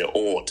exposure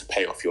or to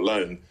pay off your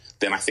loan,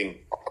 then I think,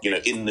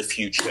 in the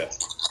future,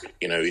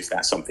 if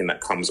that's something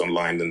that comes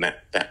online, then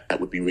that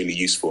would be really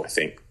useful, I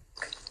think.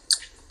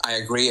 I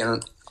agree,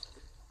 and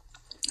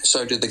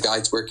so did the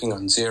guys working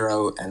on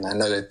Zero, and I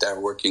know that they're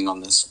working on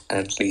this,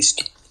 at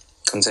least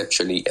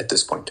conceptually, at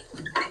this point.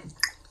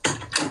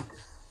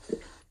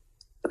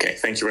 Okay,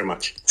 thank you very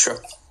much. Sure,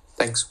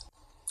 thanks.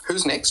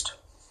 Who's next?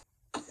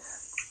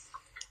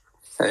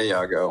 Hey,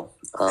 Yago.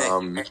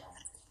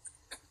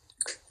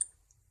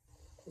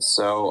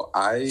 So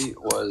I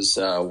was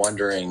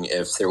wondering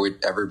if there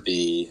would ever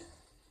be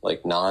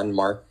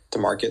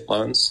non-mark-to-market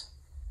loans.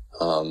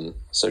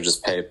 So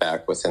just pay it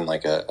back within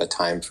a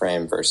time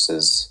frame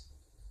versus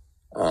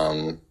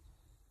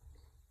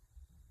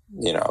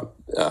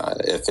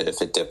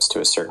if it dips to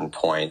a certain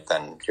point,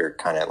 then you're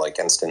kind of like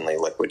instantly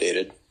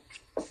liquidated.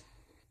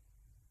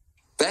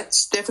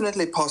 That's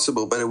definitely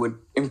possible, but it would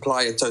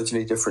imply a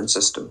totally different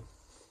system.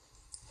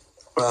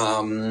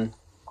 So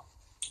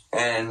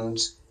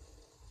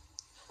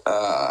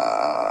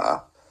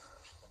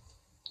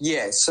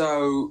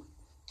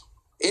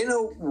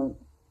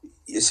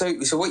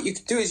what you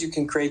can do is you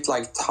can create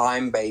like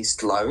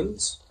time-based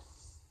loans,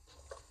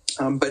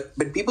 but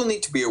people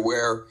need to be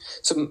aware.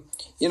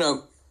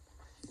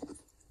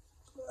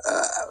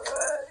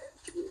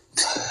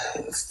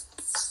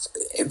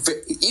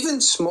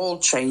 Even small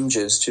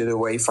changes to the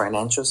way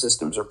financial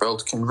systems are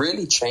built can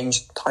really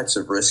change the types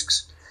of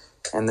risks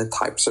and the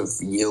types of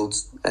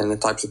yields and the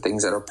types of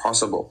things that are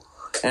possible.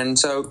 And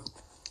so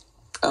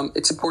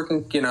it's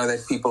important,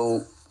 that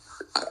people,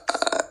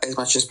 as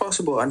much as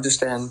possible,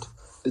 understand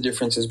the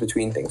differences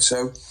between things.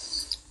 So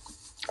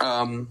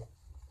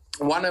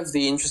one of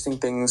the interesting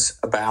things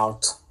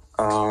about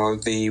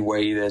the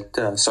way that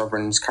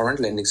Sovryn's current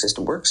lending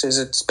system works is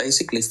it's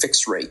basically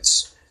fixed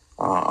rates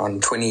on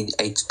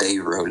 28-day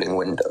rolling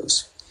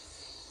windows.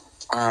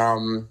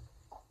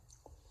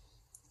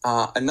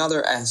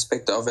 Another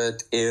aspect of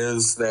it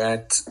is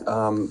that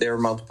there are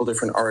multiple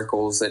different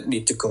oracles that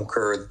need to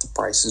concur that the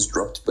prices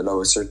dropped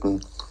below a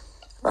certain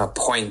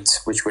point,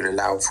 which would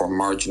allow for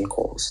margin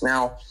calls.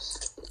 Now,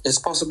 it's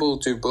possible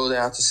to build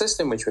out a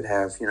system which would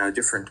have,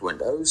 different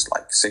windows,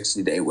 like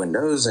 60-day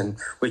windows, and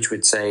which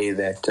would say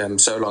that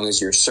so long as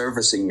you're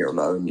servicing your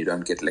loan, you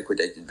don't get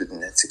liquidated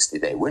within that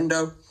 60-day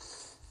window.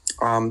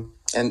 I'm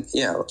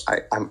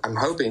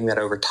hoping that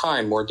over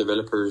time, more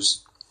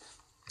developers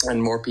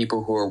and more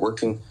people who are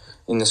working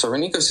in the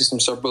Sovryn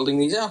ecosystem start building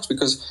these out,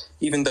 because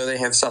even though they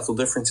have subtle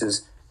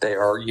differences, they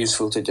are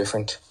useful to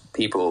different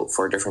people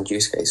for different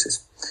use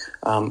cases.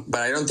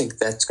 But I don't think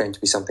that's going to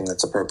be something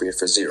that's appropriate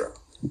for Zero.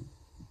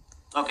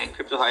 Okay,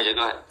 Crypto Hijack,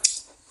 go ahead.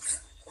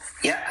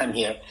 Yeah, I'm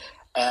here.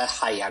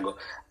 Hi, Yago.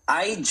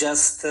 I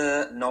just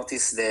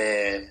noticed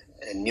the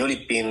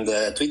newly pinned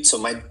tweet, so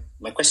my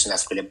question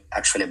is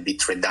actually a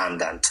bit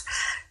redundant.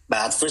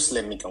 But first,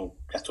 let me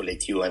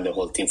congratulate you and the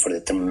whole team for the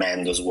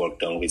tremendous work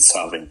done with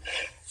Sovryn.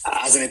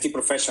 As an IT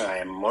professional, I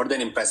am more than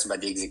impressed by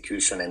the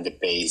execution and the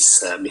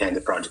pace behind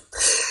the project.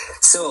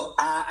 So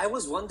I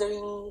was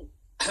wondering,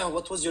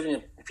 what was your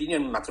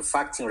opinion, matter of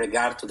fact, in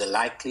regard to the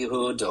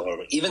likelihood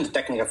or even the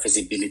technical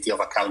feasibility of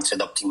a country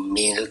adopting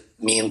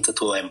Mynt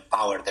to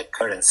empower the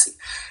currency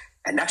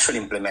and actually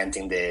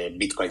implementing the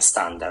Bitcoin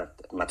standard,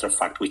 matter of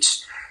fact,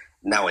 which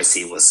now I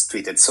see was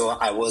tweeted. So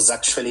I was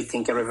actually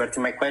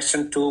reverting my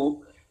question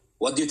to,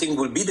 what do you think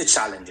will be the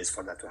challenges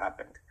for that to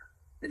happen,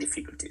 the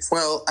difficulties?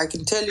 Well, I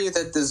can tell you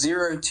that the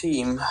Zero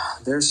team,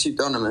 they're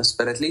pseudonymous,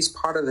 but at least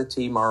part of the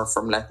team are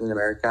from Latin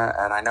America,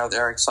 and I know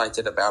they're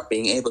excited about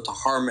being able to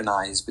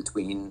harmonize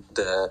between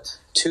the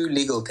two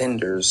legal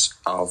tenders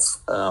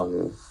of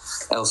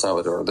El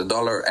Salvador, the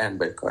dollar and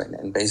Bitcoin,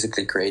 and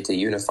basically create a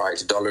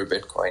unified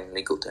dollar-Bitcoin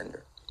legal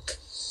tender.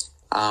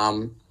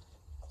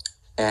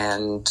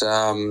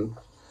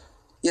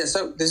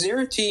 So the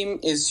Zero team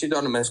is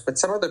pseudonymous, but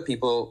some of the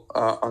people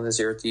on the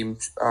Zero team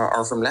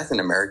are from Latin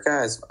America,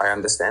 as I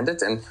understand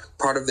it. And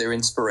part of their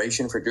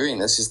inspiration for doing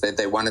this is that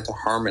they wanted to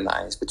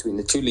harmonize between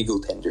the two legal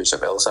tenders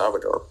of El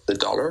Salvador, the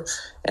dollar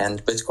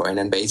and Bitcoin,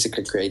 and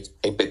basically create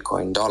a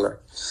Bitcoin dollar.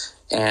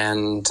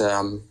 And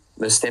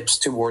the steps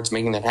towards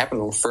making that happen,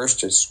 well,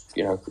 first is,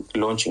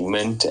 launching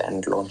Mynt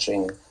and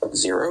launching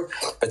Zero.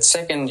 But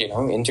second,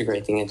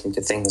 integrating it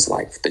into things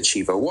like the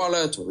Chivo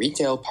wallet,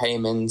 retail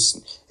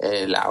payments,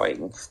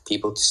 allowing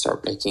people to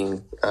start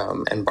making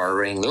and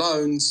borrowing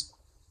loans.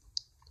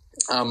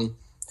 Building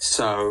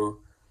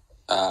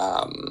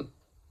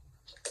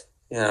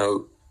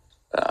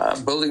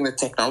the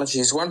technology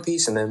is one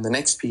piece, and then the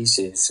next piece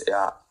is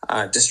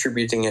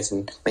distributing it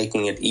and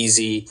making it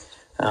easy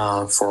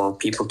for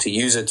people to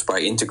use it by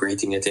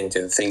integrating it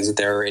into the things that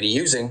they're already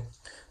using.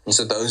 And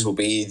so those will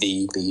be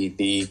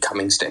the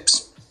coming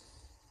steps.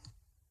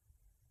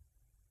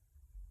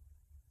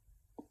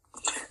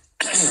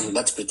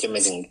 That's pretty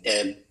amazing.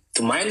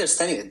 To my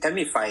understanding, tell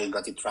me if I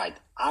got it right,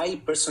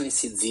 I personally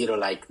see Zero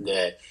like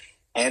the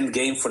end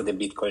game for the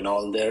Bitcoin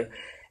holder,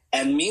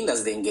 and Mynt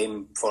as the end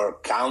game for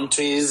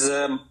countries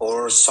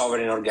or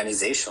sovereign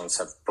organizations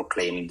have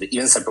proclaimed,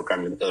 even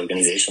self-proclaimed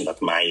organizations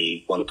that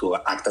might want to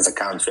act as a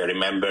country. I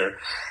remember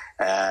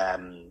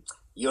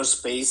your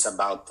space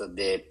about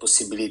the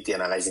possibility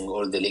analyzing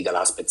all the legal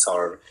aspects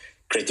or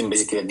creating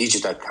basically a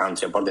digital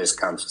country, a borderless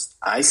country.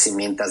 I see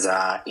Mynt as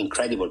an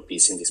incredible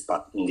piece in this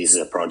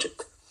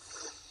project.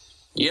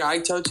 Yeah, I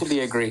totally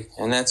agree.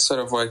 And that's sort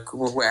of like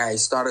where I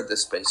started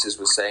this spaces,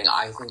 was saying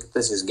I think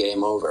this is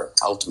game over,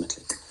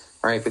 ultimately.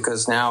 Right,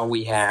 because now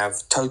we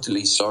have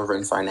totally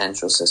sovereign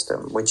financial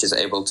system, which is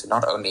able to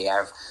not only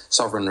have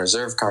sovereign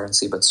reserve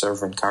currency, but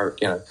sovereign,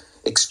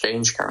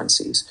 exchange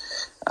currencies.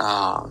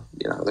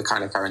 The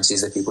kind of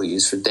currencies that people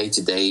use for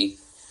day-to-day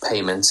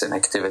payments and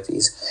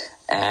activities.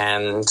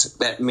 And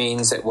that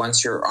means that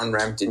once you're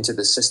on-ramped into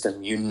the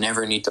system, you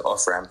never need to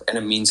off-ramp. And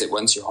it means that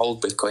once you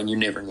hold Bitcoin, you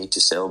never need to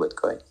sell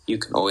Bitcoin. You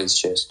can always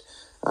just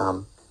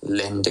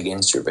lend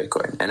against your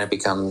Bitcoin. And it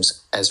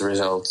becomes, as a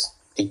result,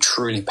 a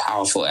truly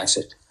powerful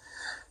asset.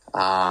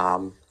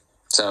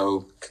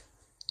 So,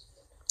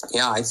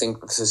 yeah, I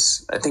think this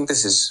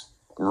is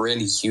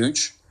really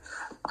huge.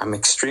 I'm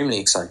extremely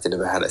excited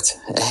about it.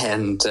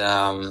 And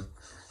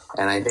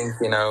I think,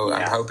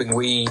 I'm hoping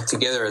we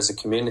together as a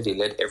community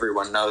let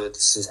everyone know that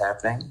this is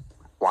happening,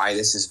 why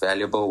this is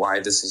valuable, why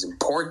this is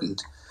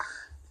important,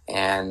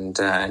 and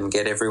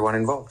get everyone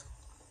involved.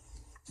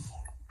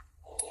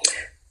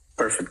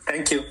 Perfect.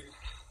 Thank you.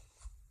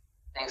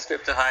 Thanks,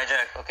 Crypto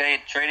Hijack.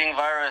 Okay, Trading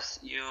Virus,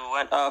 you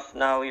went off.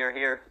 Now you're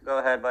here. Go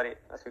ahead, buddy.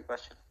 Ask your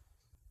question.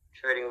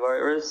 Trading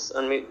Virus,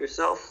 unmute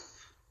yourself.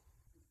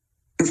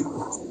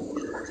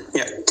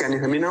 Yeah, can you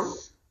hear me now?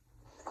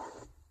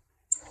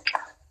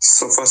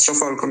 So first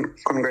of all,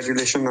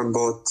 congratulations on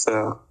both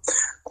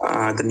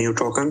the new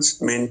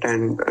tokens, Mynt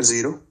and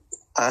Zero.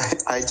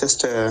 I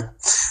just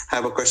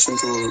have a question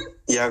to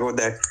Yago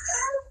that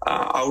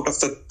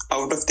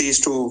out of these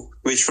two,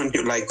 which one do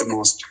you like the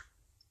most?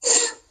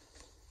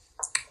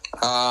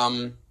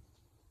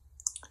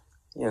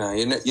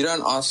 You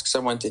don't ask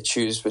someone to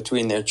choose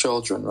between their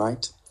children,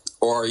 right?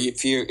 Or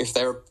if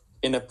they're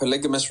in a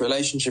polygamous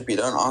relationship, you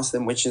don't ask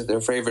them which is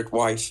their favorite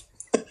wife.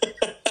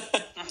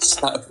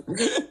 So I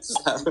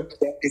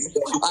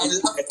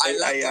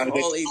love them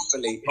all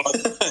equally.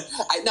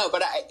 I know,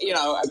 but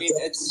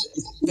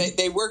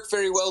they work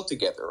very well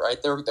together,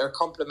 right? They're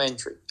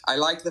complementary. I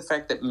like the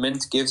fact that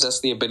Mynt gives us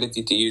the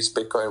ability to use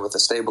Bitcoin with a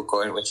stable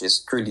coin, which is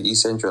truly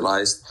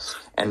decentralized,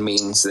 and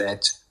means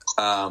that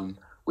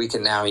we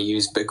can now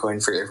use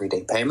Bitcoin for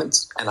everyday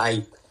payments. And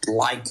I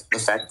like the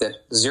fact that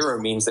Zero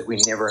means that we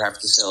never have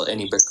to sell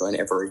any Bitcoin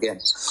ever again.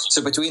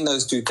 So between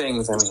those two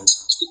things,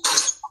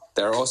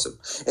 they're awesome.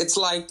 It's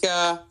like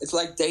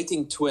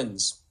dating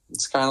twins.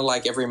 It's kind of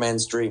like every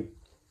man's dream.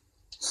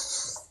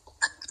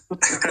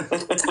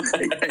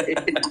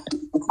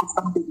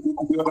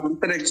 Your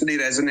answer actually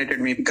resonated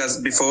me because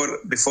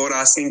before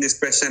asking this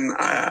question,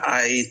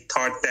 I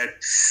thought that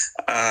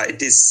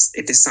it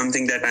is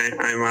something that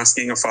I'm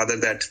asking a father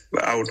that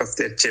out of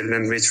their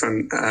children, which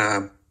one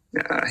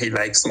he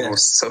likes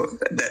most. So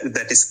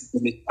that is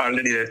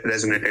already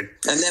resonated.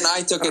 And then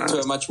I took it to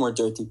a much more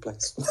dirty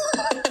place.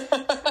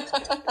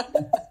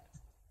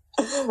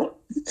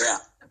 Yeah.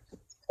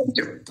 Thank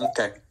you.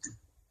 Okay.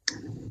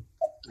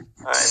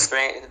 All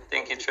right.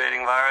 Thank you,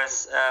 Trading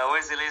Virus.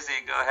 Wizzy Lizzy,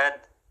 go ahead.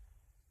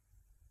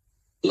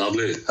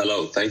 Lovely.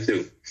 Hello. Thank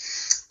you.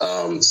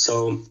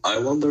 So I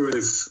wonder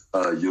if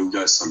you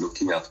guys are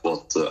looking at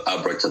what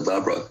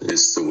Abracadabra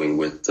is doing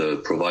with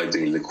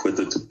providing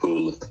liquidity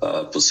pool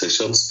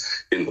positions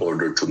in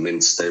order to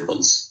mint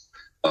stables.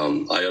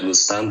 I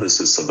understand this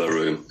is a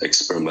very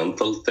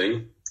experimental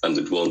thing, and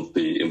it won't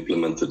be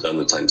implemented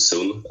anytime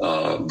soon.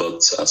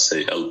 But as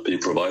a LP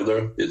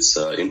provider, it's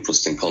an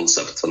interesting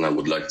concept, and I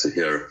would like to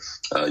hear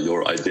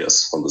your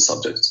ideas on the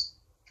subject.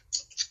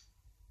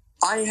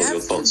 I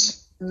have been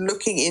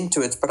looking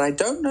into it, but I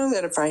don't know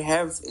that if I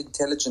have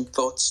intelligent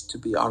thoughts, to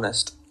be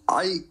honest.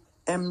 I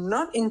am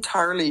not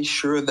entirely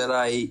sure that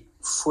I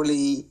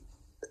fully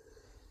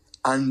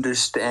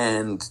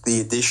understand the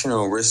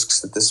additional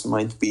risks that this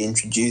might be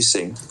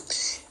introducing.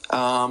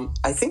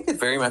 I think it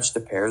very much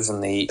depends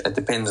on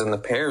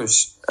the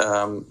pairs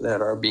that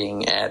are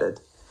being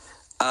added.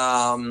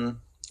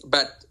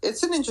 But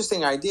it's an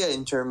interesting idea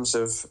in terms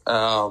of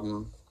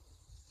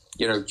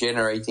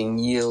generating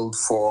yield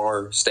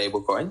for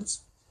stablecoins.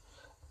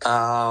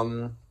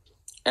 I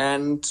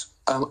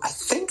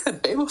think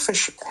that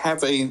Babelfish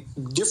have a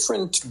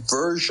different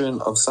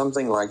version of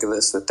something like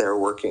this that they're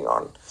working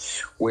on,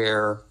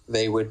 where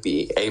they would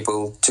be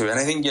able to, and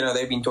I think,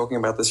 they've been talking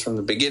about this from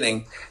the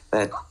beginning,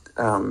 that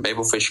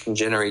Babelfish can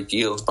generate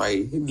yield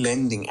by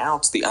lending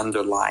out the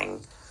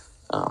underlying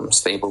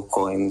stable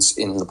coins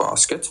in the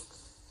basket.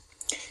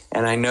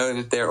 And I know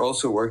that they're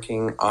also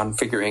working on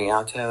figuring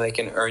out how they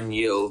can earn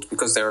yield,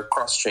 because they're a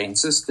cross-chain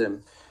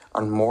system,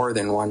 on more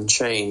than one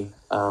chain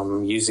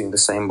using the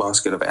same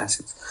basket of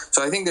assets.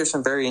 So I think there's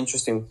some very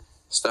interesting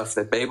stuff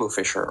that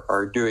Babelfish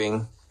are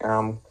doing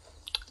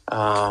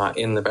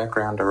in the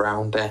background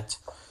around that.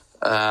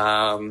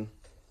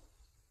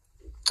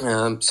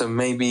 So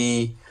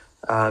maybe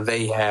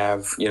they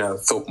have,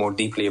 thought more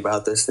deeply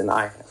about this than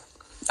I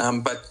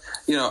have. But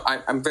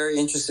I'm very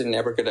interested in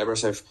Abracadabra.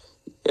 So if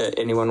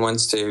anyone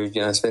wants to,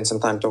 spend some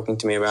time talking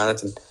to me about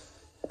it and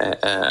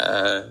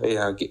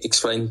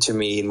explain to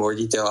me in more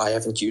detail. I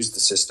haven't used the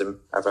system.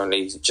 I've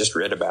only just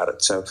read about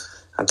it, so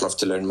I'd love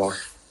to learn more.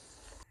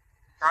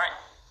 All right.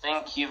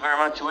 Thank you very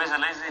much, Wizzy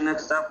Lizzy.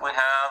 Next up, we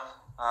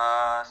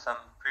have some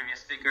previous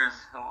speakers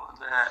who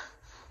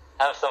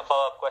have some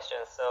follow-up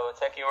questions. So,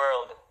 Techie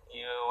World,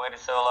 you waited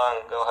so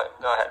long. Go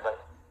ahead, buddy.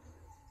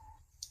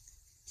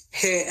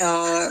 Hey,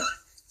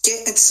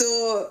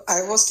 so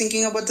I was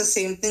thinking about the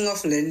same thing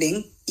of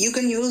lending. You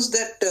can use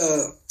that.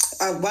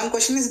 One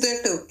question is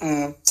that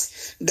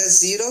does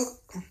Zero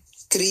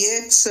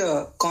creates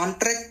a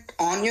contract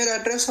on your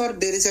address, or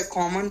there is a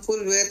common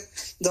pool where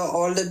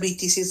all the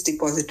BTC is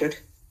deposited?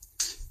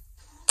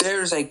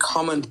 There's a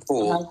common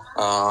pool,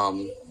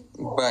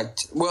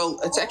 but, well,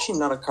 it's actually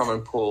not a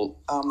common pool.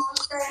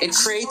 It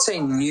creates a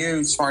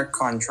new smart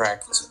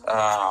contract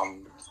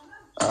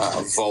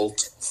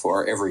vault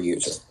for every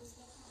user.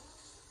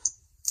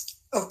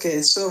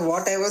 Okay, so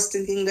what I was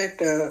thinking that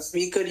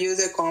we could use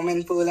a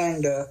common pool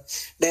and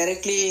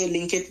directly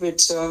link it with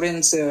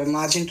Sovryn's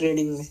margin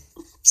trading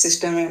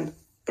system and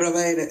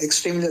provide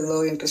extremely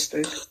low interest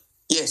rate.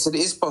 Yes, it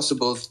is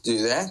possible to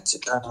do that.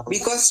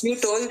 Because you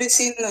told this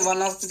in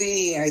one of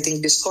the, I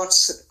think,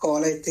 Discord's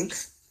call,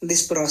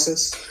 this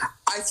process.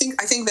 I think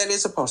that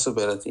is a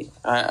possibility.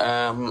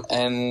 I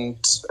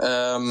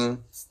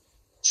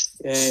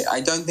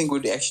don't think it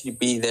would actually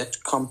be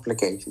that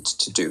complicated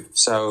to do.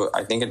 So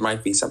I think it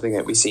might be something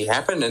that we see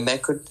happen, and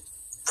that could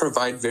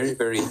provide very,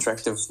 very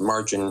attractive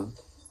margin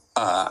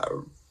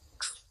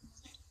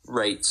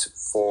rates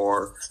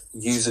for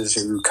users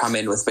who come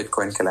in with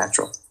Bitcoin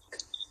collateral.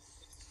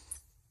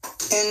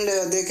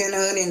 And they can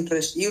earn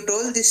interest. You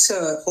told this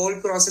whole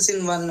process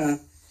in one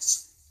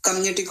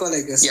community call,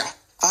 I guess. Yeah.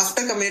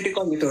 After community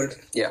call, you told.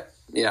 Yeah.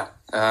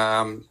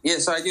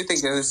 So I do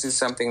think that this is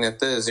something that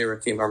the Zero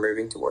team are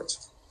moving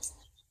towards.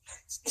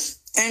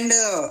 And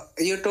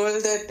you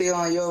told that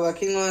you're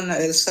working on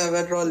El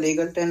Salvador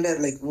legal tender.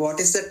 Like, what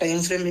is the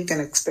time frame we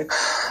can expect?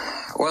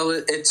 Well,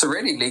 it's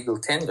already legal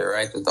tender,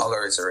 right? The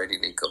dollar is already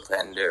legal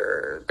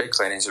tender.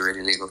 Bitcoin is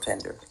already legal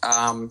tender.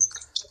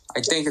 I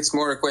think it's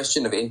more a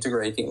question of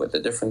integrating with the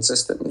different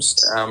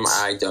systems.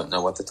 I don't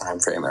know what the time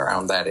frame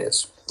around that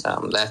is.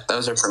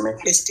 Those are for me.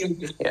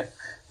 Yeah,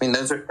 I mean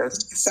those are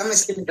some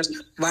estimate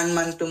 1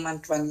 month, 2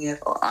 months, 1 year.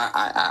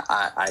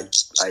 I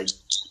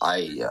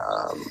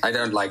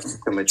don't like to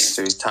commit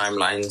to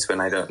timelines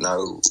when I don't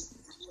know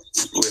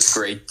with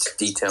great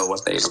detail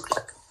what they look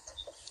like.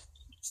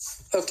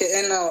 Okay,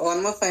 and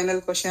one more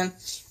final question.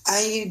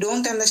 I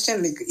don't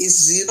understand, like, is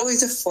Zero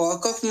is a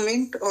fork of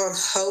Mynt, or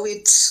how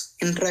it's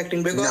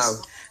interacting?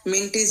 Because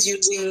Mynt is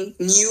using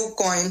new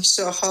coins,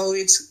 so how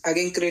it's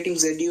again creating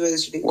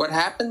ZUSD? What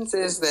happens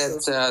is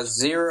that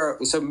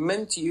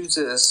Mynt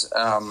uses,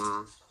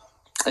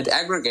 it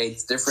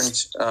aggregates different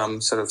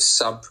sort of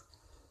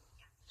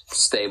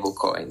stable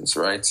coins,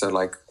 right? So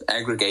like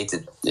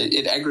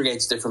it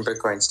aggregates different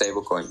Bitcoin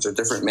stable coins or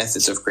different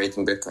methods of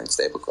creating Bitcoin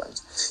stable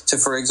coins. So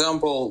for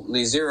example,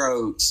 the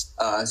Zero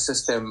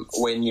system,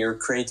 when you're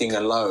creating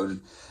a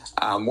loan,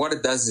 what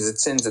it does is it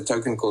sends a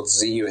token called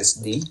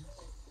ZUSD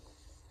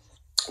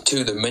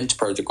to the Mynt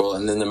protocol,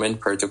 and then the Mynt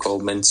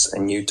protocol mints a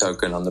new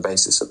token on the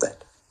basis of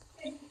that.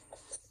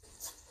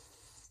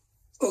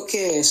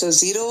 Okay, so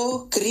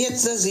Zero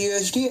creates the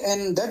ZUSD,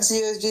 and that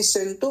ZUSD is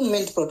sent to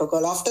Mynt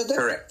protocol. After that?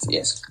 Correct,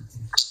 yes.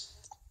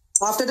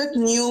 After that,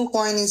 new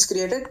coin is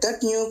created.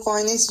 That new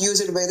coin is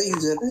used by the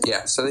user, right?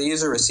 Yeah, so the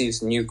user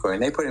receives new coin.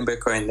 They put in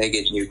Bitcoin, they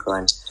get new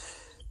coin.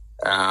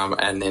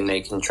 And then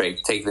they can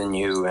take the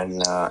new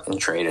and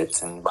trade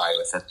it and buy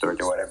with it or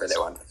do whatever they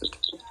want with it.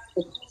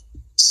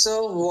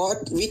 So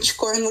which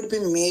coin would be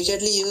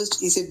majorly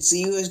used? Is it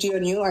ZUSD or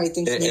new? I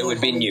think it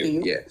would be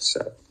new, yeah.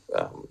 So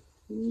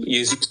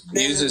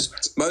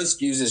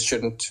most users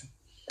shouldn't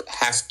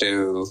have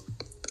to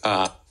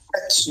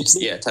touch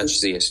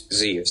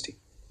ZUSD.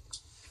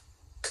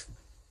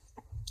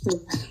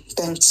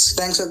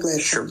 Thanks for clarifying.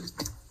 Sure.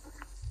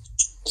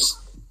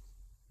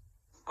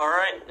 All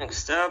right,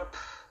 next up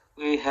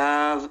we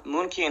have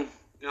Moonkin.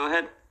 Go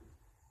ahead.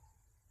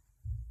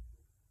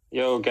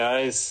 Yo,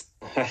 guys.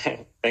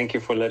 Thank you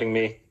for letting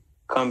me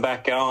come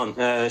back on.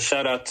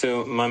 Shout out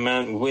to my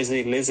man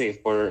Wizzy Lizzy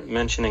for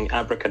mentioning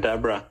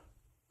Abracadabra.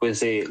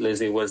 Wizzy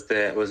Lizzy was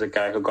the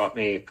guy who got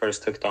me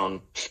first hooked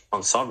on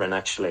Sovryn,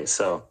 actually.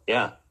 So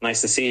yeah,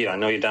 nice to see you. I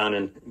know you're down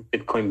in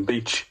Bitcoin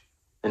Beach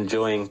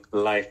enjoying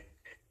life.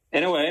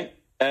 Anyway,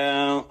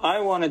 I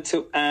wanted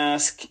to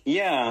ask,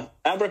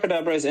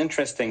 Abracadabra is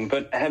interesting,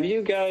 but have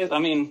you guys, I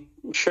mean,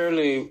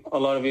 surely a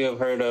lot of you have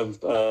heard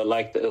of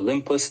like the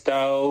Olympus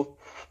DAO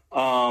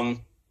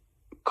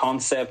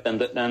concept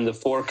and the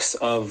forks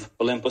of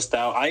Olympus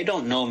DAO. I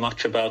don't know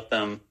much about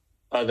them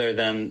other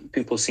than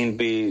people seem to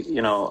be,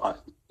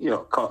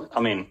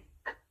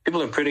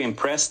 people are pretty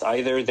impressed.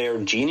 Either they're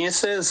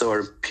geniuses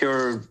or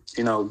pure,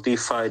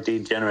 DeFi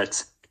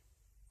degenerates.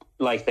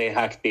 Like they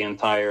hacked the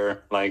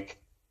entire,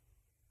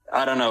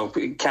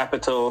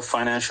 capital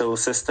financial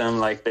system.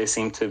 Like they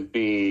seem to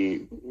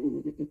be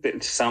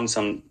found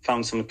some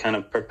kind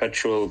of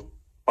perpetual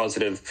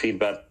positive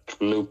feedback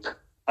loop.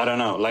 I don't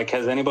know. Like,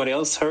 has anybody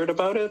else heard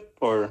about it?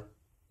 Or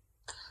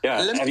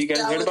have you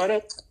guys heard about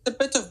it? It's a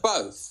bit of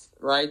both,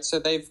 right? So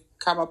they've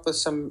come up with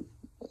some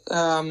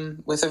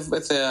with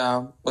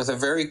a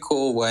very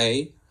cool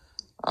way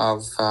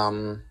of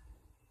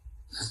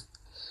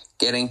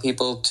getting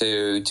people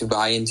to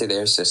buy into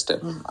their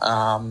system.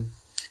 I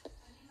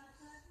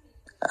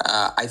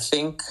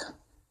think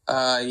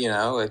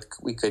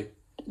we could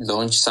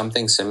launch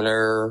something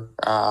similar.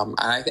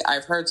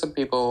 I've heard some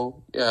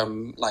people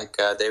like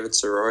David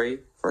Soroy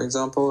for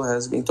example,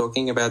 has been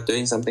talking about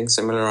doing something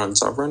similar on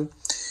Sovryn.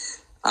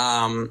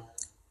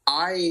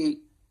 I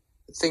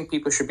think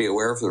people should be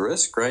aware of the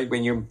risk, right?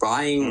 When you're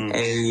buying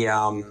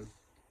an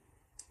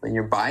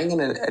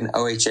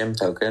OHM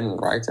token,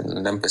 right, an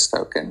Olympus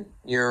token,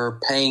 you're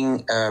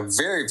paying a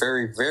very,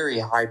 very, very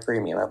high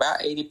premium,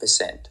 about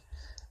 80%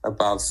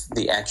 above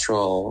the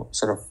actual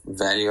sort of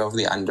value of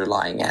the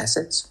underlying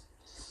assets.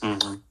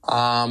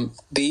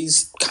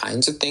 These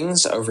kinds of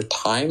things over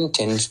time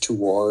tend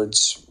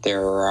towards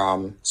their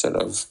sort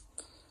of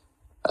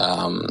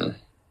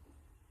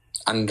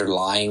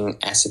underlying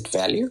asset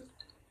value,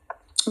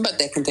 but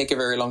that can take a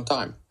very long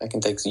time. That can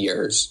take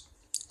years.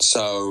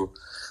 So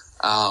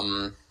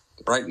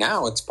right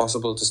now it's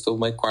possible to still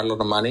make quite a lot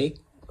of money.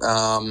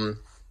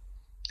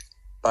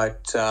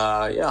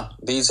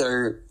 These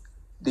are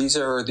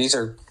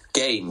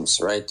games,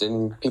 right?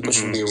 And people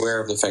should be aware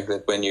of the fact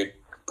that when you're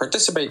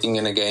participating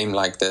in a game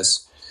like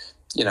this,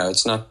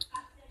 it's not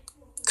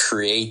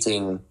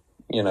creating,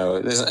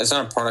 it's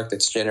not a product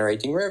that's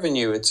generating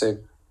revenue. It's a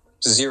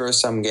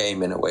zero-sum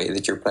game in a way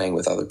that you're playing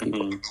with other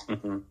people.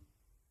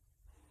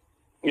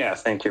 Yeah,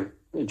 thank you.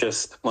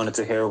 Just wanted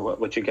to hear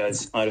what you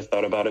guys might have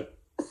thought about it.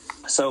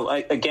 So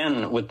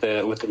again, with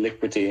the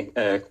liquidity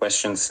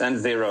questions and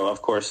zero,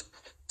 of course.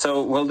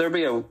 So will there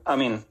be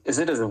is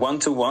it a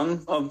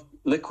one-to-one of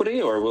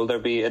liquidity, or will there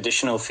be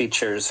additional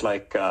features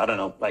like,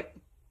 like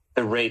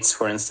the rates,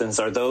 for instance?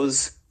 Are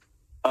those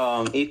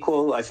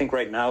equal? I think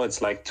right now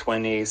it's like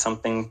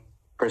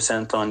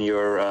 20-something% on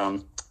your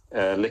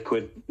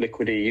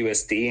liquidity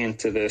USD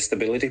into the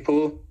stability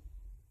pool.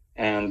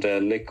 And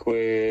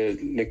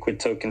liquid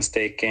token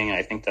staking,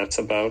 I think that's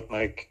about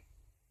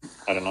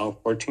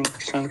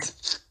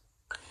 14%.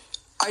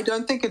 I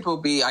don't think it will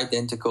be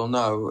identical.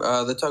 No,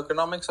 the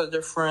tokenomics are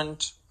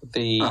different.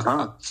 The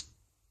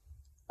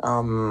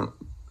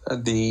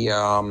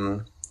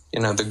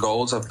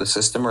goals of the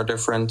system are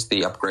different.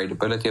 The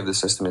upgradability of the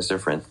system is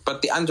different,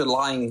 but the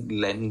underlying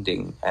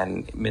lending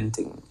and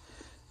minting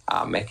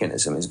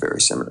mechanism is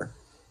very similar.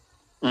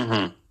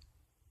 Can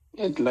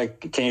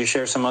you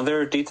share some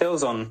other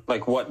details on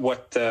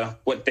what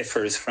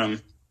differs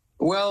from?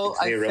 Well,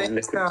 I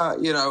think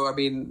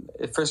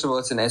first of all,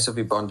 it's an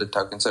SOV bonded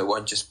token, so it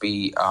won't just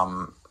be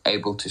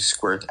able to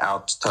squirt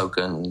out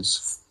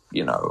tokens,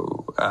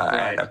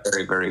 at a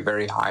very, very,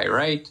 very high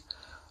rate.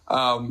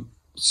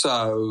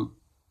 So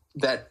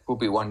that will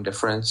be one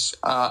difference.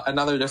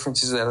 Another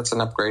difference is that it's an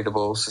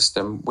upgradable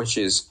system, which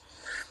is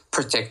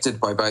protected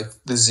by both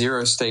the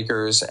zero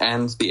stakers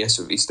and the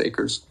SOV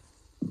stakers.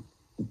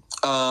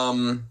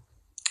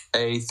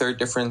 A third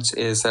difference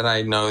is that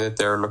I know that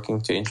they're looking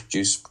to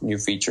introduce new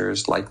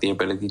features like the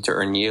ability to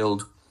earn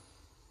yield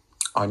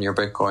on your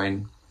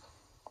Bitcoin.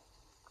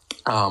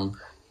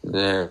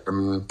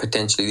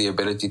 Potentially the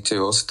ability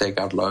to also take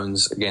out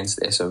loans against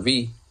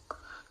SOV.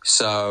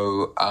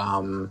 So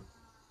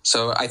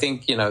I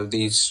think,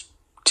 these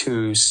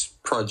two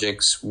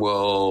projects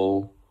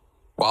will,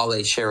 while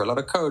they share a lot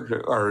of code,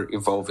 are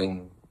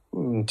evolving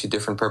to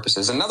different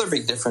purposes. Another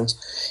big difference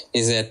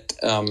is that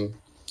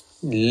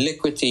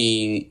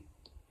liquidity,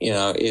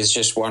 is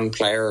just one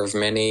player of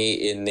many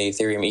in the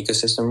Ethereum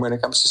ecosystem when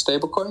it comes to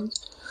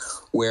stablecoins.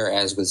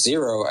 Whereas with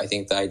Zero, I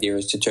think the idea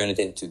is to turn it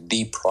into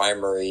the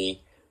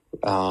primary,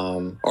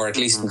 or at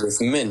least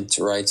with Mynt,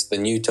 right? The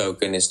new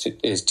token is to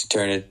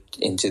turn it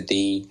into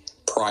the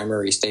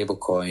primary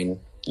stablecoin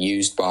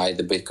used by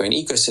the Bitcoin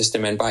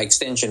ecosystem, and by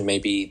extension,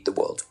 maybe the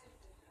world.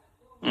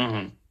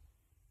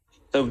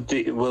 So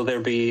will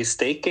there be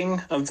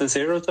staking of the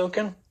Zero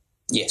token?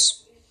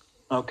 Yes.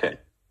 Okay.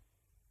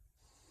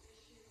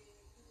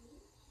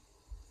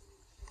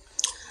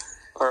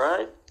 All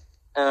right.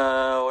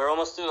 We're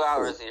almost 2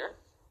 hours here.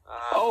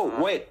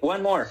 Wait,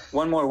 one more.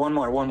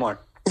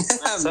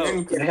 So,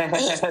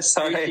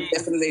 sorry.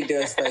 Definitely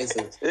do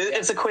spaces.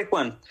 It's a quick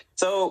one.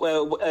 So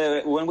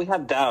when we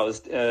have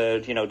DAOs,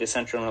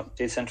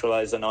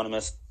 decentralized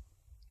anonymous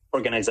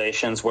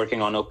organizations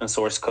working on open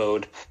source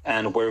code,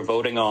 and we're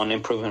voting on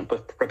improvement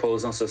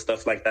proposals and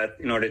stuff like that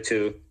in order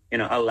to,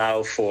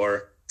 allow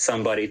for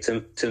somebody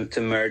to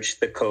merge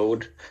the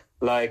code.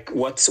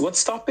 What's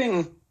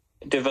stopping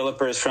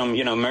developers from,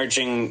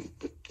 merging,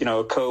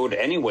 code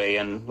anyway,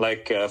 and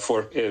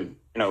for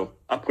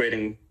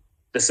upgrading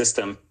the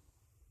system,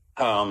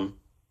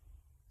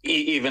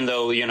 even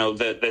though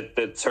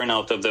the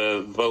turnout of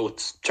the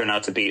votes turn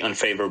out to be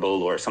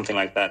unfavorable or something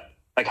like that.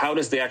 How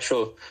does the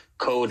actual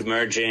code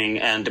merging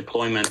and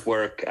deployment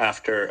work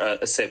after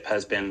a SIP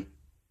has been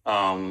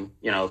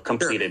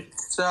completed?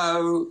 Sure.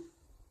 So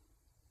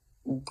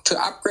to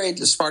upgrade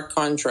the smart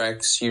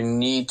contracts, you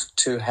need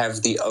to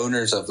have the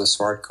owners of the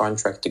smart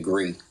contract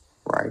agree,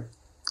 right?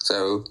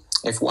 So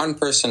if one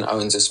person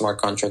owns a smart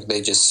contract,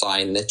 they just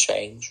sign the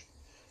change.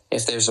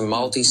 If there's a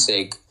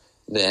multi-sig,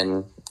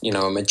 then,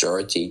 a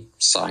majority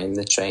sign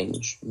the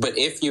change. But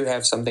if you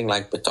have something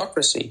like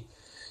Bitocracy,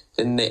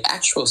 then the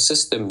actual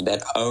system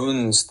that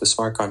owns the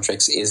smart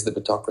contracts is the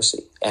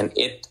Bitocracy, and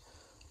it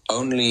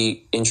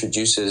only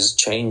introduces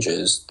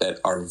changes that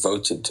are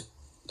voted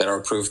that are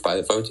approved by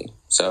the voting.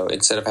 So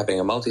instead of having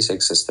a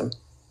multi-sig system,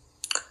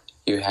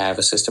 you have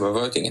a system of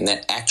voting, and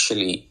that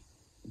actually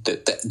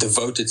the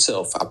vote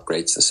itself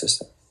upgrades the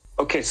system.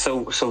 Okay,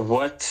 so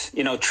what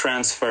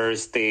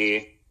transfers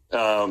the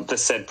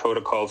said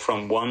protocol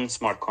from one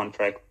smart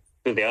contract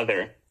to the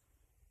other?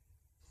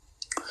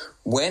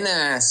 When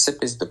a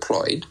SIP is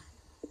deployed,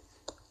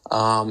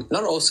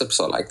 not all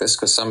SIPs are like this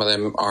because some of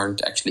them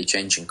aren't actually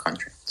changing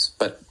contracts.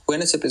 But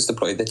when a SIP is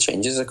deployed that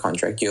changes a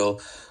contract, you'll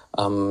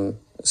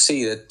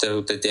see that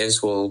the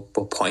devs will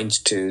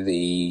point to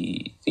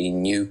the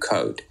new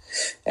code.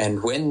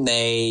 And when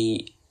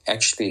they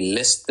actually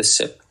list the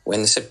SIP,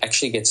 when the SIP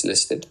actually gets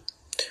listed,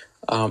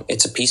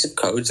 it's a piece of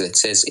code that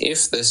says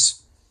if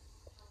this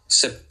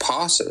SIP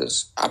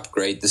passes,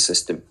 upgrade the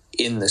system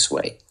in this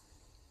way.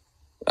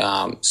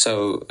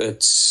 So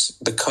it's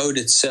the code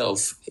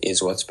itself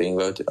is what's being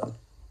voted on,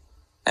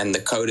 and the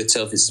code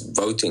itself is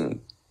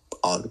voting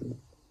on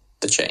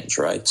the change,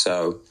 right?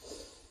 So,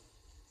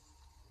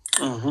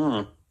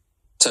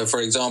 so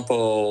for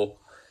example,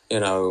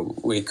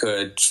 we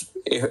could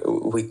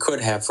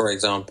have, for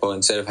example,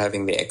 instead of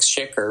having the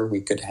exchequer,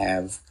 we could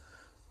have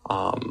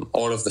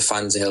all of the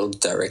funds held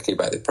directly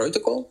by the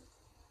protocol,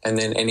 and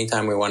then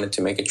anytime we wanted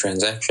to make a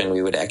transaction,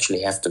 we would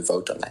actually have to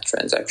vote on that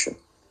transaction.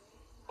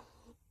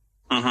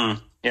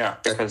 Yeah,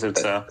 because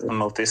it's a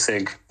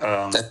multi-sig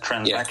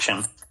transaction.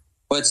 Yeah.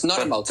 Well, it's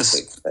not a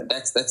multi-sig.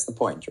 That's the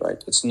point,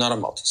 right? It's not a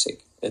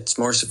multi-sig. It's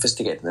more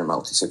sophisticated than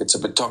multi-sig. It's a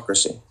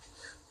bitocracy.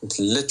 It's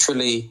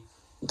literally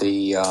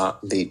the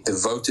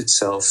vote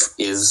itself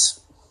is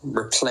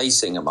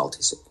replacing a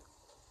multi-sig.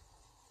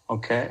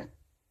 Okay.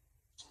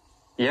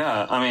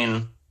 Yeah, I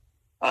mean,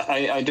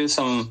 I do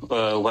some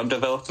web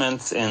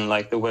development in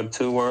like the Web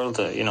 2 world,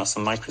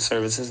 some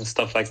microservices and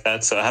stuff like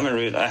that. So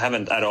I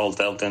haven't at all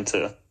delved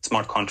into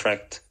smart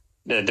contract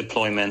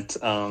deployment.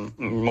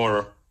 More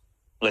or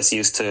less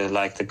used to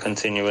like the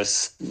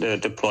continuous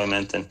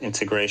deployment and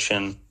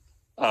integration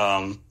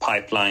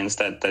pipelines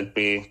that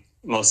we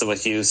most of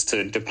us use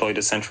to deploy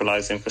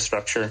decentralized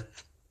infrastructure.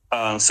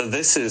 So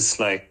this is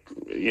like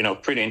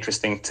pretty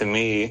interesting to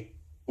me.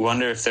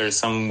 Wonder if there's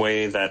some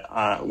way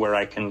that where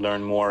I can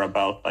learn more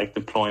about like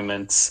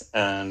deployments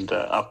and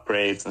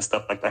upgrades and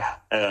stuff like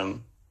that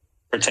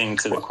pertaining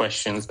to the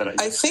questions that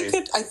I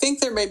think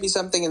there may be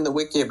something in the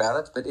wiki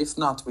about it, but if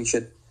not, we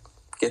should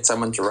get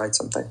someone to write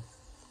something.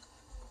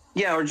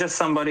 Yeah, or just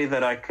somebody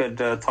that I could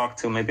talk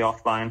to maybe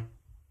offline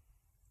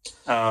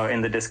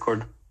in the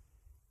Discord.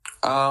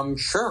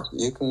 Sure,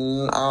 you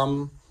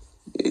can.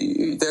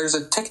 There's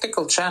a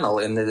technical channel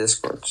in the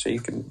Discord, so you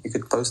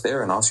could post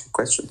there and ask your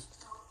questions.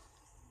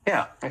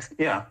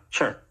 Yeah,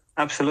 sure.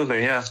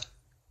 Absolutely, yeah.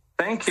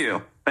 Thank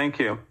you.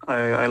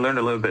 I learned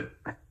a little bit.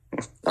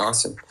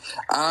 Awesome.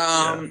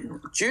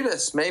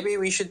 Judas, maybe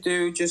we should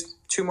do just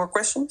 2 more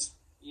questions?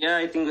 Yeah,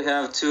 I think we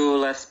have 2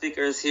 last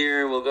speakers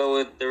here. We'll go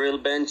with the real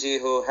Benji,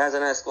 who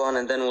hasn't asked one,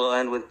 and then we'll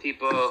end with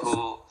people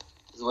who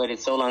has waited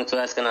so long to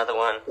ask another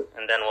one,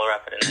 and then we'll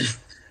wrap it in.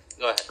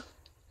 Go ahead.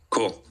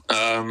 Cool.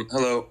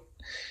 Hello.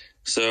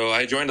 So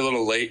I joined a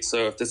little late,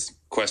 so if this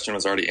question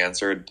was already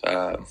answered,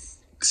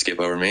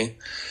 skip over me.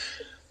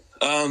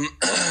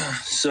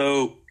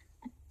 So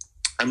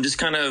I'm just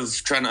kind of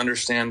trying to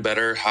understand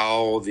better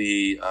how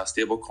the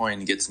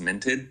stablecoin gets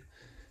minted.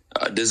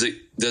 Does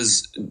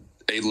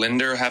a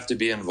lender have to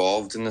be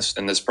involved in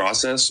this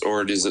process,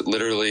 or does it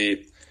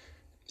literally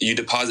you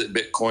deposit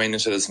Bitcoin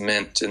into this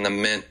mint, and the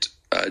mint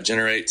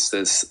generates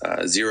this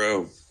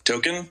zero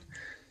token,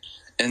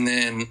 and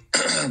then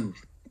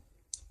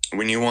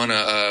when you want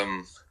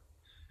to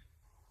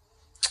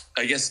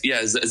I guess,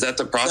 is that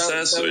the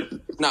process?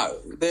 No,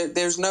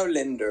 there's no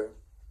lender.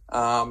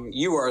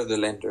 You are the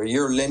lender.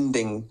 You're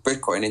lending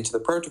Bitcoin into the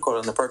protocol,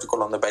 and the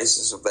protocol on the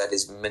basis of that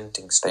is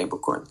minting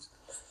stablecoins.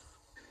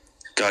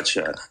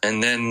 Gotcha.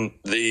 And then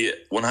the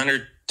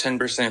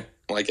 110%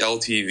 like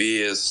LTV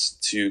is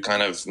to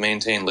kind of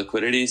maintain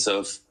liquidity.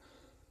 So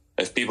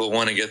if people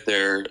want to get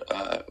their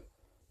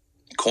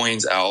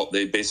coins out,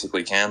 they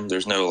basically can.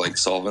 There's no like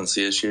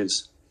solvency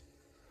issues.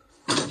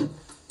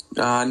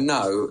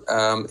 No,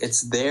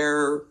 it's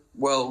there.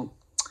 Well,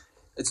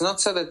 it's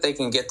not so that they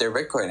can get their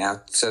Bitcoin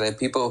out, so that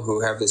people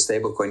who have the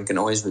stablecoin can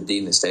always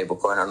redeem the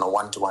stablecoin on a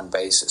one-to-one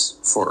basis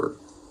for,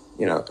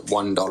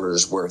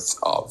 $1 worth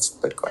of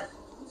Bitcoin.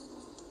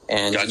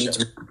 And gotcha. You need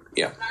to,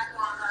 yeah.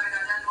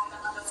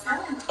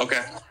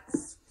 Okay.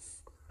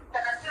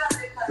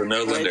 So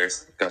no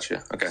lenders.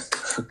 Gotcha. Okay.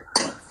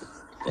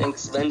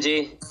 Thanks,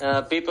 Benji.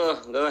 People,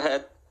 go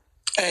ahead.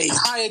 Hey,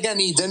 hi again,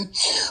 Eden.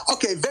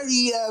 Okay,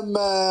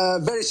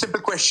 very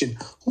simple question.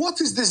 What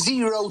is the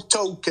zero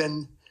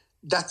token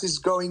that is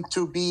going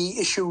to be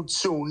issued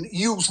soon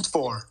used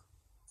for?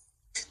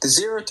 The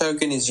zero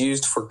token is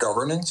used for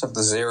governance of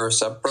the zero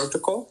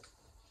sub-protocol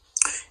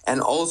and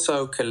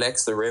also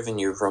collects the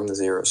revenue from the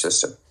zero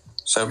system.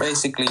 So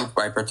basically,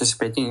 by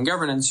participating in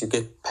governance, you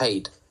get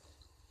paid.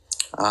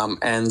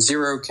 And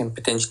zero can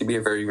potentially be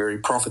a very, very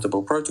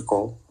profitable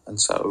protocol, and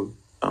so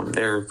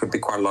there could be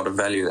quite a lot of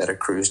value that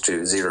accrues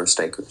to zero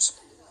stakers.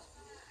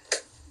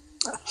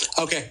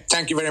 Okay,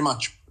 thank you very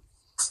much.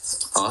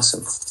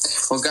 Awesome.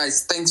 Well,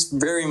 guys, thanks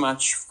very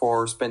much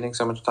for spending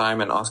so much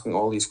time and asking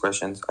all these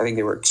questions. I think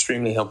they were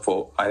extremely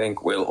helpful. I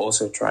think we'll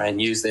also try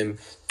and use them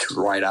to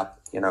write up,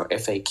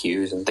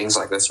 FAQs and things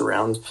like this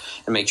around,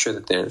 and make sure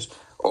that there's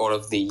all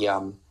of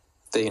the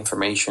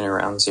information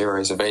around Zero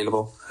is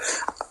available.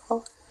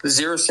 The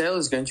Zero sale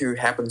is going to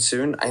happen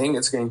soon. I think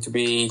it's going to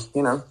be,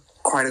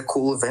 quite a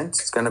cool event.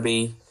 It's going to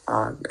be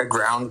a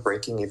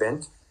groundbreaking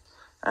event.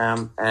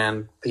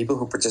 And people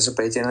who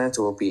participate in it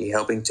will be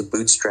helping to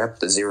bootstrap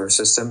the Zero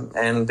system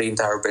and the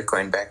entire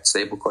Bitcoin-backed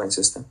stablecoin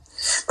system.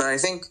 But I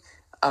think,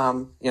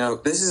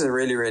 this is a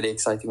really, really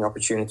exciting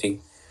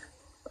opportunity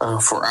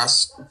for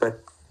us.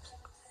 But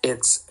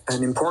it's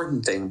an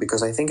important thing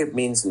because I think it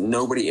means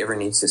nobody ever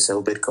needs to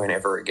sell Bitcoin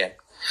ever again.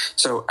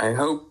 So I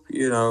hope,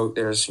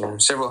 there's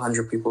several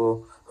hundred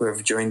people who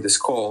have joined this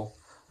call.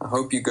 I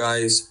hope you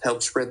guys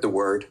help spread the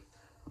word,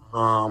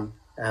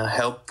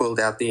 help build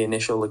out the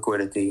initial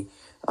liquidity,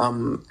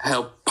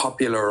 help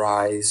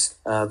popularize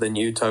the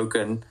new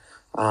token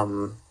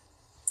on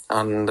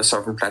the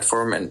Sovryn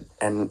platform,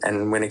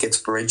 and when it gets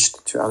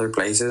bridged to other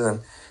places,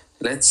 and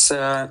let's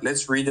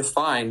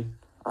redefine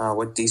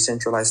what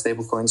decentralized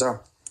stablecoins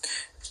are.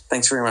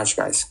 Thanks very much,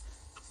 guys.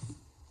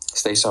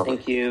 Stay sovereign.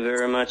 Thank you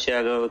very much,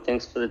 Yago.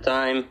 Thanks for the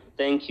time.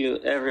 Thank you,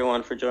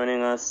 everyone, for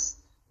joining us.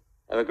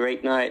 Have a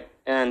great night,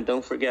 and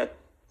don't forget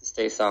to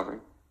stay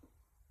sovereign.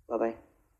 Bye-bye.